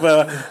stack of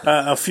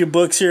a few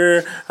books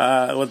here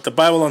with the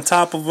Bible on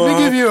top of them. Let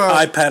me give you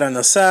iPad on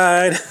the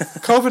side.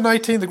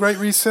 COVID-19, The Great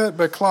Reset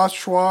by Klaus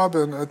Schwab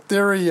and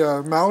Thierry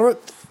Maleret.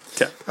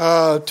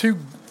 Two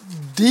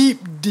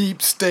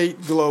deep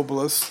state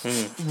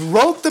globalists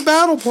wrote the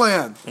battle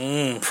plan,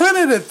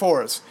 printed it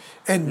for us,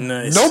 and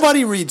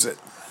nobody reads it.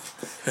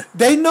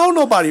 They know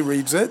nobody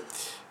reads it,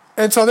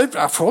 and so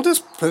I'll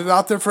just put it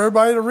out there for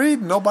everybody to read,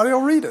 and nobody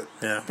will read it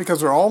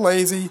because they're all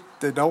lazy.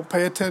 They don't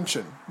pay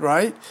attention,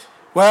 right?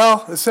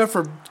 Well, except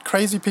for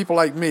crazy people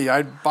like me,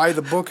 I buy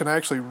the book and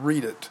actually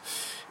read it.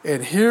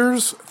 And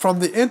here's from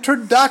the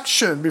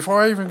introduction,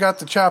 before I even got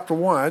to chapter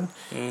 1,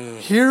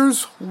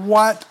 here's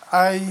what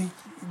I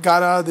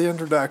got out of the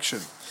introduction.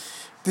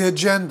 The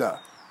agenda.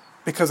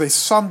 because they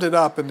summed it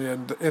up in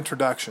the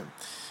introduction.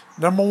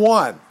 Number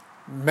 1,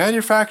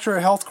 manufacture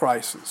a health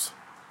crisis.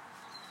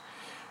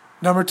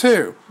 Number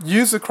 2,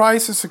 use the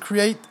crisis to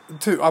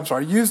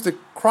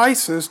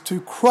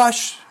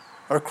crush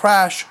or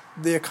crash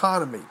the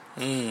economy.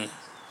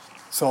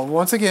 So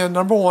once again,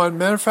 number 1,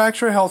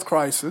 manufacture a health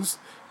crisis.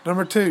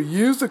 Number 2,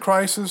 use the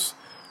crisis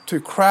to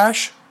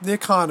crash the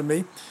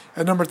economy.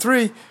 And number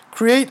 3,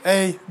 create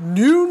a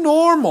new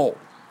normal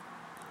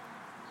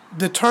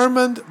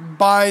determined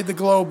by the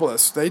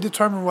globalists. They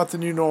determine what the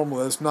new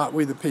normal is, not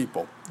we the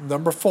people.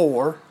 Number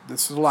 4,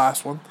 this is the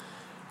last one,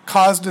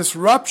 cause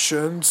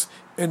disruptions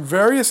in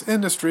various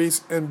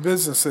industries and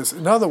businesses.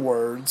 In other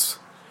words,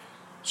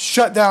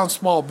 shut down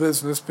small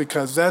business,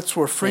 because that's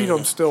where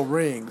freedom still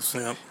rings.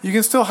 Yep. You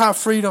can still have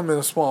freedom in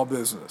a small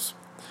business.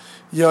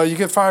 You know, you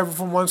get fired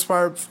from one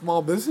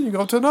small business, you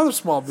go to another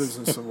small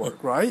business and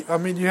work, right? I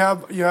mean, you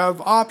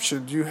have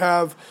options, you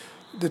have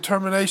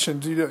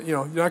determinations. You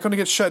know, you're not going to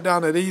get shut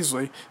down that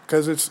easily,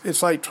 because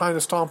it's like trying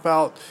to stomp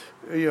out,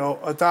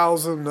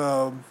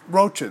 1,000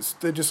 roaches.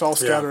 They just all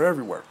scatter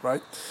everywhere,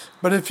 right?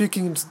 But if you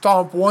can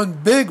stomp one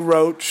big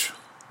roach,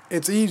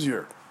 it's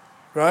easier,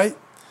 right?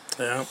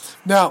 Yeah.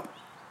 Now,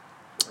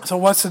 so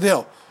what's the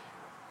deal?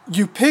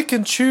 You pick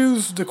and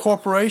choose the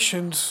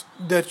corporations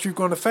that you're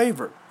going to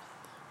favor.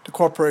 The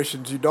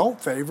corporations you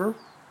don't favor,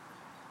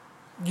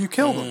 you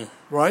kill them,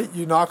 right?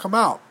 You knock them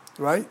out,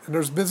 right? And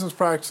there's business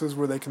practices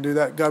where they can do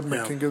that.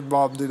 Government can get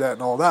involved and do that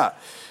and all that.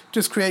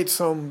 Just create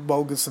some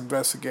bogus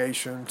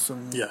investigations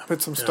and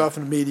put some stuff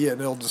in the media and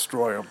it'll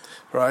destroy them,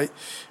 right?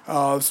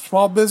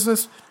 Small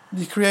business,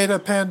 you create a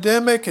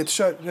pandemic, you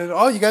got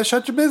to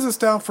shut your business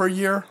down for a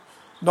year,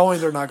 knowing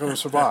they're not going to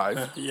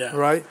survive,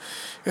 right?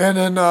 And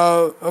then,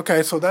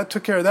 so that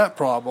took care of that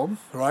problem,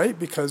 right?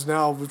 Because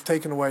now we've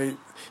taken away.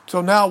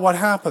 So now what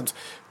happens?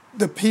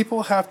 The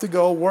people have to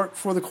go work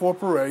for the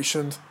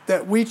corporations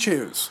that we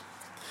choose.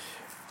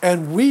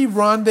 And we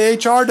run the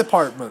HR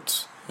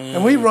departments.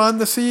 And we run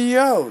the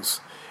CEOs.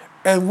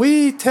 And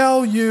we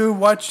tell you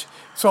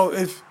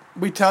if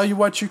we tell you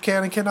what you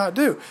can and cannot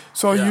do.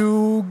 So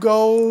you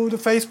go to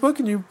Facebook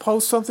and you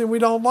post something we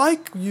don't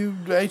like,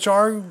 the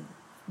HR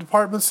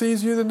department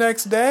sees you the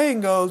next day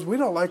and goes, "We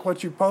don't like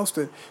what you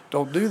posted.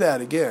 Don't do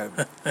that again."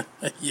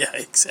 Yeah,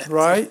 exactly.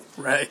 Right?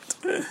 Right.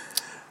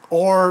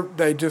 Or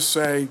they just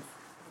say,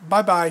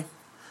 "Bye-bye.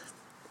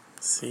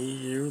 See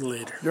you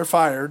later. You're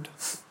fired."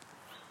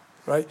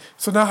 Right?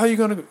 So now how are you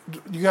going to...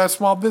 You got a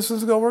small business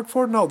to go work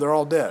for? No, they're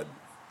all dead.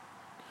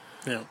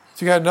 Yeah.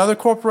 So you got another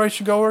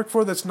corporation to go work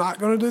for that's not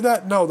going to do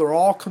that? No, they're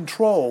all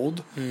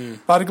controlled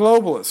by the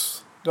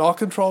globalists. They're all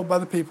controlled by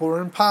the people who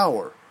are in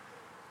power.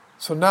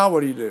 So now what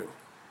do?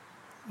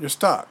 You're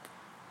stuck.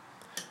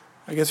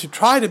 I guess you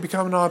try to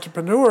become an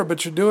entrepreneur,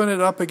 but you're doing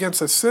it up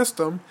against a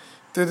system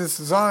that is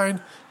designed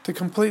to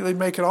completely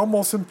make it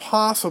almost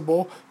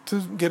impossible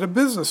to get a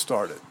business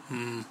started.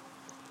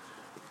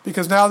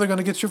 Because now they're going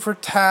to get you for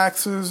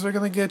taxes, they're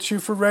going to get you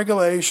for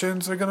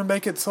regulations, they're going to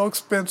make it so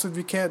expensive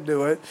you can't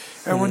do it.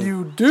 And when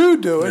you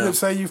do it, and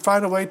say you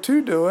find a way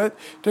to do it,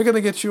 they're going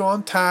to get you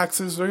on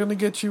taxes, they're going to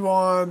get you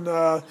on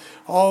the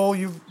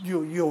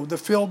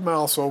field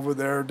mouse over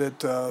there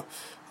that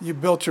you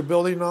built your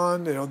building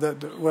on.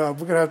 We're going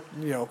to have,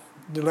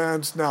 the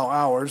land's now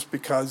ours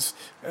because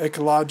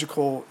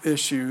ecological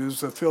issues.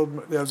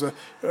 There's a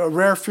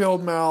rare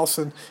field mouse,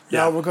 and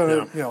now we're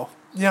going to,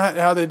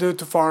 how they do it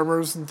to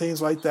farmers and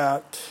things like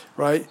that,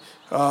 right?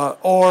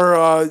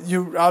 Or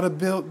you out of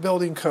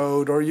building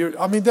code, or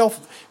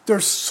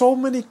there's so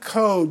many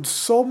codes,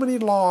 so many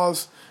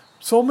laws,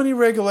 so many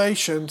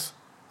regulations.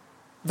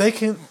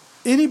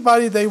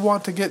 Anybody they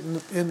want to get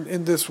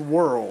in this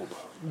world,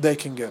 they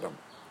can get them.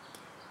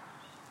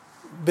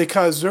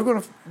 Because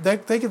they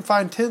can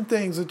find 10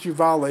 things that you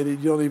violated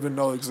you don't even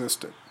know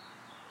existed.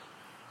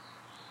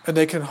 And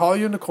they can haul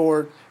you into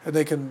court, and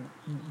they can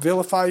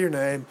vilify your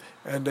name,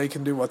 and they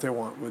can do what they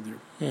want with you.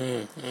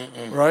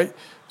 Right?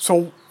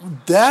 So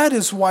that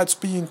is what's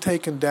being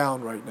taken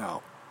down right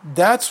now.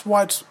 That's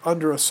what's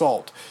under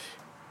assault.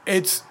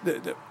 It's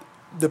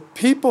the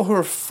people who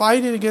are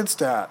fighting against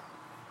that,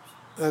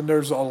 and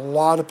there's a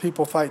lot of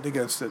people fighting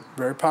against it,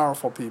 very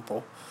powerful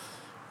people,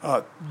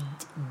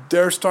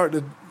 they're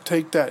starting to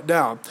take that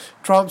down.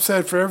 Trump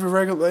said for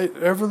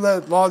every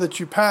law that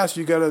you pass,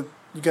 you got to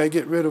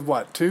get rid of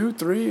what, 2,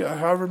 3,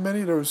 however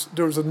many. There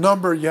was a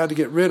number you had to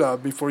get rid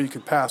of before you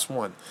could pass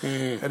one,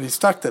 and he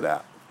stuck to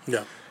that.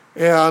 Yeah,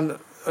 and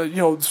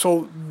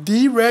so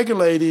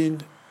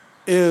deregulating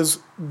is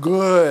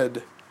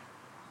good,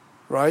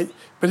 right?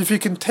 But if you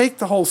can take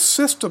the whole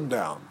system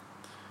down,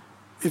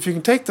 if you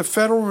can take the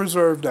Federal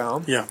Reserve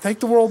down,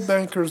 take the world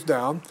bankers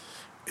down,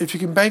 if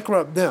you can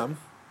bankrupt them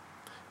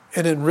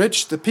and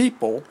enrich the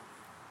people,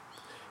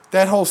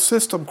 that whole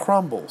system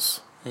crumbles.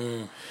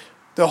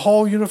 The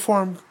whole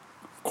uniform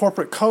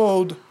corporate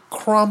code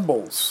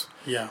crumbles.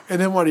 Yeah.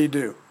 And then what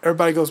do?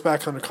 Everybody goes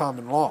back under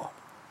common law.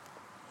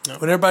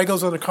 When everybody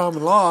goes under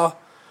common law,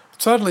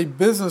 suddenly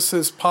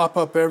businesses pop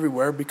up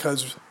everywhere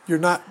because you're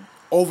not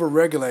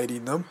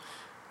over-regulating them,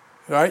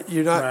 right?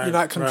 You're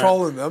not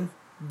controlling them.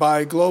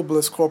 by a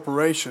globalist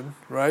corporation,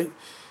 right?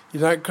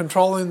 You're not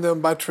controlling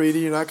them by treaty.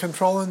 You're not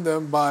controlling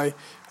them by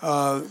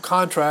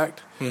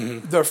contract.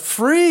 Mm-hmm. They're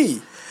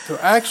free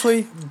to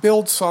actually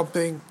build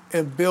something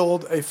and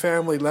build a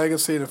family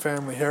legacy and a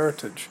family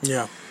heritage.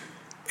 Yeah.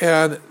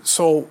 And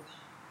so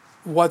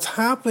what's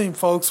happening,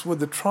 folks, with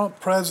the Trump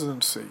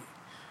presidency,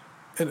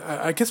 and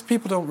I guess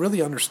people don't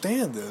really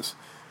understand this,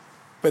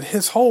 but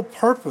his whole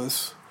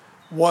purpose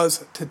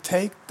was to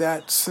take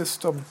that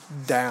system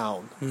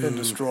down and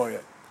destroy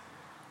it.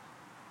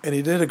 And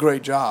he did a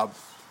great job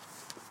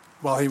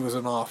while he was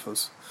in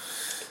office.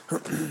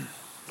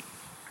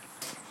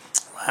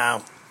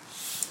 Wow.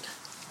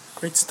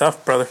 Great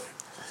stuff, brother.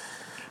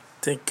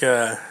 I think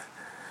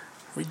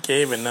we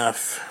gave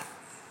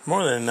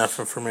more than enough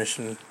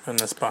information on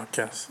this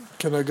podcast.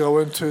 Can I go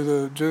into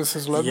the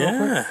Genesis 11 real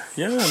quick?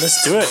 Yeah,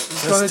 let's do it.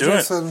 Let's do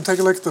it. And take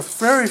a look at the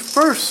very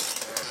first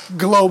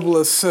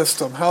globalist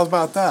system. How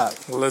about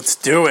that? Let's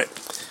do it.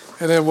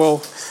 And then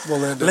we'll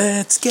end it.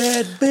 Let's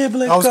get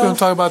biblical. I was going to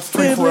talk about the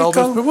 3 4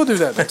 elders, but we'll do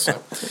that next time.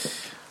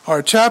 All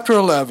right, chapter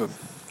 11.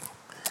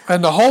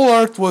 And the whole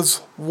earth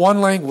was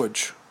one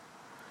language.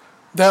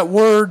 That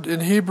word in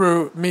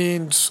Hebrew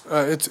means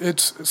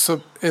it's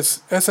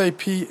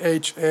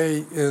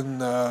S-A-P-H-A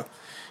in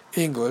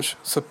English,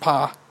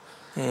 Sapah.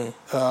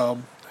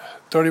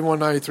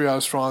 3193 out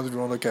of Strong's if you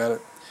want to look at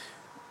it.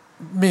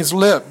 It means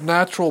lip,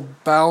 natural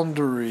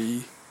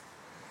boundary,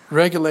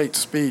 regulate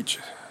speech.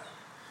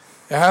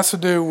 It has to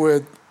do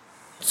with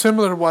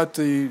similar to what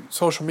the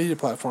social media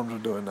platforms are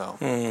doing now,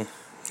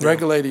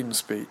 regulating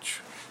speech,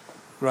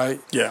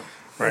 right? Yeah.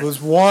 Right. It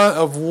was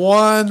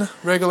one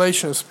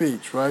regulation of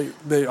speech, right?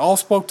 They all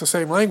spoke the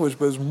same language,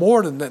 but it was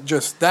more than that,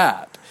 just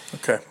that.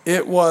 Okay.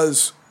 It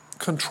was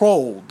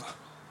controlled,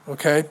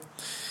 okay?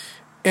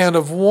 And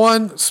of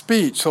one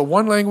speech, so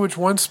one language,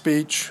 one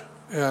speech,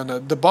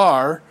 and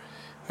debar.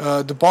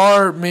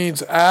 Debar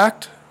means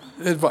act,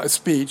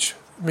 speech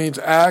means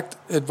act,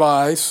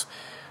 advice.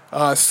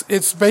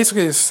 It's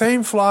basically the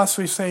same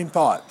philosophy, same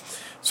thought.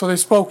 So they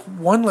spoke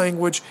one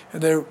language,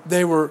 and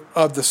they were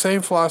of the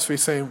same philosophy,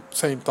 same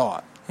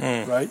thought,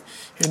 right?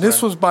 And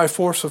this was by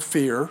force of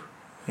fear,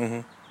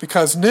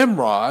 because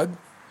Nimrod,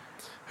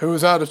 who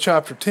was out of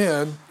chapter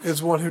 10, is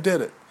the one who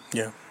did it.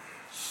 Yeah.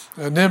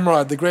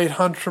 Nimrod, the great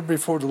hunter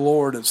before the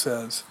Lord, it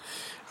says.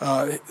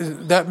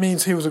 That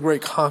means he was a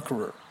great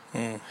conqueror.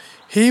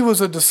 He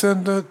was a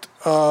descendant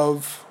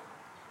of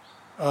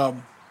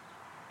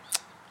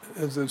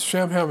is it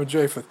Shem, Ham, and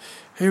Japheth?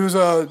 He was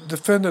a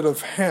descendant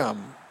of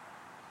Ham,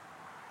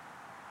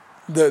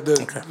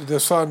 the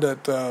son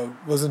that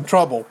was in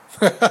trouble.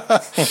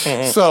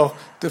 So,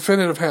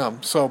 descendant of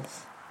Ham. So,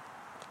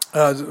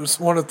 it was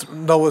one of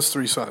Noah's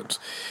 3 sons.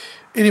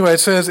 Anyway, it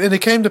says, and it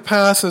came to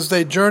pass as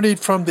they journeyed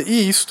from the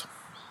east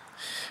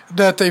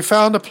that they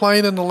found a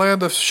plain in the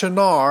land of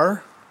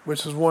Shinar,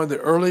 which is one of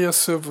the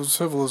earliest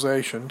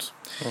civilizations.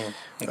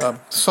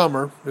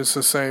 Summer is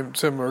the same,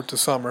 similar to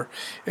summer.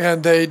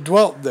 And they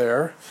dwelt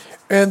there,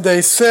 and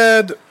they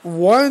said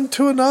one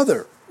to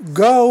another,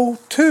 go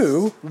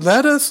to,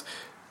 let us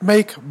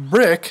make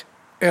brick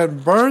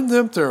and burn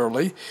them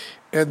thoroughly.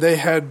 And they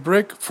had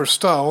brick for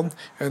stone,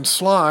 and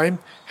slime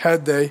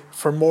had they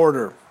for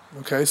mortar.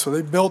 Okay, so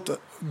they built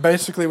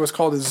basically what's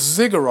called a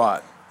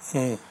ziggurat.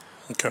 Okay.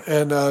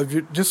 And if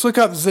you just look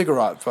up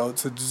ziggurat,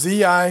 folks. It's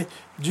Z-I-G-G-U-R-T,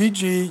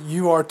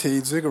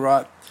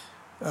 ziggurat.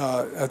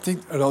 I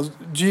think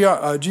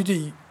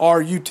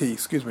G-D-R-U-T,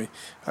 excuse me.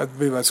 I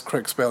believe that's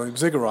correct spelling,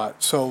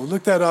 ziggurat. So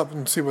look that up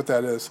and see what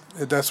that is.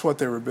 That's what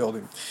they were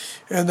building.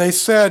 And they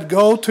said,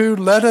 go to,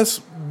 let us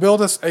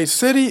build us a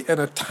city and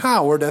a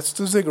tower, that's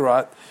the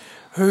ziggurat,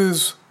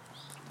 whose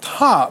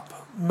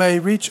top may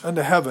reach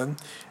unto heaven,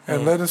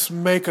 and let us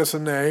make us a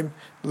name,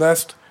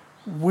 lest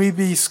we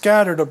be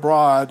scattered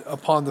abroad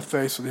upon the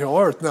face of the whole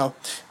earth. Now,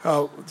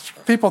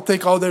 people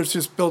think, oh, they're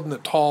just building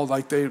it tall,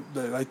 like they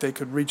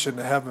could reach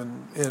into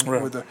heaven.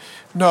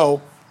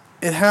 No,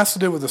 it has to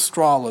do with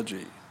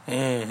astrology.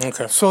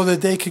 Okay. So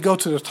that they could go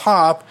to the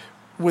top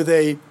with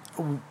a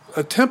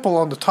temple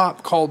on the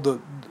top called the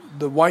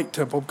White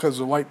Temple, because of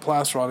the white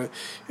plaster on it.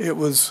 It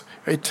was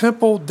a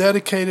temple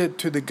dedicated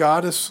to the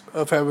goddess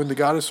of heaven, the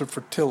goddess of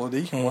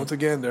fertility. Once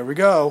again, there we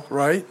go,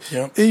 right?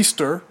 Yep.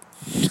 Easter.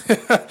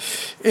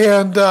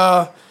 And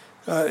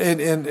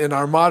in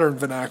our modern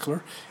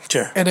vernacular.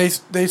 Sure. And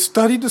they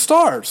studied the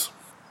stars.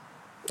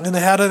 And they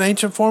had an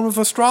ancient form of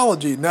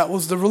astrology, and that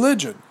was the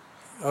religion.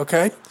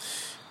 Okay?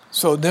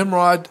 So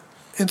Nimrod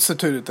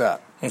instituted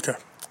that. Okay.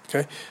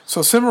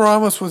 So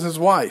Semiramis was his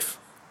wife.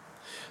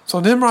 So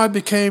Nimrod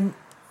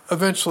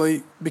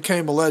eventually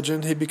became a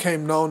legend. He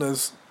became known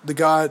as the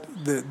god,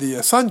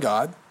 the sun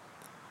god,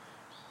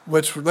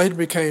 which later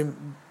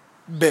became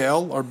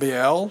Baal or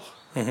Baal,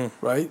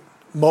 right?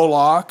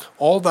 Moloch,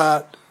 all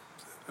that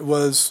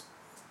was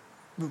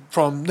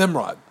from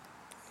Nimrod.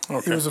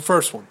 Okay. He was the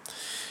first one.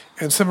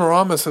 And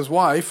Semiramis, his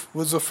wife,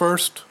 was the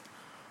first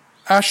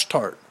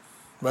Ashtart,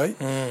 right?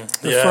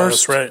 The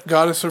first that's right.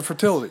 goddess of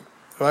fertility,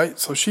 right?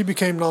 So she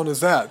became known as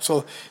that.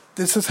 So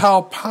this is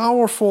how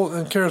powerful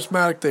and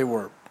charismatic they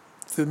were.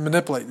 to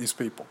manipulate these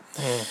people.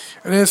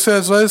 And it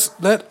says,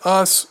 let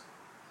us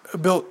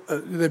build.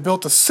 They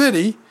built a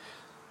city.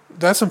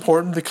 That's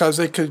important because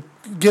they could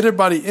get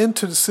everybody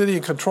into the city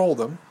and control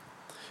them.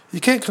 You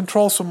can't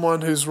control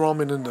someone who's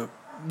roaming in the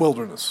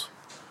wilderness.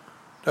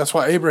 That's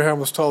why Abraham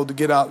was told to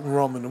get out and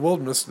roam in the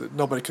wilderness, that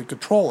nobody could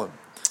control him.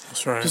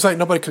 That's right. Just like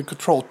nobody could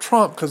control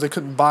Trump because they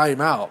couldn't buy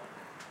him out.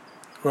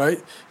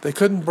 Right? They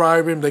couldn't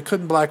bribe him. They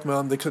couldn't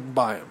blackmail him. They couldn't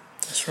buy him.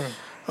 That's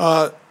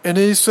right. And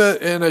he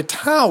said, in a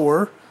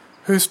tower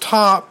whose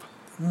top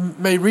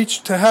may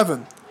reach to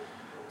heaven.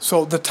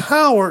 So the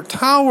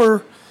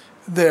tower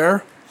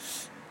there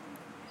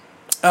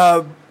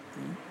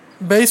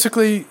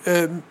basically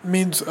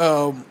means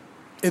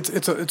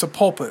it's a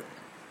pulpit.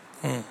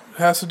 It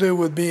has to do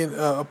with being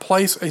a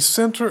place, a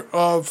center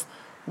of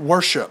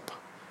worship.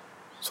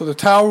 So the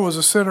tower was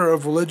a center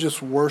of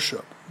religious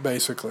worship,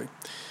 basically.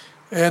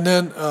 And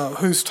then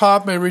whose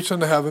top may reach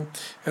unto heaven,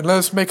 and let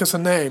us make us a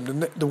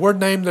name. The word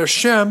name there,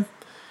 Shem,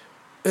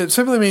 it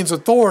simply means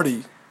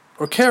authority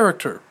or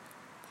character,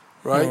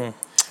 right?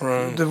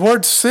 Right. The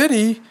word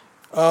city,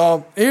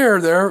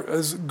 there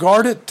is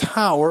guarded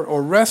tower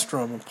or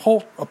restrum,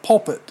 a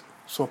pulpit,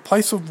 so a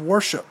place of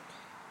worship,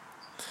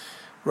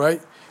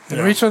 right? And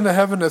reach unto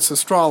heaven, that's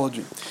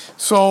astrology.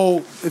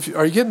 So,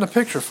 are you getting the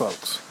picture,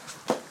 folks?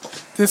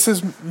 This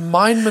is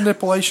mind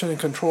manipulation and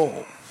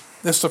control.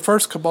 It's the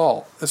first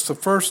cabal. It's the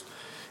first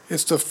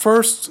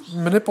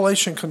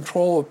manipulation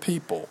control of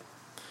people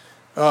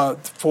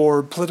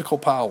for political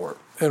power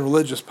and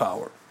religious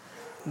power.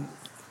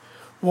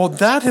 Well,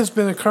 that has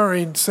been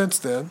occurring since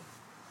then,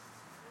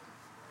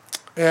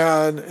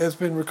 and it's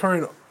been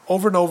recurring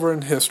over and over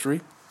in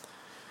history.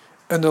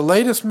 And the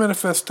latest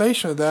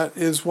manifestation of that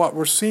is what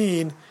we're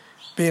seeing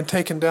being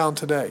taken down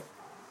today.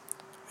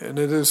 And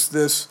it is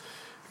this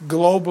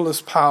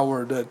globalist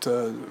power that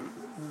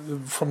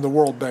from the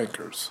world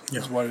bankers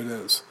is what it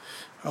is.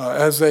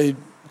 As they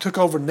took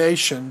over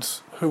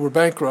nations who were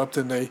bankrupt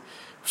and they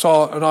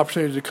saw an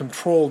opportunity to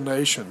control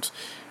nations.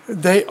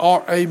 They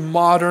are a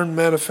modern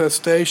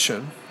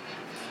manifestation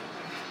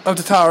of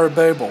the Tower of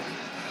Babel.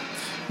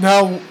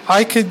 Now,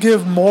 I could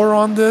give more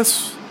on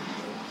this,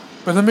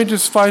 but let me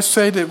just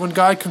say that when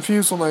God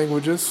confused the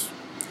languages,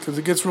 because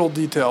it gets real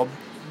detailed,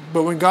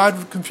 but when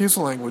God confused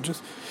the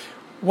languages,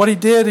 what he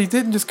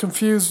didn't just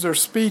confuse their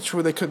speech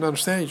where they couldn't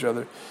understand each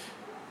other.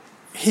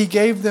 He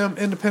gave them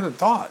independent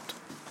thought.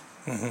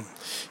 Mm-hmm.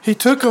 He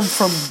took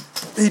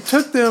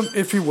them,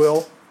 if you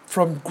will,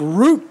 from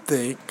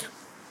groupthink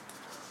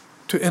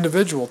to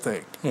individual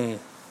think. Mm.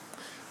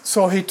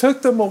 So he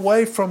took them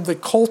away from the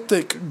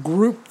cultic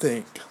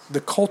groupthink, the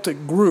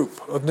cultic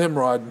group of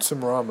Nimrod and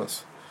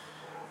Semiramis,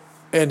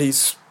 and he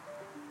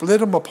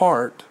split them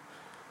apart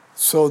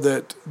so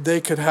that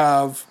they could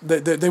have,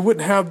 they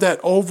wouldn't have that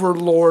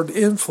overlord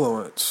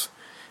influence,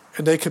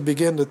 and they could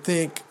begin to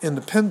think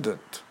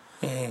independent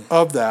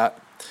of that.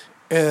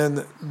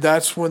 And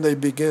that's when they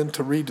begin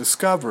to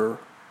rediscover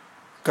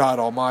God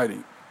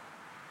Almighty.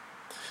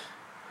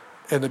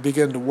 And they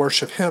begin to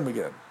worship Him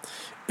again.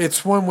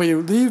 It's when we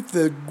leave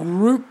the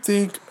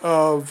groupthink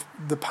of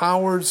the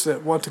powers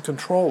that want to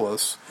control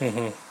us,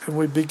 and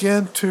we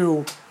begin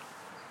to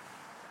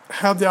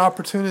have the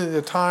opportunity and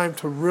the time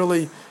to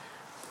really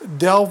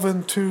delve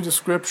into the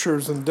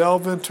Scriptures and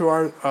delve into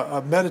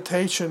our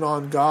meditation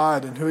on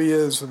God and who He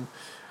is and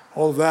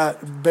all of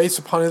that based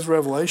upon His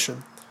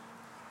revelation,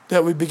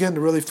 that we begin to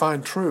really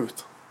find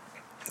truth.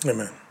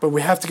 Amen. But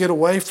we have to get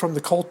away from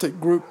the cultic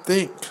group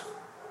think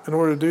in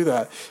order to do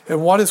that.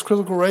 And what is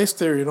critical race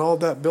theory and all of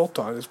that built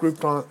on? It's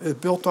built on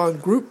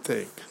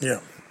groupthink. Yeah.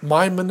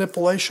 Mind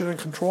manipulation and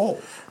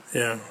control.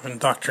 Yeah,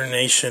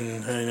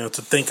 indoctrination,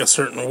 to think a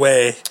certain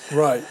way.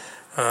 Right.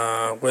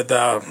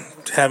 Without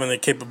having the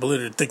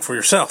capability to think for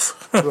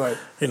yourself. Right.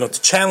 To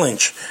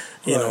challenge,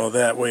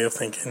 that way of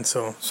thinking.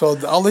 So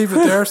I'll leave it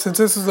there. Since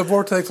this is a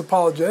Vortex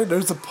Apologetic,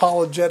 there's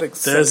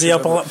apologetics. There's the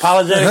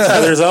apologetics.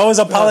 There's always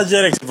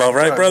apologetics involved,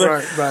 right,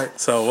 brother? Right.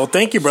 So, well,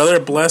 thank you, brother.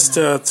 Blessed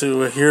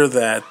to hear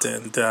that.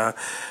 And,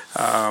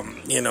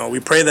 we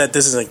pray that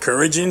this is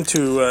encouraging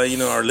to,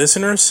 our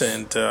listeners.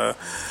 And,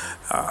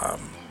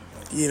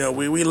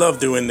 we love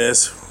doing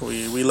this.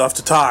 We love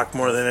to talk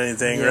more than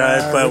anything,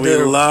 right? But we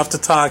love to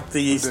talk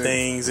these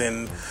things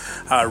and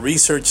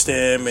research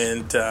them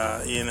and,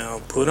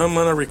 put them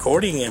on a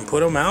recording and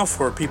put them out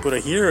for people to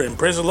hear. And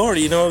praise the Lord,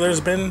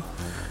 there's been,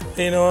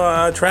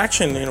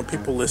 traction,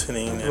 people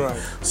listening. And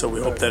so we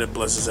hope that it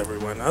blesses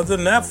everyone. Other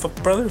than that,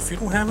 brother, if you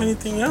don't have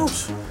anything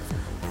else,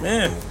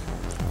 man,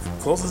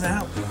 close us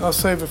out. I'll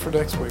save it for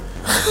next week.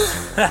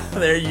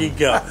 There you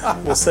go.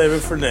 We'll save it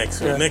for next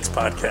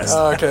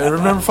podcast. Okay.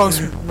 Remember, folks,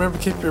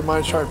 keep your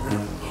mind sharp, your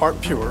heart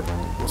pure.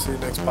 We'll see you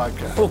next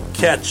podcast. We'll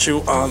catch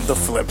you on the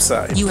flip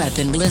side. You have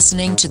been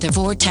listening to the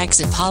Vortex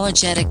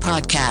Apologetic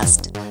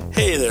Podcast.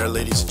 Hey there,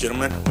 ladies and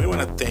gentlemen. We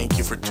want to thank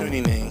you for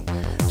tuning in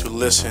to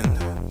listen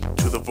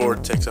to the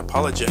Vortex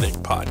Apologetic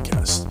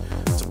Podcast.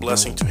 It's a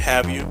blessing to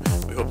have you.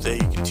 We hope that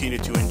you continue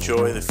to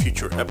enjoy the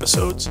future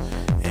episodes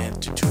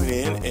and to tune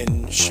in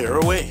and share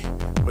away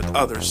with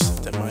others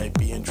that might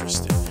be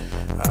interested.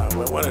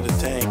 I wanted to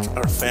thank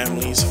our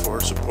families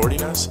for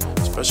supporting us,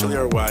 especially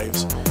our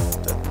wives,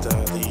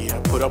 that they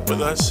put up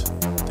with us.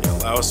 They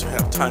allow us to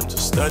have time to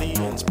study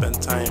and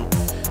spend time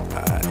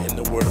in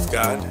the Word of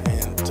God,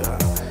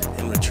 and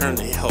in return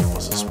they help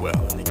us as well,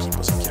 and they keep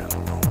us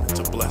accountable. It's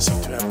a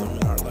blessing to have them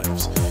in our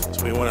lives,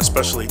 so we want to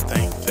especially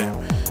thank them.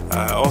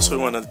 Also,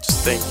 we want to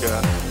just thank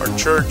our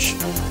church,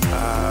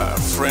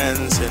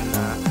 friends, and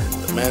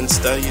the men's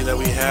study that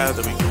we have,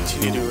 that we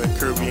continue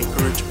to be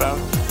encouraged about.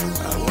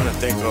 I want to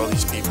thank all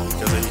these people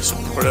because they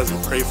support us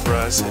and pray for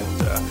us,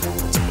 and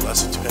it's a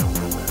blessing to have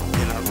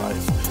them in our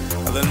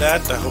life. Other than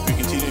that, I hope you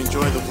continue to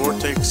enjoy the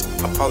Vortex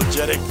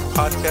Apologetic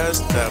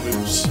podcast. We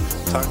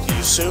will talk to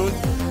you soon.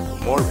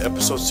 More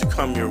episodes to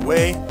come your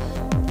way.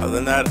 Other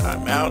than that,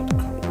 I'm out.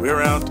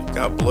 We're out.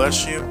 God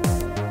bless you.